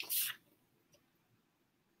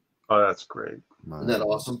 Oh, that's great. Isn't that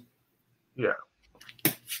awesome? Yeah.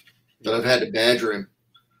 But I've had to badger him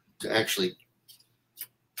to actually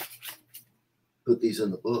put these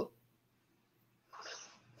in the book.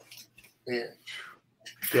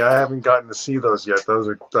 Yeah, I haven't gotten to see those yet.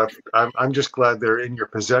 I'm just glad they're in your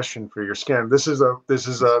possession for your scan. This is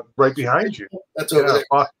right behind you. That's over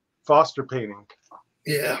there. Foster painting.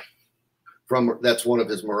 Yeah. That's one of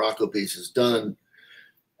his Morocco pieces done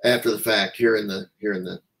after the fact here in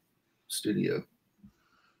the studio.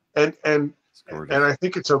 And I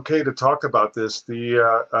think it's okay to talk about this.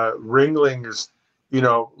 The Ringling is,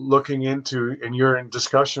 looking into, and you're in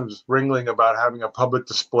discussions with Ringling about having a public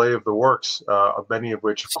display of the works, of many of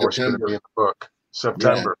which, of course, are going to be in the book.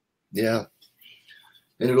 September. Yeah.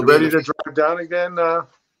 And it'll be ready to drive down again,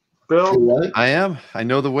 Bill? I am. I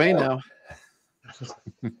know the way now.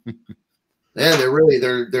 Yeah,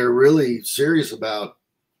 they're really serious about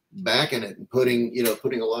backing it and putting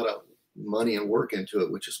a lot of money and work into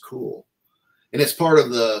it, which is cool. And it's part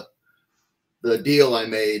of the deal I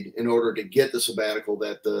made in order to get the sabbatical,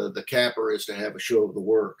 that the capper is to have a show of the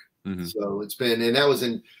work. Mm-hmm. So it's been, and that was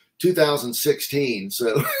in 2016.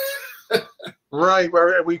 So right.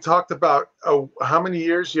 We talked about how many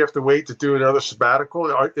years you have to wait to do another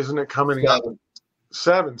sabbatical. Isn't it coming up?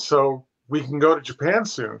 7. So we can go to Japan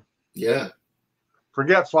soon. Yeah.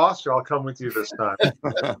 Forget Foster. I'll come with you this time.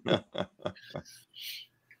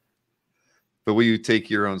 But will you take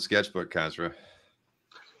your own sketchbook, Kazra?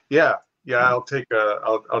 Yeah. I'll take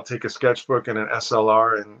a sketchbook and an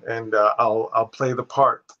SLR, and I'll play the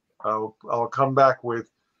part. I'll come back with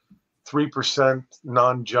 3%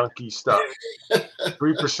 non-junky stuff.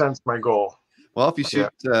 3% is my goal. Well, if you shoot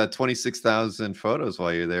 26,000 photos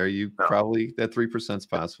while you're there, probably that 3% is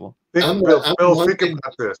possible. Bill, think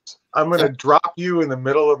about this. I'm going to drop you in the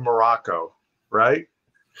middle of Morocco, right?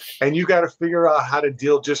 And you got to figure out how to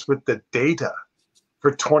deal just with the data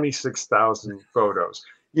for 26,000 photos.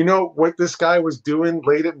 You know what this guy was doing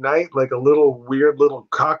late at night, like a weird little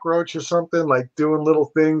cockroach or something, like doing little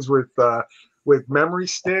things with memory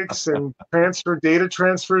sticks and data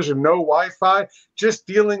transfers and no Wi-Fi, just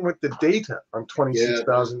dealing with the data on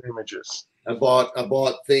 26,000 images. I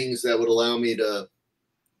bought things that would allow me to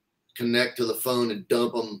connect to the phone and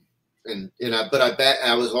dump them,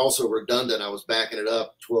 I was also redundant. I was backing it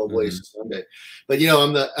up 12 ways to Sunday. But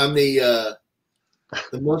I'm the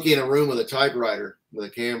monkey in a room with a typewriter with a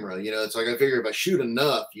camera. It's like I figure if I shoot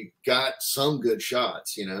enough, you got some good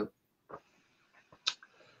shots. You're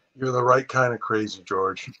the right kind of crazy,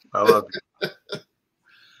 George. I love you.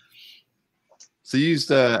 So you used,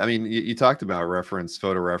 you talked about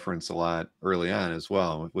photo reference a lot early on as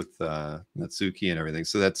well with Natsuki and everything.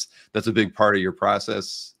 So that's a big part of your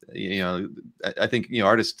process. I think,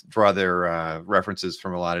 artists draw their references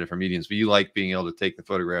from a lot of different mediums, but you like being able to take the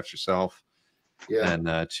photographs yourself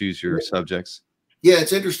and choose your subjects. Yeah,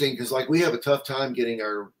 it's interesting because like we have a tough time getting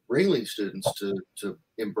our Ringling students to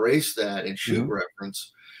embrace that and shoot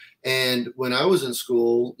reference. And when I was in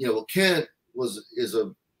school, you know, well, Kent is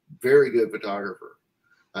a very good photographer.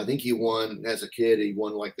 I think he won as a kid. He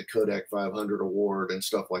won like the Kodak 500 award and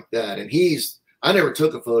stuff like that. And I never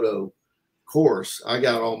took a photo course. I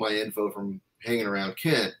got all my info from hanging around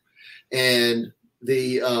Kent. And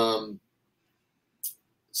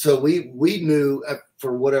so we knew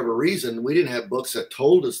for whatever reason, we didn't have books that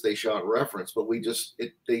told us they shot reference, but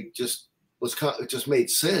it just made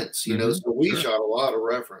sense, you know? So we shot a lot of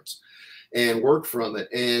reference and worked from it.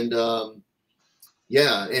 And,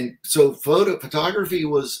 yeah. And so photography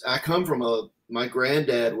I come from my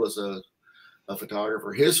granddad was a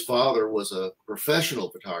photographer. His father was a professional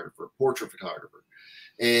photographer, portrait photographer,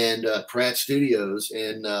 and Pratt Studios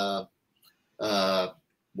in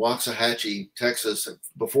Waxahachie, Texas.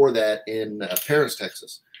 Before that, in Paris,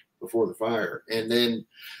 Texas, before the fire. And then,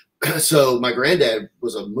 so my granddad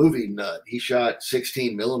was a movie nut. He shot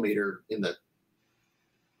 16 millimeter in the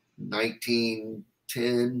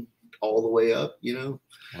 1910 all the way up, you know.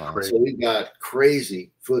 Wow. So we got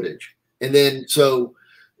crazy footage. And then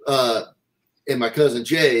and my cousin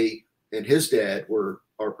Jay and his dad were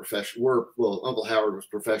our professional. Well, Uncle Howard was a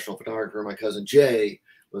professional photographer. My cousin Jay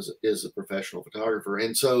is a professional photographer.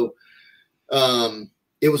 And so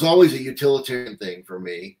it was always a utilitarian thing for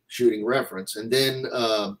me, shooting reference. And then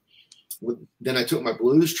I took my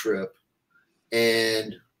blues trip,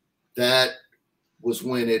 and that was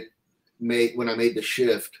when I made the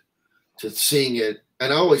shift to seeing it.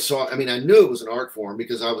 And I always saw, I mean, I knew it was an art form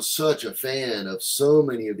because I was such a fan of so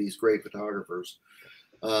many of these great photographers.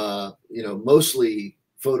 You know, mostly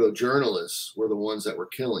photojournalists were the ones that were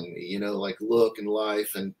killing me, you know, like Look and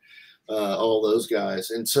Life and all those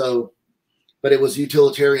guys. And so, but it was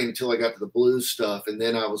utilitarian until I got to the blues stuff. And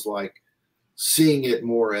then I was like seeing it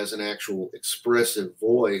more as an actual expressive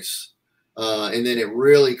voice. And then it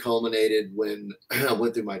really culminated when I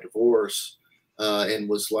went through my divorce. And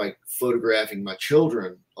was like photographing my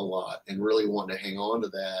children a lot and really wanting to hang on to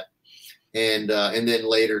that. And then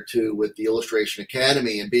later too, with the Illustration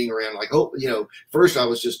Academy and being around, like, oh, you know, first I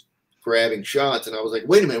was just grabbing shots and I was like,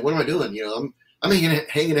 wait a minute, what am I doing? You know, I'm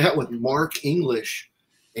hanging out with Mark English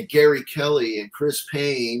and Gary Kelly and Chris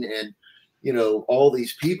Payne and, you know, all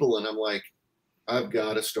these people. And I'm like, I've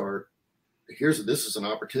got to start. This is an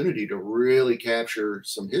opportunity to really capture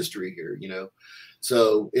some history here, you know?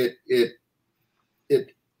 So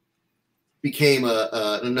it became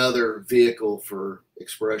another vehicle for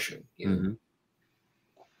expression. You know?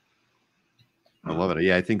 I love it.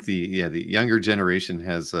 Yeah, I think the younger generation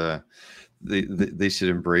has they should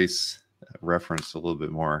embrace reference a little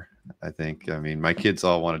bit more. I think. I mean, my kids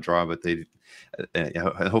all want to draw, but they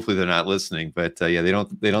hopefully they're not listening. But yeah, they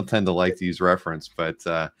don't tend to like to use reference. But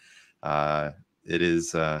it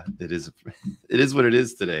is what it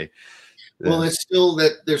is today. Well, it's still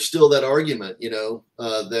there's still that argument, you know,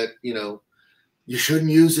 that, you know, you shouldn't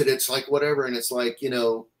use it. It's like whatever. And it's like, you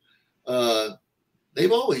know,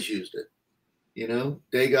 they've always used it, you know,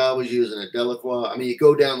 Degas was using it, Delacroix. I mean, you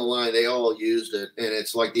go down the line, they all used it. And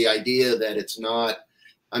it's like the idea that it's not,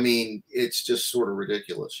 I mean, it's just sort of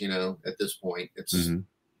ridiculous, you know, at this point. It's,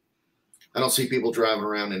 I don't see people driving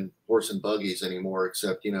around in horse and buggies anymore,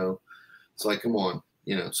 except, you know, it's like, come on,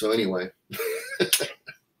 you know, so anyway.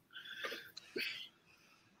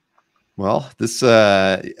 Well, this,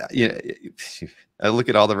 yeah, I look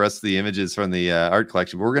at all the rest of the images from the art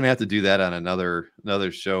collection, but we're going to have to do that on another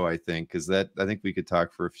show, I think, because I think we could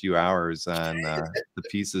talk for a few hours on the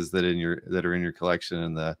pieces that are in your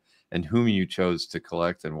collection and whom you chose to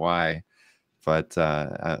collect and why. But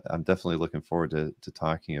I'm definitely looking forward to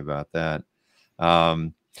talking about that.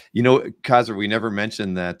 You know, Kaiser, we never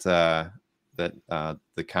mentioned that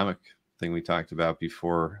the comic thing we talked about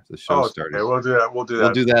before the show started. Okay, we'll do that. We'll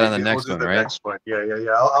do that on the next one, right? Next one. Yeah.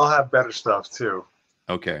 I'll have better stuff too.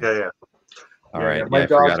 Okay. Yeah. All right. My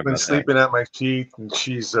dog's been sleeping at my feet, and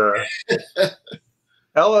she's Ella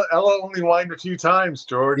only whined a few times,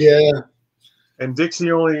 George. Yeah. And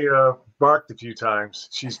Dixie only barked a few times.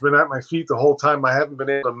 She's been at my feet the whole time. I haven't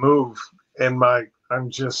been able to move, and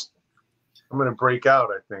I'm going to break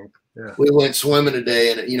out, I think. Yeah. We went swimming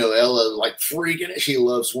today, and, you know, Ella like freaking it. She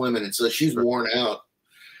loves swimming, and so she's worn out.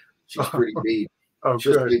 She's pretty beat. Oh,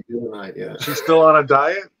 she's good. Good tonight, yeah. She's still on a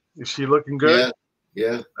diet? Is she looking good?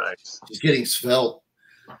 Yeah. Nice. She's getting svelte.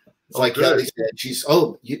 It's like Kelly said. She's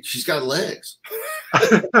got legs.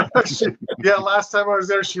 Yeah, last time I was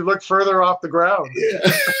there, she looked further off the ground. Yeah.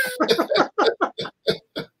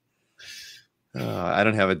 I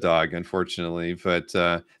don't have a dog, unfortunately, but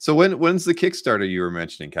so when's the Kickstarter you were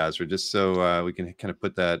mentioning, Kazra? Just so we can kind of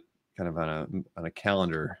put that kind of on a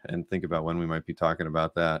calendar and think about when we might be talking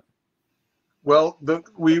about that. Well,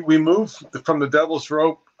 we moved from the Devil's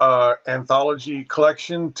Rope anthology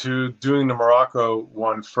collection to doing the Morocco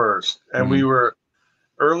one first, and we were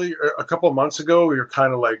a couple of months ago. We were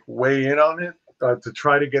kind of like way in on it to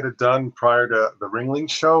try to get it done prior to the Ringling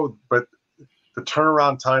show, but the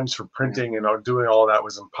turnaround times for printing and doing all that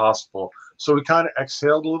was impossible. So we kind of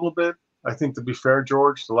exhaled a little bit, I think, to be fair,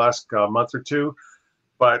 George, the last month or two.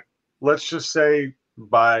 But let's just say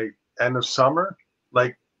by end of summer,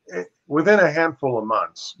 like within a handful of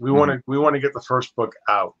months, we want to get the first book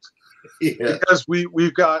out. Yeah. Because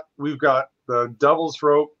we've got the Devil's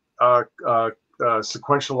Rope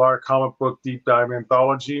sequential art comic book deep dive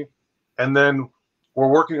anthology, and then we're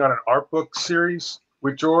working on an art book series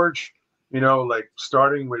with George. You know, like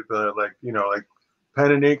starting with like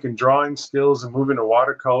pen and ink and drawing skills, and moving to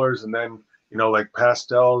watercolors, and then like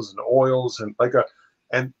pastels and oils, and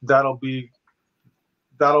and it'll be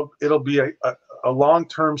a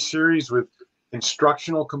long-term series with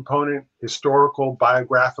instructional component, historical,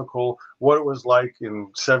 biographical, what it was like in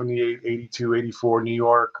 78, 82, 84, New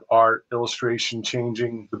York, art, illustration,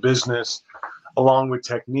 changing the business, along with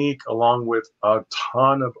technique, along with a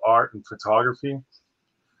ton of art and photography.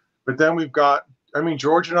 But then we've got,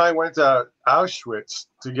 George and I went to Auschwitz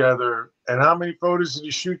together. And how many photos did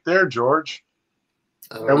you shoot there, George?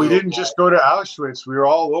 And we didn't just go to Auschwitz. We were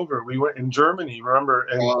all over. We went in Germany, remember?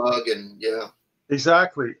 And yeah.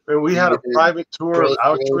 Exactly. And we had a private tour of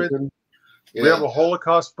Auschwitz. Yeah. We have a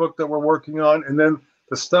Holocaust book that we're working on. And then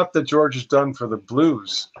the stuff that George has done for the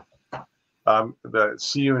Blues, the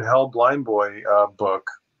See You in Hell Blind Boy book.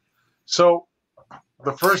 So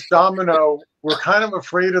the first domino, we're kind of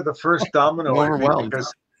afraid of the first domino, I think,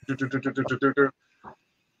 because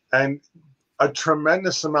and a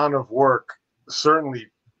tremendous amount of work, certainly,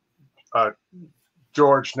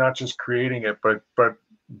 George, not just creating it, but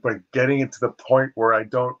getting it to the point where I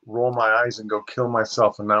don't roll my eyes and go kill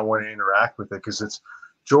myself and not want to interact with it, because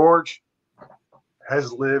George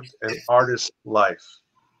has lived an artist's life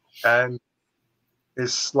and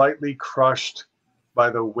is slightly crushed by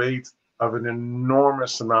the weight of an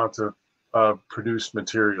enormous amount of produced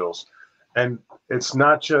materials. And it's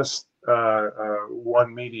not just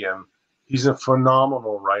one medium. He's a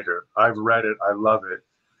phenomenal writer. I've read it. I love it.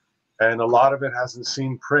 And a lot of it hasn't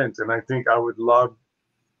seen print. And I think I would love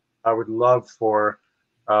for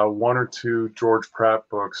one or two George Pratt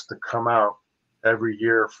books to come out every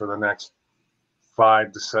year for the next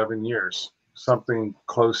 5 to 7 years, something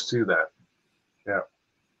close to that. Yeah.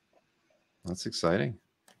 That's exciting.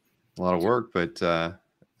 A lot of work, but I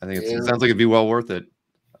think it sounds like it'd be well worth it.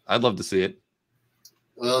 I'd love to see it.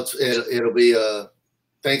 Well, it'll be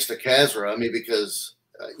thanks to Kazra. Because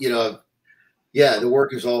the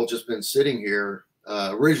work has all just been sitting here.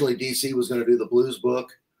 Originally, DC was going to do the Blues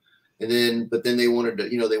book, but then they wanted to,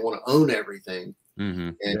 they want to own everything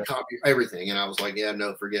and copy everything. And I was like, yeah,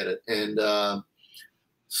 no, forget it. And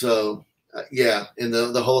in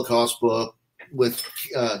the Holocaust book with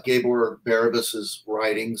Gabor Barabas's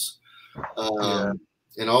writings.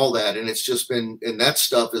 And all that, and it's just been, and that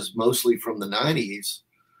stuff is mostly from the 90s.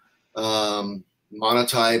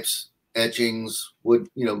 Monotypes, etchings, wood,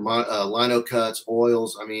 lino cuts,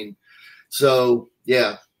 oils. So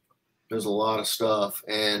yeah, there's a lot of stuff,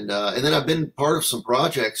 and then I've been part of some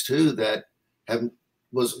projects too that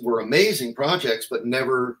were amazing projects, but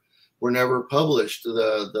were never published.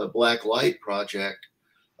 The Black Light project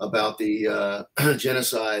about the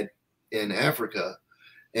genocide in Africa.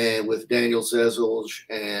 And with Daniel Zezulj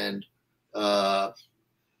and God,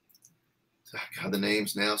 the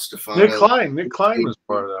names now, Stefano. Nick Klein was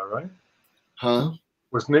part of that, right? Huh?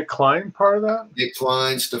 Was Nick Klein part of that? Nick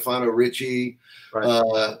Klein, Stefano Ricci.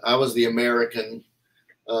 Right. I was the American.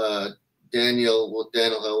 Daniel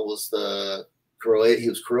was the Croatian. He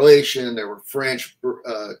was Croatian. There were French,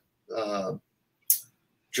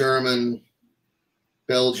 German,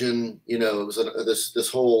 Belgian. It was this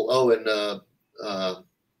whole. And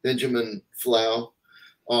Benjamin Flau,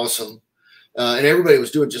 awesome. And everybody was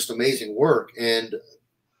doing just amazing work, and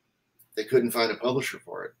they couldn't find a publisher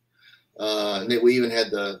for it. And we even had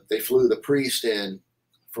they flew the priest in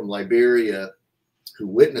from Liberia who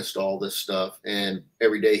witnessed all this stuff, and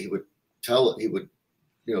every day he would tell it, he would,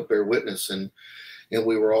 bear witness, and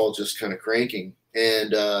we were all just kind of cranking.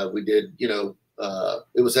 And we did, it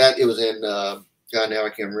was in, God, now I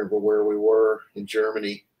can't remember where we were in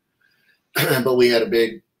Germany, but we had a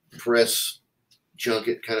big press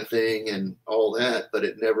junket kind of thing and all that, but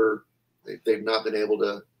they've not been able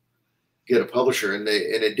to get a publisher, and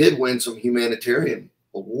it did win some humanitarian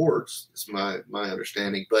awards. Is my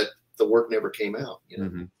understanding, but the work never came out. You know.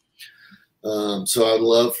 Mm-hmm. So I'd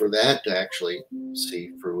love for that to actually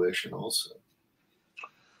see fruition also.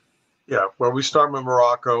 Yeah, well, we start with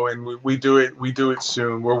Morocco, and we do it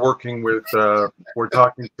soon. We're working with we're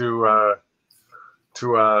talking to a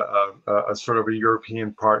sort of a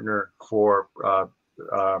European partner for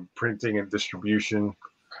printing and distribution,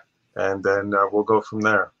 and then we'll go from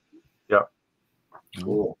there. Yeah,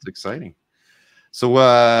 cool. It's exciting. So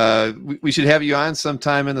we should have you on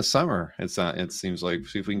sometime in the summer. It seems like,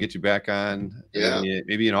 see if we can get you back on. Yeah,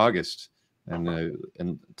 maybe in August,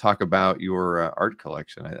 and talk about your art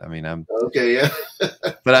collection. I mean, I'm okay. Yeah,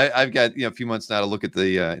 but I've got a few months now to look at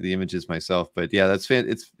the images myself. But yeah, that's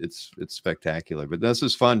it's spectacular. But this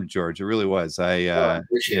was fun, George. It really was. I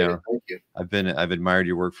appreciate it. Thank you. I've admired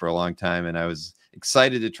your work for a long time, and I was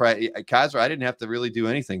excited to try. Kazra, I didn't have to really do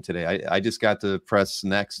anything today. I just got to press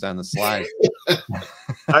next on the slide.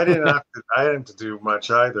 I didn't have to do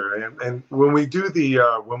much either. And when we do the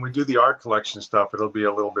art collection stuff, it'll be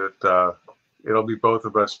a little bit. It'll be both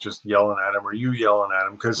of us just yelling at him, or you yelling at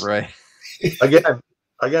him, because right. again,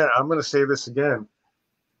 I'm going to say this again.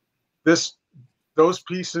 Those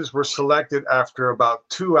pieces were selected after about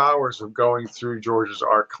 2 hours of going through George's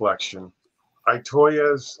art collection.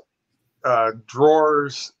 Itoya's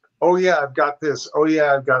drawers. Oh yeah, I've got this. Oh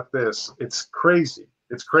yeah, I've got this. It's crazy.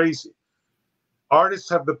 It's crazy. Artists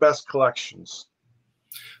have the best collections.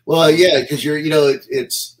 Well, yeah, because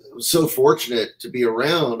it's so fortunate to be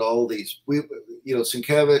around all these.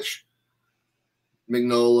 Sienkiewicz,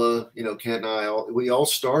 Mignola, Kent and I, we all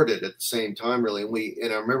started at the same time, really.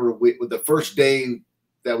 And I remember with the first day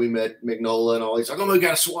that we met Mignola and all, he's like, "Oh, we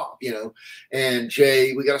got to swap," and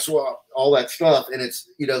Jay, we got to swap, all that stuff. And it's,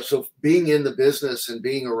 so being in the business and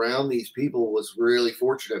being around these people was really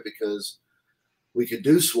fortunate, because we could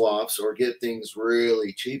do swaps or get things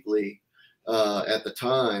really cheaply at the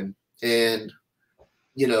time. And,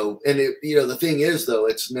 the thing is, though,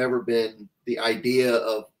 it's never been the idea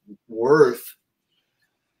of worth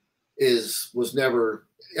was never,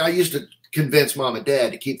 I used to convince mom and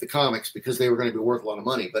dad to keep the comics because they were going to be worth a lot of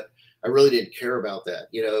money, but I really didn't care about that.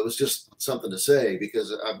 It was just something to say,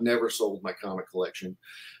 because I've never sold my comic collection.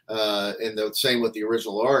 And the same with the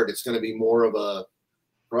original art. It's going to be more of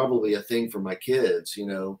probably a thing for my kids,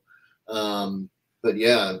 but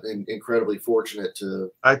yeah, incredibly fortunate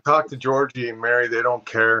to. I talked to Georgie and Mary. They don't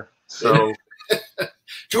care. So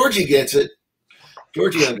Georgie gets it.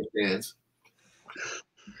 Georgie understands.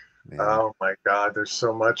 Man. Oh my God, there's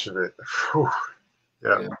so much of it.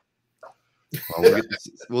 Yeah. Well,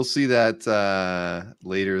 we'll see that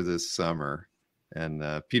later this summer. And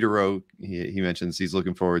Peter Rowe, he mentions he's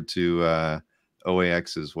looking forward to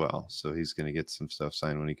OAX as well. So he's going to get some stuff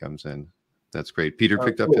signed when he comes in. That's great. Peter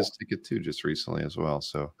picked up his ticket too just recently as well.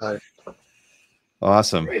 So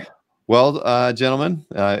awesome. Great. Well, gentlemen,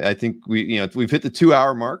 I think we've hit the 2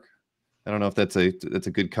 hour mark. I don't know if that's a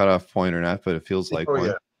good cutoff point or not, but it feels like one.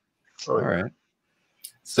 Yeah. All right.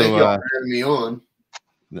 So thank you for having me on.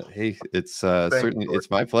 Hey, it's certainly, it's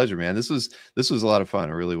my pleasure, man. This was a lot of fun.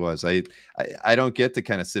 It really was. I don't get to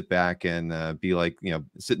kind of sit back and be like,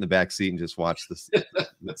 sit in the back seat and just watch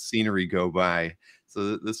the scenery go by.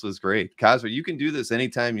 So this was great. Kazra, you can do this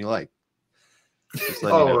anytime you like.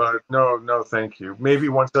 No, thank you. Maybe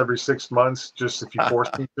once every 6 months, just if you force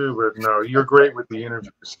me to, but no, you're great with the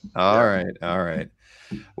interviews. All right.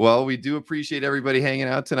 Well, we do appreciate everybody hanging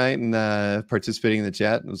out tonight and participating in the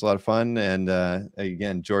chat. It was a lot of fun. And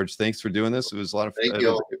again, George, thanks for doing this. It was a lot of fun. Thank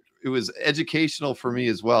you. It was educational for me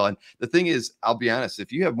as well. And the thing is, I'll be honest,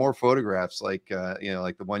 if you have more photographs like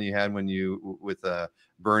like the one you had with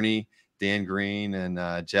Bernie, Dan Green,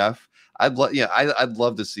 and Jeff, I'd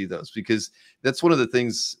love to see those, because that's one of the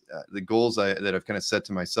things, the goals that I've kind of set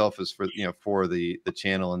to myself is for the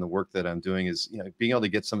channel and the work that I'm doing is, being able to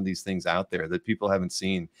get some of these things out there that people haven't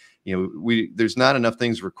seen. There's not enough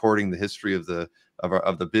things recording the history of the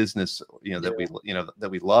business, that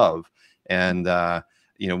we love. And,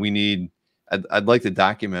 we need, I'd like to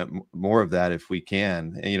document more of that if we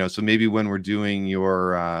can. And, so maybe when we're doing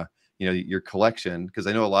your collection, because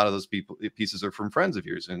I know a lot of those pieces are from friends of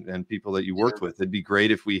yours and people that you worked with. It'd be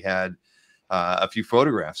great if we had a few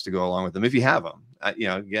photographs to go along with them, if you have them.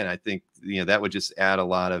 Again, I think that would just add a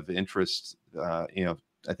lot of interest.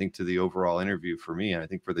 I think to the overall interview for me, and I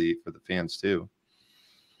think for the fans too.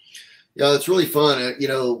 Yeah, it's really fun.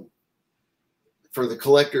 For the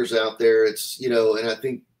collectors out there, it's and I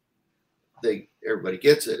think everybody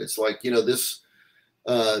gets it. It's like this.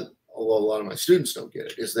 A lot of my students don't get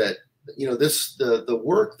it. Is that the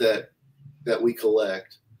work that we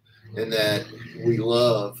collect and that we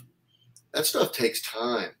love, that stuff takes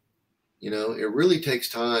time. You know, it really takes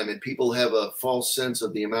time, and people have a false sense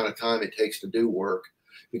of the amount of time it takes to do work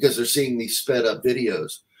because they're seeing these sped up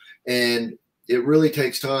videos, and it really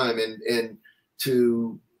takes time, and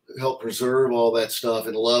to help preserve all that stuff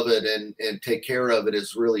and love it and take care of it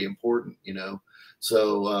is really important, you know?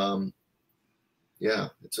 So, yeah,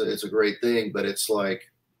 it's a great thing, but it's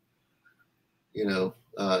like, you know,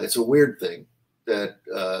 it's a weird thing that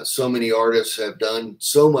so many artists have done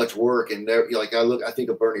so much work, and they're like, I think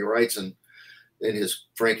of Bernie Wrightson and his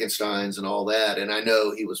Frankensteins and all that, and I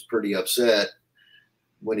know he was pretty upset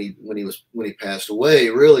when he passed away,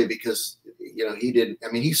 really, because, you know, he didn't.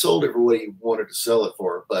 I mean, he sold it for what he wanted to sell it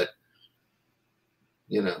for, but,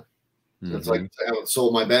 you know, it's like I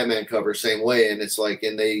sold my Batman cover same way, and it's like,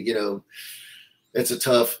 and they, you know, it's a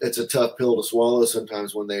tough pill to swallow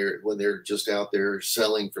sometimes when they're just out there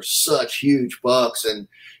selling for such huge bucks, and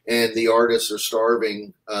the artists are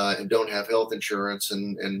starving and don't have health insurance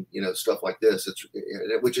and you know, stuff like this.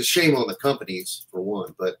 Which is shame on the companies for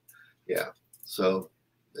one, but yeah. So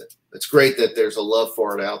it's great that there's a love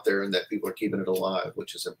for it out there and that people are keeping it alive,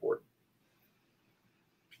 which is important.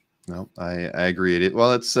 No, I agree.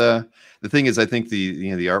 Well, it's the thing is, I think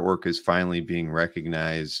the artwork is finally being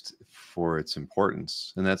recognized for its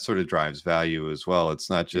importance, and that sort of drives value as well. It's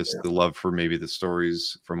not just the love for maybe the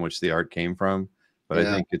stories from which the art came from, but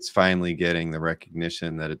I think it's finally getting the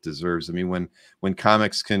recognition that it deserves. I mean, when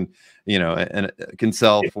comics can, you know, and can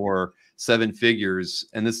sell for 7 figures,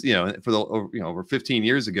 and this, you know, for the, you know, over 15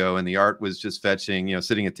 years ago, and the art was just fetching, you know,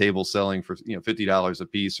 sitting at table selling for, you know, $50 a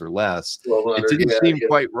piece or less, it didn't seem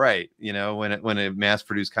quite right, you know, when a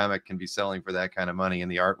mass-produced comic can be selling for that kind of money,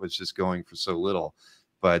 and the art was just going for so little.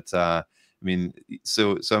 But I mean,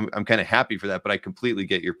 so I'm kind of happy for that, but I completely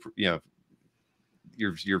get your, you know,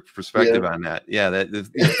 your perspective on that. Yeah, that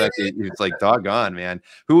it's like, doggone, man,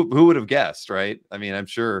 who would have guessed, right? I mean, I'm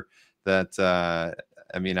sure that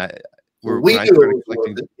I mean, we do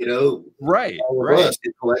it, you know, right. Us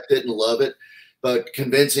collect it and love it, but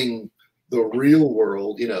convincing the real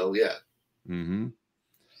world, you know,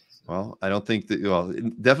 Well, I don't think that. Well,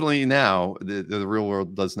 definitely now the real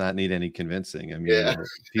world does not need any convincing. I mean,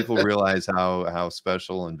 people realize how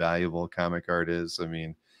special and valuable comic art is. I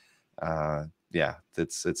mean, yeah,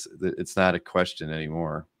 it's not a question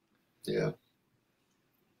anymore. Yeah,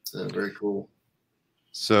 very cool.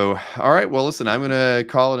 So, all right. Well, listen, I'm going to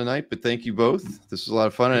call it a night, but thank you both. This was a lot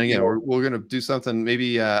of fun. And again, we're going to do something.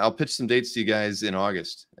 Maybe I'll pitch some dates to you guys in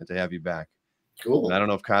August to have you back. Cool. And I don't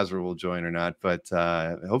know if Kazra will join or not, but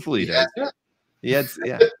hopefully he does.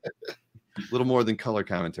 Yeah, a little more than color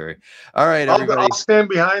commentary. All right, everybody. I'll stand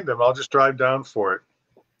behind them. I'll just drive down for it.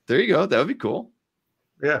 There you go. That would be cool.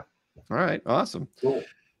 Yeah. All right. Awesome. Cool.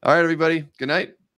 All right, everybody. Good night.